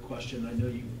one other question. I know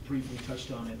you briefly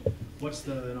touched on it. What's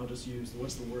the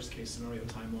worst case scenario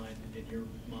timeline in your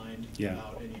mind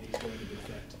about any of these going into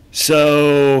effect?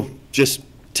 So just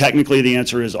technically the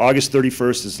answer is August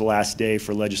 31st is the last day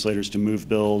for legislators to move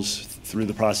bills through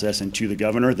the process and to the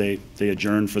governor. They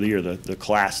adjourn for the year. The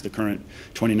class, the current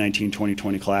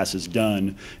 2019-2020 class is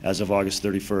done as of August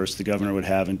 31st. The governor would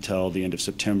have until the end of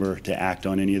September to act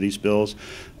on any of these bills.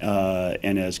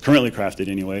 And as currently crafted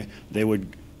anyway,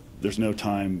 there's no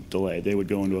time delay. They would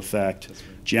go into effect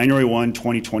January 1,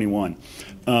 2021.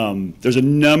 There's a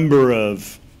number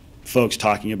of folks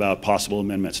talking about possible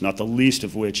amendments, not the least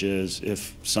of which is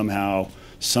if somehow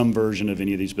some version of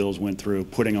any of these bills went through,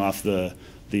 putting off the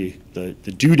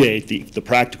due date, the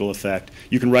practical effect.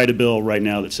 You can write a bill right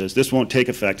now that says this won't take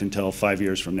effect until 5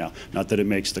 years from now. Not that it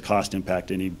makes the cost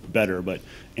impact any better, but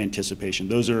anticipation.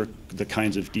 Those are the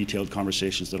kinds of detailed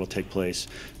conversations that will take place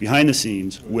behind the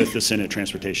scenes with the Senate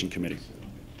Transportation Committee.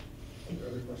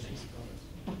 Other questions,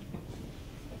 comments?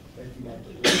 Thank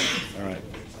you, All right.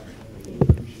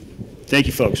 Thank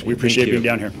you, folks. We appreciate being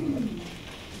down here.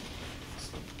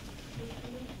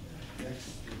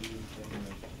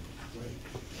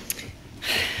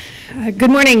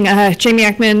 Good morning, Jamie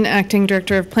Ackman, Acting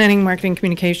Director of Planning, Marketing,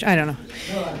 Communication. I don't know.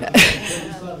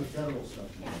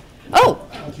 Oh,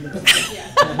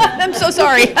 I'm so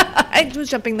sorry. I was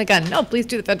jumping the gun. No, please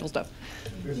do the federal stuff.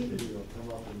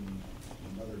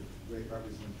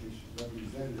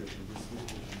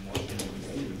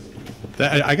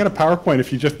 I got a PowerPoint.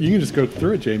 If you can just go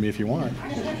through it, Jamie, if you want.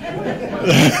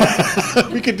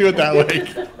 We could do it that way.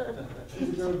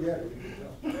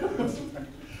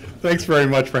 Thanks very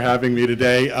much for having me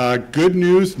today. Good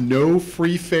news, no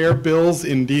free fare bills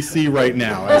in DC right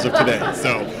now as of today.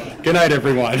 So good night,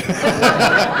 everyone.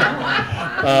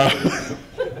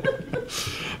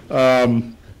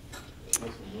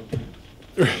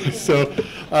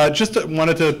 Just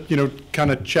wanted to, kind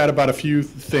of chat about a few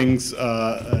things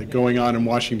going on in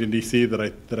Washington, D.C. that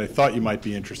I thought you might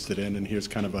be interested in, and here's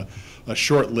kind of a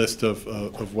short list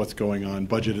of what's going on.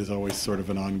 Budget is always sort of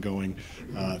an ongoing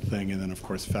thing, and then of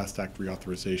course FAST Act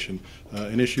reauthorization,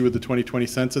 an issue with the 2020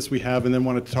 census we have, and then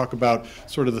wanted to talk about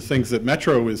sort of the things that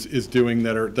Metro is doing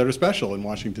that are special in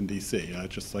Washington, D.C.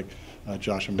 Just like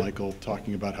Josh and Michael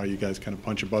talking about how you guys kind of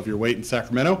punch above your weight in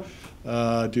Sacramento,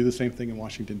 do the same thing in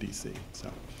Washington, D.C. So.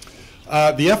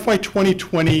 The FY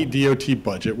 2020 DOT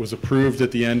budget was approved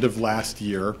at the end of last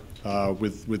year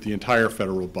with the entire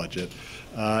federal budget.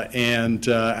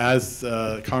 As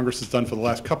Congress has done for the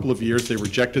last couple of years, they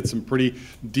rejected some pretty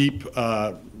deep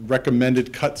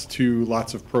recommended cuts to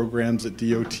lots of programs at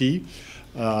DOT.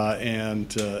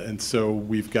 And so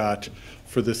we've got,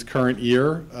 for this current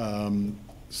year,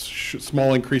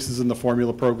 small increases in the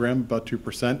formula program, about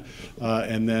 2%,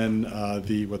 and then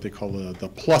what they call the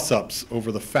plus-ups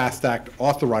over the FAST Act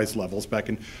authorized levels. Back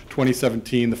in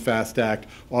 2017, the FAST Act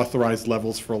authorized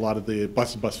levels for a lot of the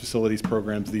bus facilities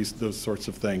programs, those sorts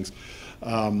of things.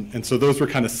 And so those were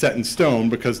kind of set in stone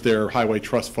because they're Highway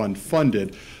Trust Fund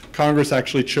funded. Congress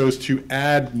actually chose to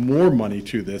add more money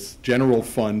to this general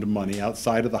fund money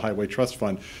outside of the Highway Trust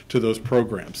Fund to those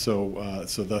programs. So,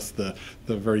 so thus the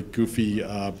very goofy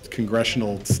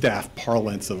congressional staff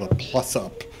parlance of a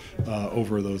plus-up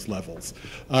over those levels.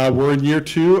 We're in year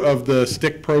 2 of the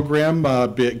STIC program,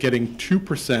 getting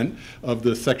 2% of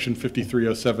the Section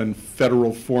 5307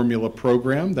 federal formula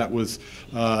program. That was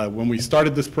when we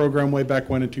started this program way back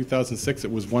when in 2006,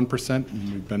 it was 1%,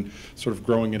 and we've been sort of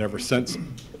growing it ever since.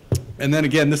 And then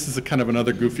again, this is a kind of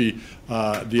another goofy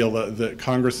deal that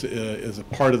Congress, as a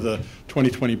part of the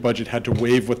 2020 budget, had to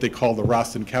waive what they call the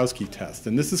Rostenkowski test.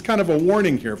 And this is kind of a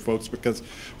warning here, folks, because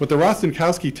what the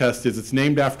Rostenkowski test is, it's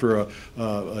named after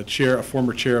a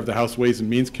former chair of the House Ways and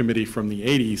Means Committee from the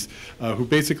 80s, who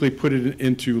basically put it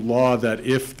into law that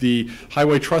if the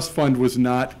Highway Trust Fund was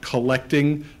not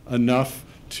collecting enough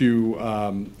to,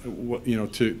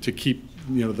 to keep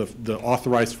the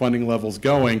authorized funding levels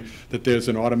going, that there's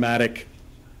an automatic,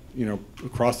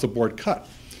 across the board cut.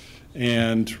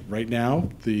 And right now,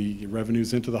 the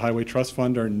revenues into the Highway Trust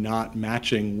Fund are not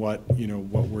matching what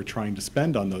we're trying to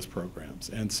spend on those programs.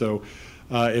 And so,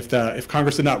 if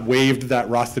Congress had not waived that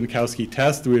Rostenkowski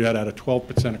test, we would have had a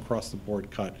 12% across the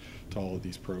board cut to all of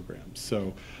these programs.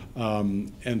 So,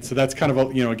 and so that's kind of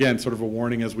again, sort of a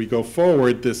warning as we go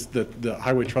forward. The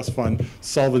Highway Trust Fund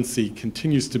solvency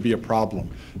continues to be a problem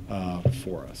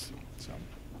for us. So,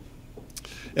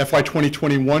 FY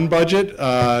 2021 budget,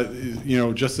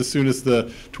 just as soon as the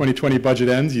 2020 budget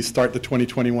ends, you start the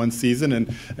 2021 season,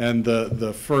 and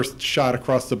the first shot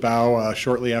across the bow,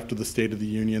 shortly after the State of the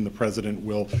Union, the President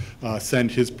will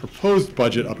send his proposed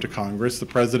budget up to Congress. The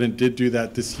President did do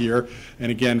that this year,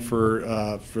 and again for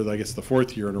I guess the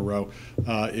fourth year in a row,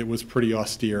 it was pretty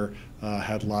austere.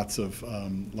 Had lots of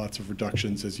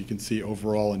reductions, as you can see.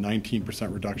 Overall, a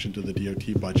 19% reduction to the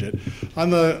DOT budget.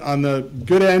 On the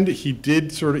good end, he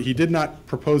did not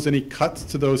propose any cuts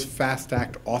to those FAST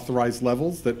Act authorized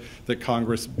levels that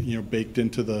Congress baked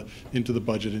into the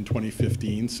budget in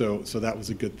 2015. So that was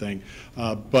a good thing.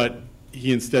 But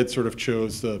he instead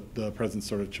the president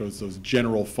sort of chose those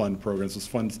general fund programs,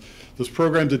 those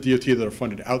programs at DOT that are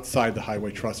funded outside the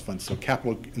Highway Trust Fund. So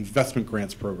capital investment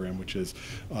grants program, which is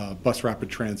bus rapid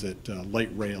transit, light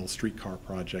rail, streetcar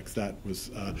projects. That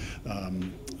was,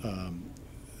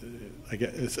 I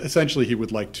guess, essentially he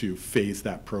would like to phase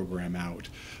that program out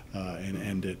and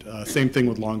end it. Same thing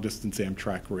with long distance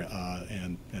Amtrak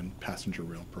and passenger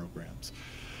rail programs.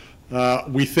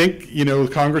 We think,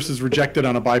 Congress has rejected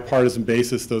on a bipartisan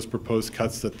basis those proposed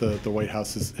cuts that the White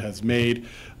House has made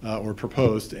or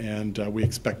proposed, and we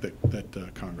expect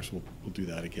that Congress will do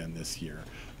that again this year,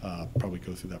 probably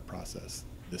go through that process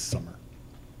this summer.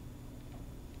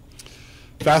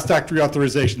 FAST Act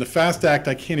reauthorization. The FAST Act,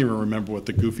 I can't even remember what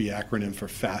the goofy acronym for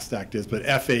FAST Act is, but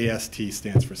FAST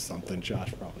stands for something.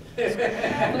 Josh probably knows.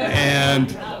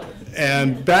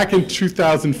 And back in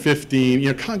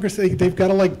 2015, Congress, they've got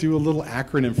to do a little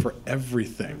acronym for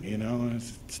everything,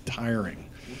 it's tiring.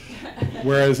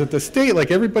 Whereas at the state,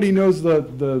 everybody knows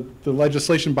the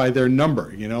legislation by their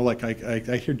number,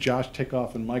 I hear Josh tick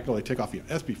off and Michael, they tick off,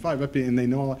 SB 5, FB, and they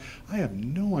know, I have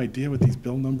no idea what these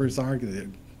bill numbers are.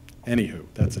 Anywho,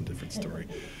 that's a different story.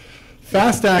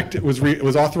 FAST Act was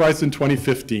authorized in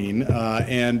 2015,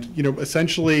 and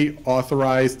essentially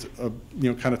authorized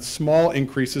kind of small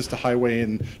increases to highway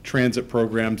and transit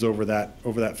programs over that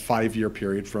 5-year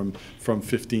period from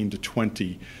 15 to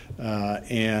 20,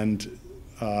 and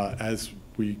as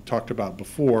we talked about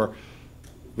before,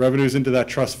 revenues into that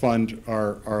trust fund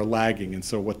are lagging, and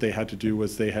so what they had to do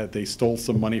was they stole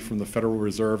some money from the Federal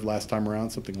Reserve last time around,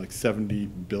 something like $70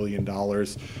 billion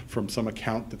from some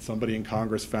account that somebody in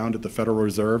Congress found at the Federal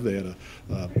Reserve. They had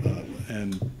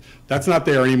and that's not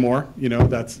there anymore.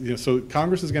 So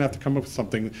Congress is going to have to come up with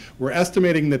something. We're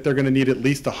estimating that they're going to need at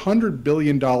least $100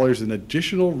 billion in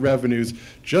additional revenues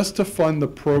just to fund the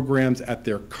programs at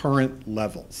their current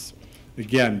levels.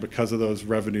 Again, because of those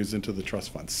revenues into the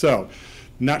trust fund. So.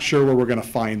 Not sure where we're going to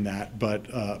find that, but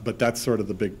that's sort of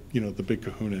the big, the big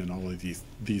kahuna in all of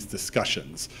these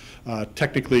discussions.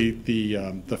 Technically,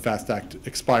 the FAST Act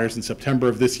expires in September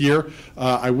of this year.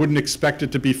 I wouldn't expect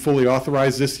it to be fully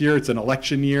authorized this year. It's an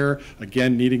election year.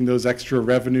 Again, needing those extra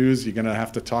revenues, you're going to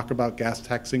have to talk about gas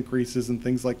tax increases and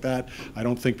things like that. I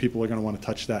don't think people are going to want to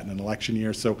touch that in an election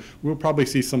year. So we'll probably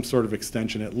see some sort of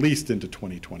extension at least into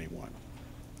 2021.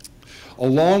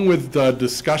 Along with the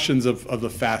discussions of the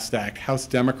FAST Act, House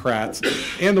Democrats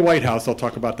and the White House, I'll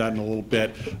talk about that in a little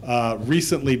bit,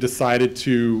 recently decided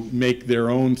to make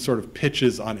their own sort of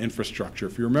pitches on infrastructure.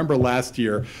 If you remember last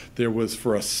year, there was,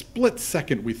 for a split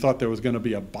second, we thought there was going to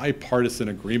be a bipartisan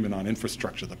agreement on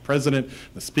infrastructure. The President,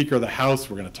 the Speaker of the House,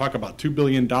 were going to talk about $2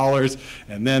 billion,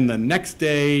 and then the next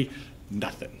day,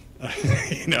 nothing.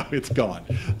 It's gone.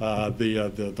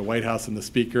 The White House and the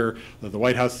Speaker, the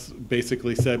White House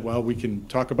basically said, well, we can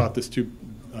talk about this $2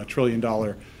 trillion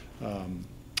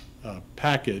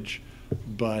package,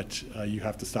 but you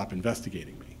have to stop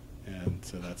investigating me. And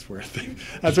so that's where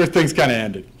things kind of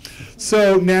ended.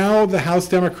 So now the House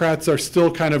Democrats are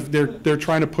still kind of, they're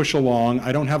trying to push along.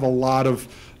 I don't have a lot of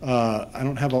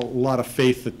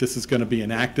faith that this is going to be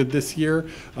enacted this year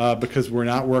because we're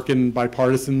not working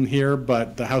bipartisan here,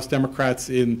 but the House Democrats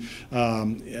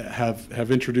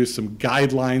have introduced some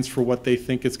guidelines for what they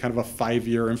think is kind of a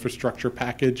 5-year infrastructure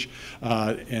package,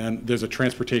 and there's a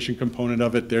transportation component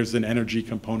of it, there's an energy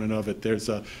component of it, there's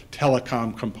a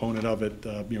telecom component of it,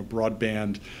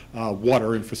 broadband,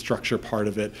 water infrastructure part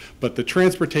of it, but the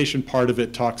transportation part of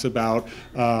it talks about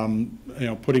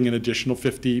putting an additional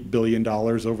 $50 billion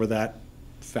over that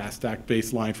FAST Act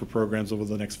baseline for programs over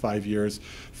the next 5 years,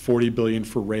 $40 billion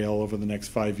for rail over the next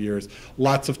 5 years.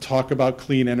 Lots of talk about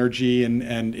clean energy and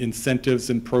incentives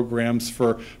and programs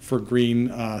for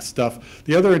green stuff.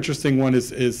 The other interesting one is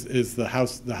the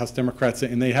House Democrats,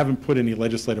 and they haven't put any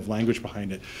legislative language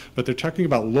behind it, but they're talking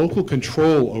about local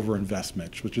control over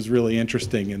investment, which is really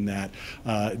interesting in that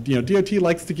DOT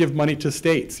likes to give money to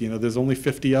states. There's only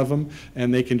 50 of them,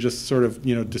 and they can just sort of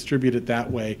distribute it that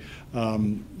way.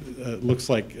 It looks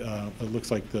like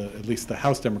at least the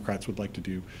House Democrats would like to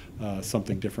do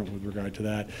something different with regard to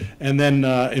that. And then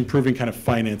improving kind of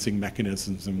financing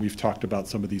mechanisms, and we've talked about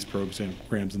some of these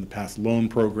programs in the past, loan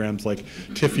programs like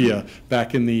TIFIA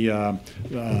back in the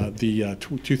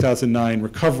 2009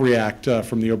 Recovery Act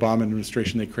from the Obama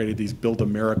administration. They created these Build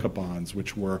America bonds,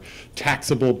 which were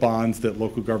taxable bonds that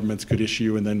local governments could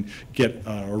issue and then get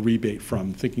a rebate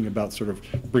from, thinking about sort of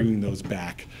bringing those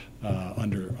back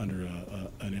under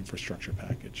an infrastructure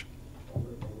package. Although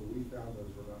we found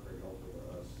those were not very helpful to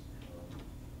us,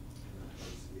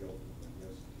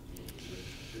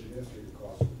 the administrative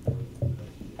costs were more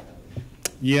than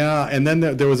Yeah, and then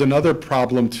there was another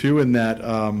problem too, in that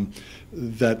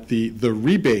that the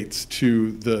rebates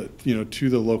to the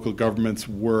local governments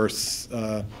were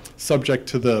subject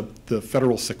to the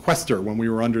federal sequester when we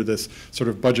were under this sort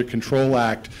of Budget Control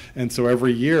Act, and so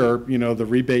every year, the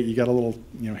rebate, you got a little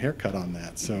haircut on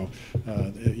that. So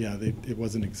it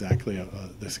wasn't exactly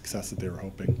the success that they were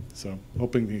hoping. So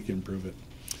hoping we can improve it.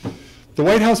 The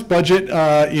White House budget,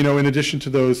 in addition to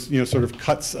those, sort of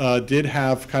cuts, did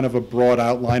have kind of a broad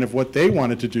outline of what they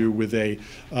wanted to do with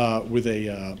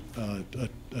an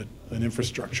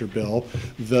infrastructure bill.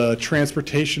 The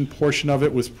transportation portion of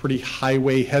it was pretty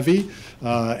highway heavy,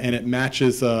 and it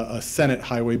matches a Senate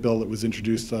highway bill that was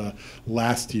introduced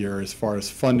last year as far as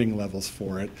funding levels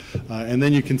for it. And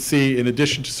then you can see, in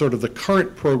addition to sort of the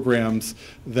current programs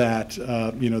that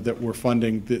that we're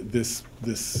funding,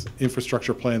 this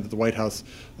infrastructure plan that the White House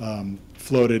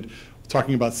floated,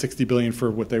 talking about $60 billion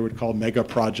for what they would call mega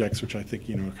projects, which I think,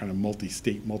 are kind of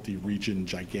multi-state, multi-region,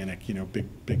 gigantic,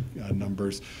 big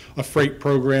numbers. A freight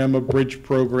program, a bridge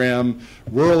program.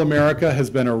 Rural America has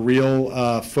been a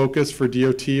real focus for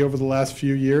DOT over the last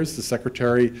few years. The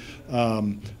Secretary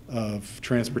of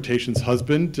Transportation's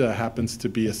husband happens to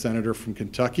be a senator from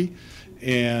Kentucky,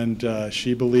 and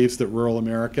she believes that rural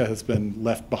America has been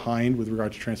left behind with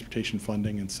regard to transportation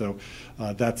funding, and so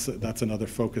that's another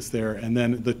focus there. And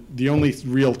then the only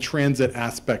real transit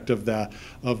aspect of the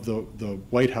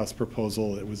White House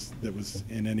proposal that was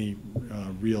in any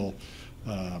real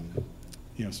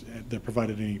that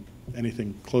provided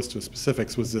anything close to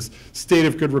specifics was this State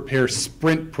of Good Repair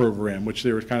Sprint program, which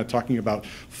they were kind of talking about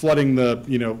flooding the,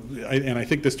 and I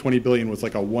think this $20 billion was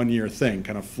like a one-year thing,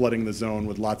 kind of flooding the zone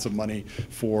with lots of money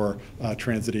for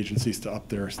transit agencies to up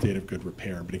their state of good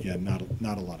repair. But again,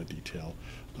 not a lot of detail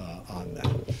on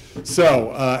that.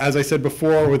 So as I said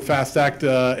before, with FAST Act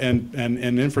and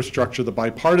infrastructure, the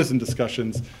bipartisan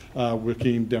discussions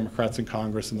between Democrats in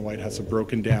Congress and the White House have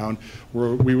broken down.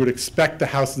 We would expect the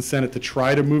House and Senate to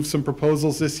try to move some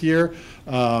proposals this year.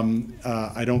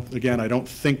 I don't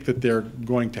think that they're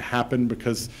going to happen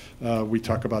because we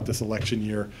talk about this election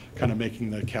year kind of making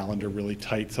the calendar really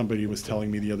tight. Somebody was telling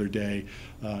me the other day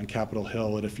on Capitol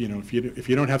Hill that if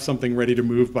you don't have something ready to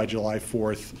move by July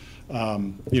 4th,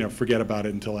 forget about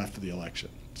it until after the election,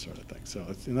 sort of thing. So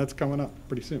that's coming up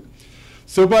pretty soon.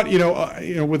 So, but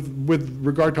with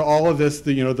regard to all of this,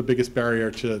 the biggest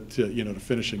barrier to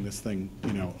finishing this thing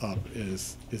up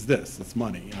is this. It's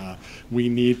money. We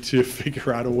need to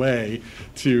figure out a way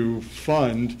to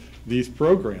fund these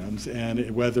programs,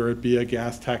 and whether it be a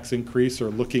gas tax increase or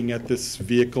looking at this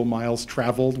vehicle miles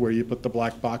traveled, where you put the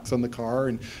black box on the car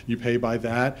and you pay by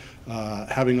that,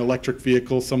 having electric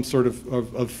vehicles, some sort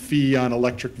of fee on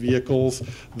electric vehicles.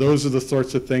 Those are the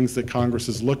sorts of things that Congress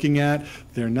is looking at.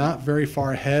 They're not very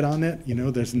far ahead on it.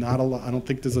 There's not a lot. I don't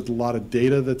think there's a lot of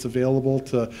data that's available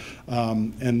to,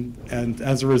 and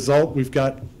as a result, we've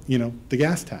got the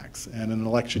gas tax, and an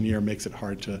election year makes it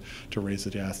hard to raise the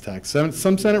gas tax.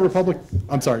 Some Senate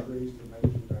I'm sorry.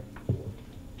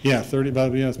 Yeah, it's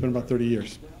been about 30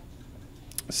 years.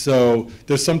 So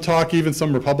there's some talk, even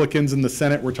some Republicans in the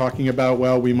Senate were talking about,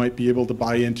 well, we might be able to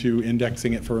buy into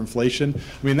indexing it for inflation.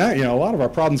 I mean, that, a lot of our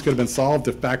problems could have been solved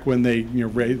if back when they,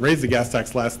 raised the gas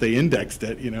tax last, they indexed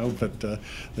it, but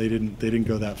they didn't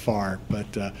go that far.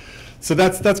 But so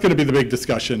that's going to be the big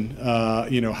discussion, how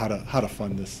to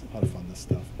fund this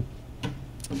stuff.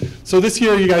 So this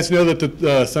year, you guys know that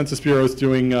the Census Bureau is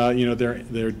doing,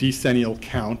 their decennial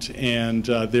count, and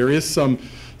there is some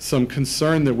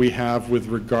concern that we have with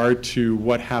regard to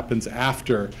what happens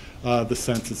after the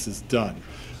census is done.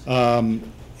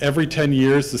 Every 10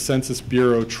 years, the Census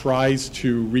Bureau tries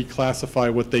to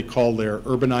reclassify what they call their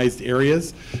urbanized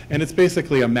areas, and it's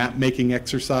basically a map-making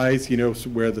exercise,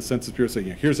 where the Census Bureau says,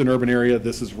 here's an urban area,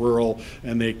 this is rural,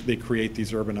 and they create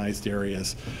these urbanized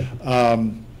areas.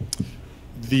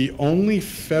 The only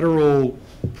federal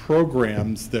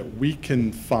programs that we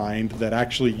can find that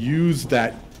actually use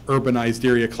that urbanized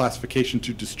area classification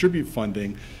to distribute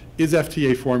funding is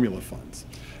FTA formula funds.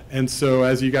 And so,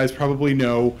 as you guys probably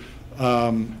know,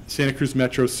 Santa Cruz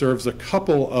Metro serves a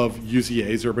couple of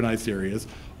UZAs, urbanized areas.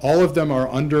 All of them are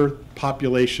under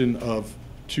population of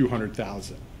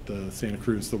 200,000, the Santa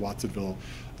Cruz, the Watsonville.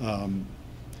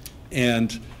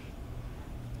 And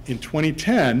in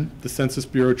 2010, the Census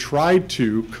Bureau tried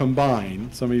to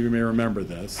combine, some of you may remember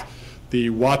this, the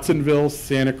Watsonville,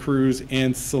 Santa Cruz,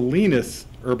 and Salinas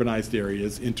urbanized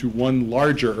areas into one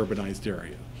larger urbanized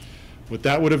area. What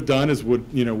that would have done is would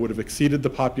have exceeded the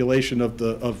population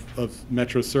of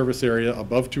Metro service area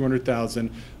above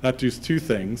 200,000. That does two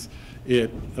things.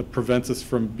 It prevents us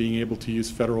from being able to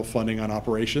use federal funding on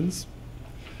operations,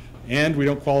 and we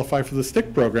don't qualify for the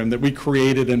STIC program that we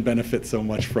created and benefit so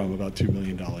much from, about $2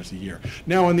 million a year.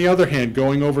 Now, on the other hand,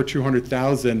 going over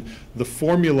 200,000, the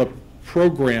formula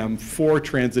program for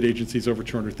transit agencies over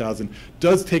 200,000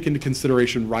 does take into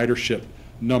consideration ridership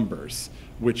numbers,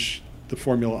 which the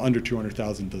formula under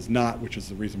 200,000 does not, which is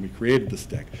the reason we created the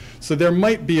STIC. So there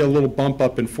might be a little bump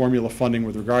up in formula funding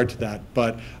with regard to that,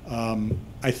 but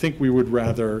I think we would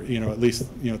rather, at least,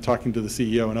 talking to the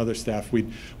CEO and other staff,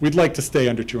 we'd like to stay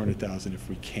under 200,000 if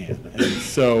we can. And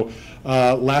so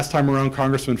last time around,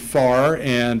 Congressman Farr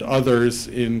and others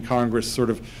in Congress sort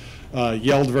of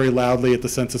yelled very loudly at the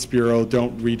Census Bureau,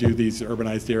 "Don't redo these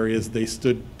urbanized areas." They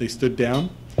stood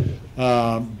down.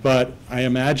 But I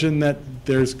imagine that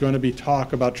there's going to be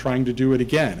talk about trying to do it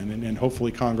again, and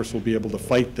hopefully Congress will be able to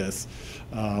fight this.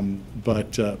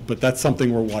 But that's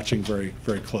something we're watching very,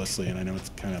 very closely, and I know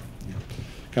it's kind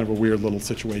of a weird little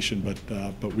situation,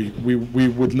 but we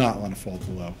would not want to fall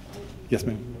below. Yes,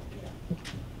 ma'am.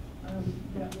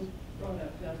 That was brought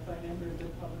up by members of the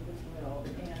public as well,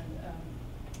 and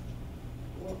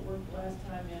what worked last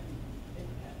time and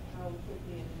how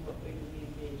quickly and in what way do we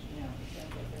engage now? It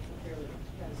sounds like that's a fairly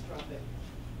catastrophic.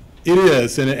 It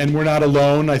is, and we're not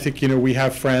alone. I think, we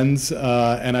have friends,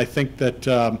 and I think that,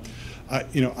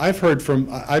 I've heard from,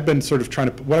 I've been sort of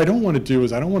trying to, what I don't want to do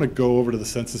is I don't want to go over to the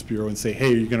Census Bureau and say,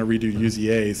 hey, you're going to redo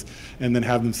UZAs, and then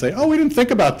have them say, oh, we didn't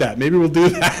think about that. Maybe we'll do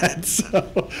that.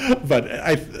 So, but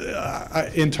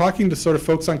in talking to sort of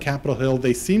folks on Capitol Hill,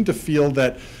 they seem to feel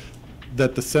that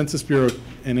the Census Bureau,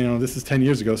 and this is 10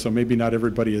 years ago, so maybe not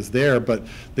everybody is there, but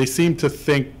they seem to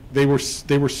think they were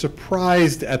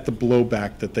surprised at the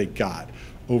blowback that they got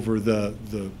over the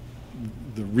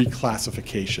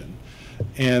reclassification.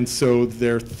 And so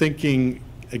they're thinking,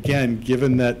 again,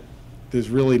 given that there's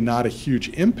really not a huge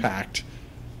impact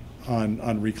on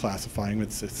reclassifying,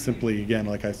 it's simply, again,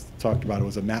 like I talked about, it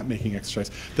was a map-making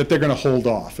exercise, that they're going to hold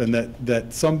off, and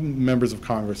that some members of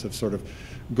Congress have sort of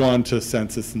gone to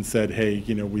Census and said, hey,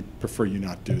 we prefer you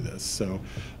not do this. So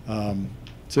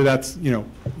so that's,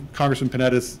 Congressman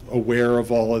Panetta is aware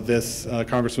of all of this.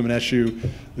 Congresswoman Eshoo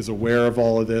is aware of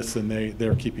all of this, and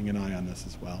they're keeping an eye on this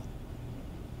as well.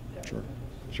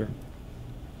 Sure.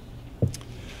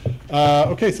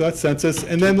 Okay, so that's census,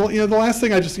 and then the last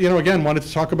thing I just again wanted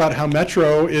to talk about how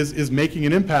Metro is making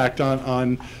an impact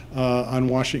on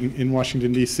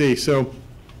Washington D.C. So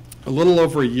a little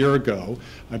over a year ago,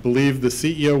 I believe the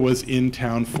CEO was in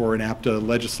town for an APTA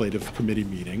legislative committee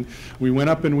meeting. We went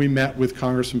up and we met with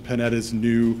Congressman Panetta's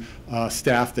new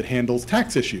staff that handles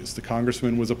tax issues. The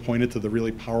congressman was appointed to the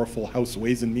really powerful House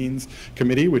Ways and Means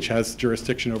Committee, which has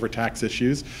jurisdiction over tax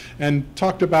issues, and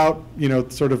talked about,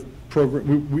 sort of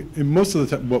program. Most of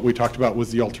the what we talked about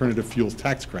was the alternative fuels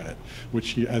tax credit,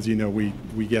 which, as you know, we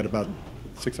get about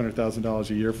 $600,000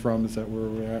 a year from. Is that where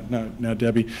we're at now,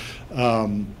 Debbie?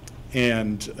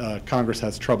 And Congress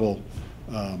has trouble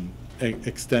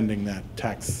extending that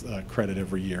tax credit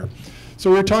every year. So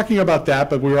we were talking about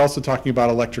that, but we were also talking about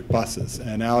electric buses.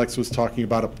 And Alex was talking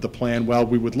about the plan. Well,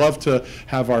 we would love to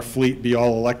have our fleet be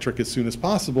all electric as soon as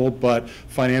possible, but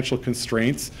financial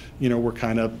constraints, we're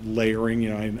kind of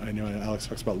layering, I know Alex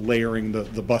talks about layering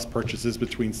the bus purchases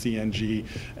between CNG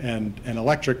and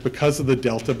electric because of the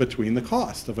delta between the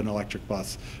cost of an electric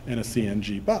bus and a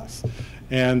CNG bus.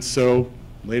 And so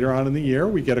later on in the year,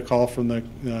 we get a call from the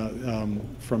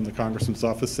congressman's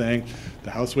office saying the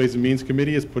House Ways and Means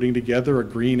Committee is putting together a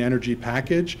green energy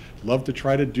package. Love to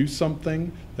try to do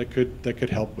something that could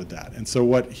help with that. And so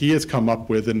what he has come up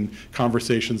with in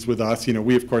conversations with us,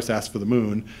 we of course asked for the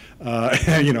moon, or a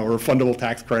refundable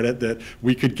tax credit that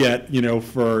we could get,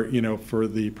 for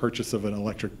the purchase of an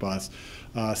electric bus.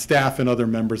 staff and other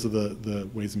members of the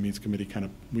Ways and Means Committee there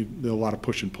was a lot of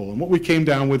push and pull. And what we came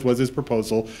down with was his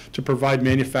proposal to provide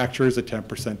manufacturers a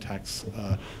 10% tax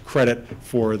credit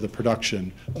for the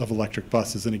production of electric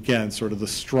buses. And again, sort of the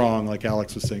strong, like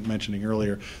Alex was mentioning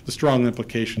earlier, the strong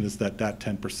implication is that that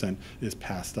 10% is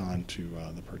passed on to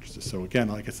the purchasers. So again,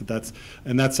 like I said, that's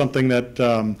something that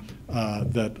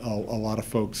that a lot of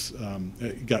folks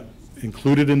got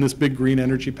included in this big green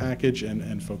energy package,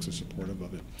 and folks are supportive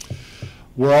of it.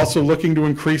 We're also looking to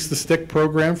increase the STIC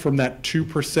program from that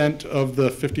 2% of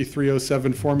the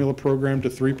 5307 formula program to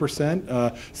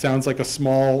 3%. Sounds like a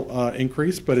small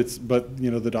increase, but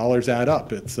you know, the dollars add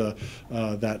up. It's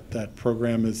that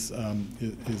program is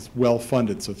well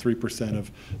funded, so 3%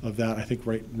 of that. I think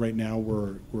right now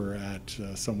we're at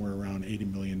somewhere around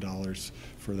 $80 million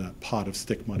for that pot of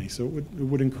STIC money, so it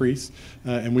would increase,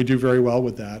 and we do very well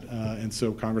with that. And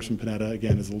so Congressman Panetta,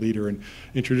 again, is a leader in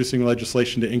introducing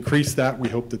legislation to increase that. We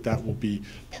hope that that will be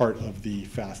part of the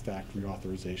FAST Act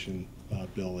reauthorization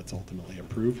bill that's ultimately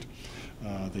approved.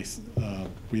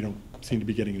 We don't seem to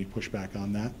be getting any pushback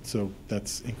on that, so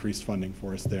that's increased funding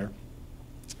for us there.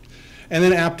 And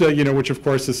then APTA, you know, which of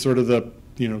course is sort of the,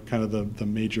 you know, kind of the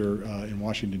major in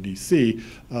Washington, D.C.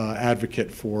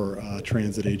 Advocate for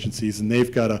transit agencies, and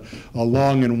they've got a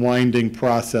long and winding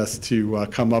process to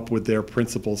come up with their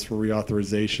principles for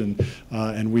reauthorization,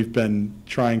 and we've been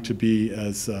trying to be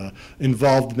as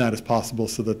involved in that as possible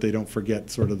so that they don't forget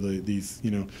sort of these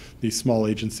small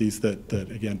agencies that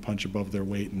again punch above their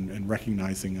weight, and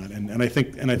recognizing that, and I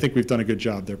think we've done a good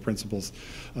job. Their principles,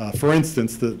 for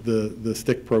instance, the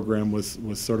STIC program was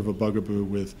sort of a bugaboo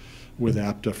with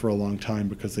APTA for a long time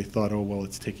because they thought, oh, well,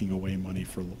 it's taking away money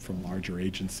from larger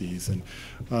agencies, and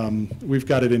we've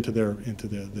got it into the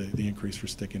increase for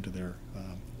STIC into their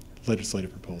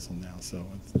legislative proposal now, so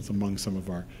it's among some of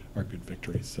our good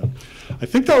victories. So I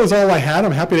think that was all I had.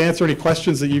 I'm happy to answer any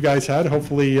questions that you guys had.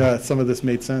 Hopefully some of this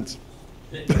made sense.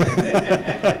 Thank you very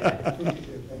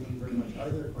much. Are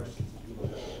there questions that people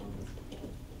have?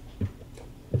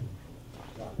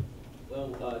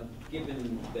 Well,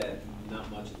 given that not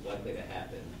much is likely to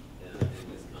happen in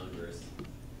this Congress,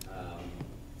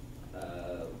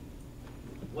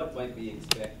 what might be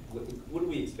would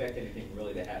we expect anything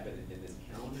really to happen in this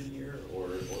calendar year, or are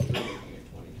we looking at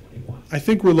 2021? I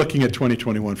think we're looking at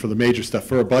 2021 for the major stuff.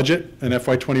 For a budget, an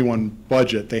FY21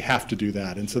 budget, they have to do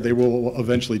that, and so they will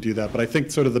eventually do that. But I think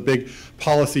sort of the big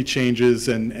policy changes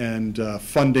and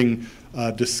funding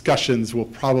discussions will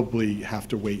probably have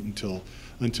to wait until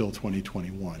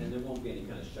 2021. And there won't be any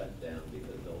kind of shutdown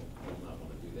because they'll not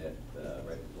want to do that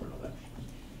right before an election.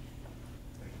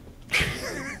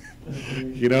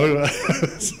 You know,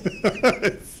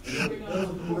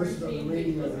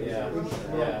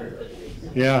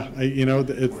 you know,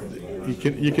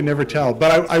 you can never tell.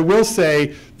 But I will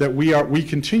say that we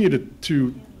continue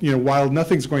to you know, while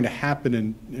nothing's going to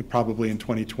happen probably in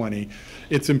 2020,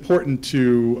 it's important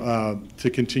to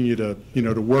continue to, you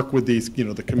know, to work with these, you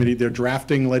know, the committee. They're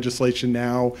drafting legislation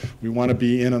now. We want to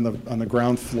be on the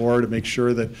ground floor to make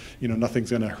sure that, you know, nothing's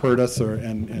going to hurt us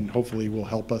and hopefully will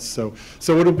help us. So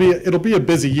it'll be a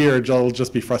busy year. It'll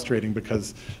just be frustrating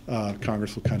because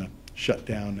Congress will kind of shut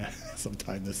down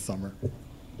sometime this summer. Yeah,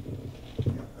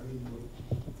 I mean,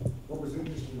 what was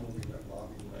interesting when we went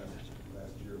lobbying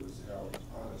last year was how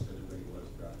honest everybody was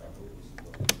about how hopeless it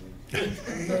was.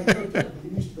 I mean, we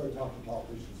used to go talk to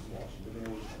politicians in Washington. They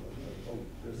always said, oh,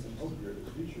 there's some hope here. There's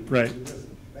a future. Right.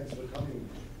 Thanks for coming.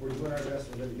 We're doing our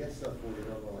best. We're going to get stuff for you.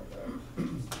 We're like,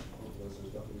 hopeless.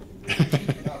 There's nothing we can do.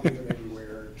 We're not moving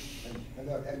anywhere. And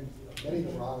many of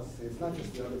them are honest. It's not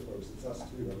just the other folks. It's us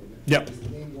too. I mean, there's the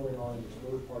game going on. There's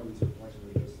both parties are playing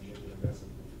with us and making a mess of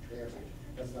it for transit.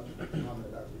 That's not the comment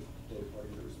about which both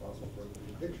parties are responsible for the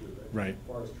big picture. But right. As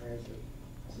far as transit,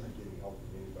 it's not getting help from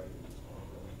anybody in this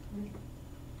conference.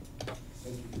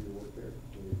 Thank you for your work there.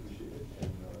 Really appreciate it.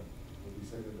 And we'll be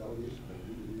sending a delegation.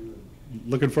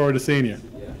 Looking forward to seeing you.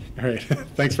 Yeah. All right.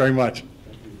 Thanks very much.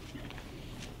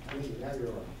 Thank you. Now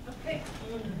you're on. Okay.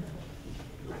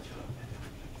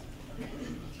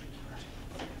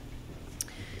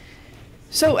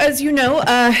 So as you know,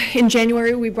 in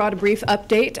January we brought a brief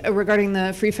update regarding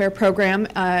the free fare program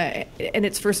in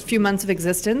its first few months of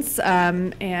existence,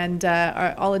 and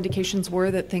all indications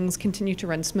were that things continue to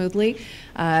run smoothly.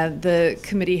 The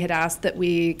committee had asked that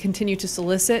we continue to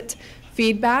solicit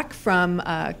feedback from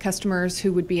customers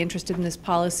who would be interested in this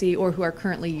policy or who are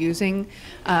currently using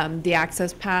the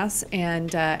Access Pass,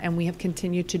 and we have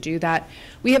continued to do that.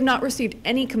 We have not received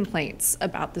any complaints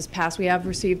about this pass. We have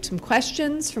received some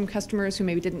questions from customers who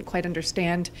maybe didn't quite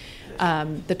understand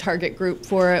the target group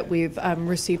for it. We've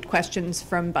received questions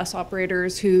from bus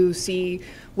operators who see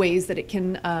ways that it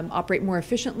can operate more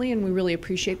efficiently, and we really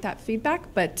appreciate that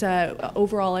feedback. But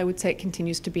overall, I would say it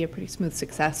continues to be a pretty smooth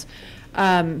success.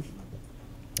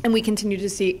 And we continue to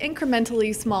see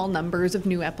incrementally small numbers of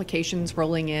new applications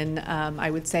rolling in,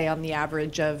 I would say on the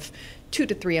average of 2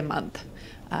 to 3 a month.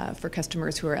 For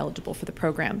customers who are eligible for the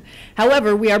program.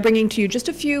 However, we are bringing to you just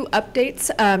a few updates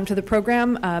to the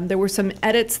program. There were some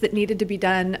edits that needed to be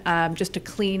done just to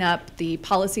clean up the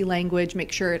policy language,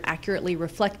 make sure it accurately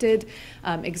reflected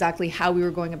exactly how we were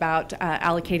going about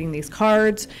allocating these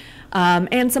cards.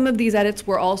 And some of these edits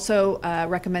were also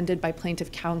recommended by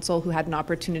plaintiff counsel, who had an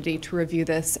opportunity to review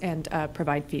this and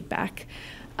provide feedback.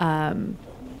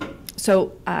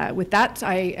 So with that,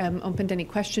 I am open to any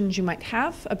questions you might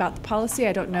have about the policy.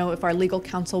 I don't know if our legal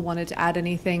counsel wanted to add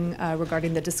anything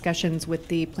regarding the discussions with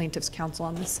the plaintiff's counsel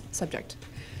on this subject.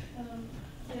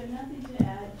 Yeah, nothing to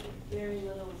add, very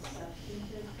little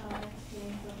substantive comments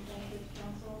came from plaintiff's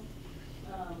counsel.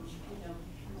 You know,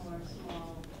 more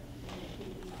small,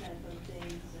 nitpicky type of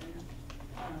things, and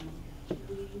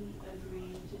we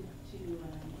agreed to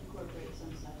incorporate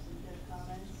some substantive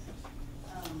comments.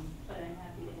 But I'm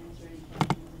happy to answer any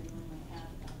questions anyone might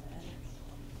have about that.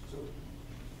 So,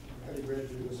 having read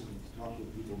through this and talked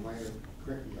with people,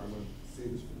 correct me, I'm going to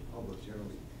say this for the public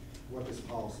generally, what this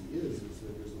policy is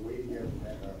that there's a way to get a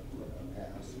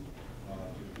pass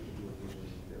for people who are visually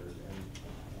impaired,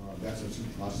 and that's a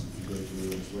process to go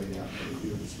through, and it's laying out how to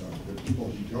do this stuff. But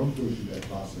people who don't go through that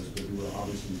process, but who are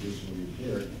obviously visually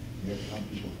impaired, we have some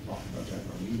people talk about that in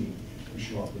our meeting, who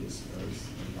show up with a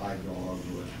guide dog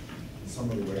or some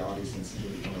other way, obviously, and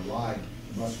somebody on a ride,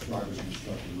 the bus drivers are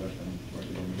instructed to let them ride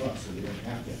on the bus, so they don't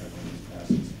have to have one of these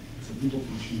passes. So people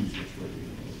can choose which way they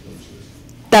approach this.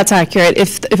 That's accurate.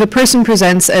 If a person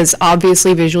presents as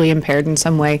obviously visually impaired in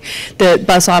some way, the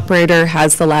bus operator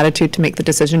has the latitude to make the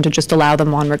decision to just allow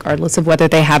them on regardless of whether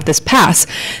they have this pass.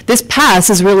 This pass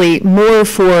is really more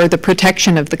for the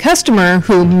protection of the customer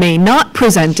who may not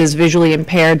present as visually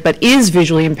impaired but is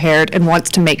visually impaired and wants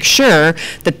to make sure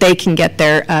that they can get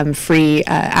their free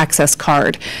access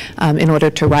card in order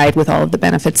to ride with all of the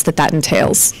benefits that that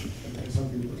entails. And some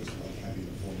people just like having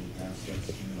a formal pass, that's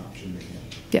an option they have.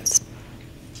 Yes.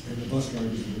 And the bus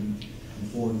drivers have been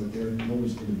informed that they're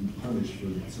always going to be punished for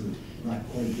sort of not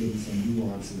quite getting some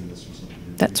nuance in this or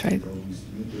something. That's right. They'll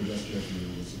make their best judgment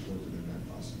and support them in that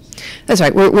process. That's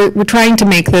right. We're trying to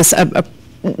make this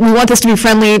we want this to be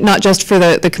friendly, not just for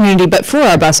the community, but for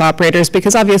our bus operators,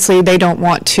 because obviously they don't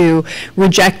want to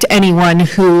reject anyone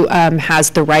who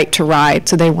has the right to ride.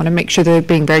 So they want to make sure they're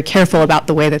being very careful about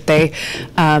the way that they,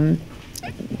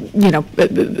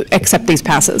 accept these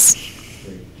passes.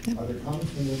 Great. Are there comments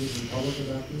from members of the public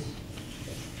about this?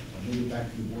 I'll move it back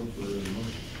to the board for a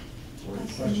motion, or any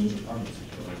questions or comments.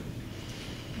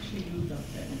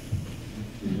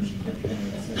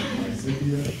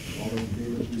 Cynthia, all those in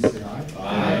favor, please say aye.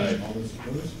 Aye. All those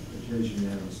opposed, that carries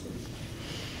unanimously.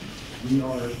 We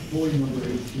are pulling number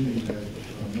 18,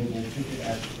 mobile ticket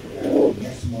act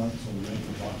next month, so we won't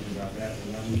be talking about that.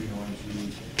 We're now moving on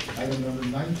to item number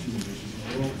 19, which is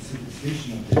the Rural Pacific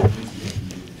Station update.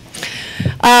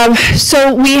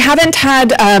 So we haven't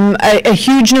had a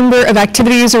huge number of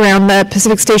activities around the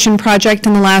Pacific Station project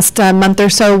in the last month or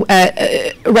so.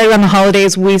 Right around the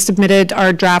holidays, we submitted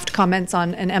our draft comments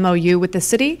on an MOU with the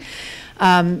city.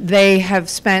 We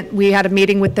had a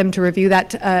meeting with them to review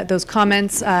those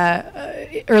comments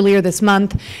earlier this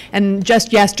month, and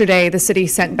just yesterday the city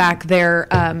sent back their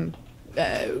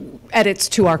edits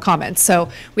to our comments. So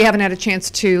we haven't had a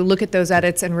chance to look at those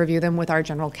edits and review them with our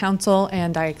general counsel,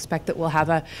 and I expect that we'll have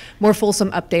a more fulsome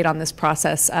update on this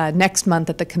process next month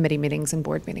at the committee meetings and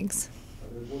board meetings.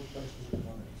 Are there more questions or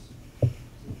comments?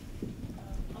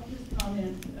 I'll just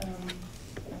comment, and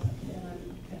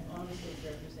I'm honestly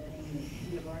representing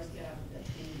the of our staff at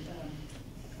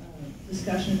the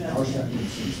discussion about Our staff is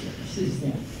city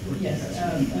staff. Yes,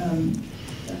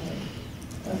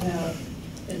 about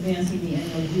advancing the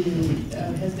MOU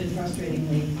has been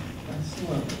frustratingly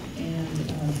slow, and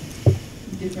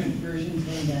different versions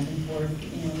going back and forth,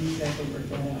 and you guys will work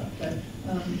that out. But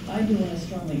I do want to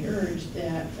strongly urge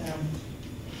that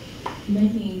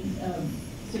making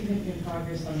significant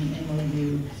progress on the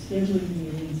MOU, scheduling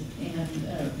meetings,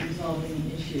 and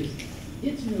resolving issues,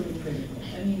 it's really critical.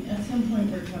 I mean, at some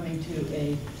point we're coming to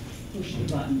a push the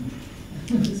button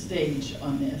stage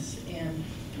on this. And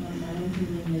my own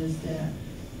feeling is that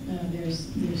there's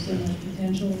so much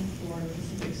potential for the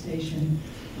Pacific Station,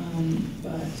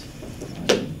 but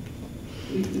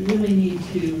we really need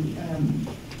to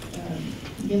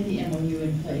get the MOU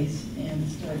in place and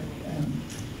start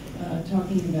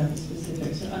talking about the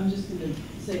specifics. So I'm just going to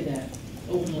say that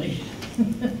openly.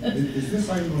 Is this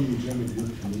item on the agenda of your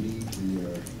committee,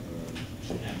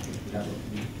 the capital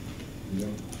committee? You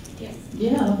know? Yes.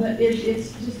 Yeah, but it's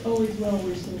just always, well,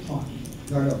 we're still talking.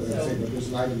 No, but So, I'm saying, but there's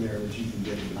an item there which you can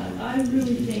get into more. I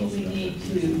really think we need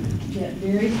to get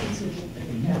very specific at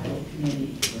the capital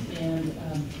committee and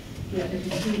get a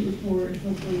complete report,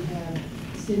 hopefully have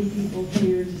city people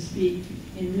here to speak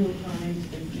in real time to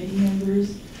the committee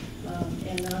members,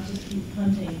 and not just keep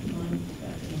punting on.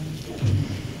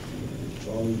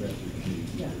 I'll leave that to the committee.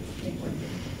 Yeah, thank you.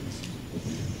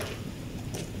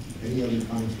 Any other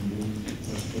comments from you?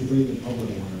 Anybody in the public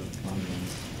want to comment on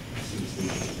this city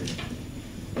station?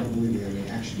 I don't believe we have any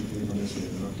action to take on this, we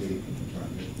have an update.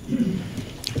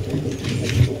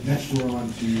 Next, we're on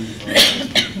to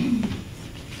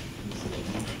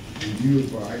review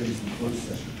of items in closed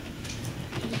session.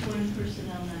 Just one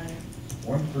personnel matter.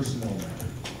 One personnel matter.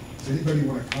 Does anybody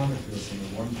want to comment to us on the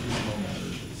one personnel matter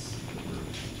that we're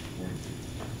going to?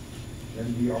 Then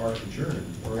we are adjourned,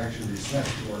 or actually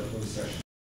recessed to our closed session.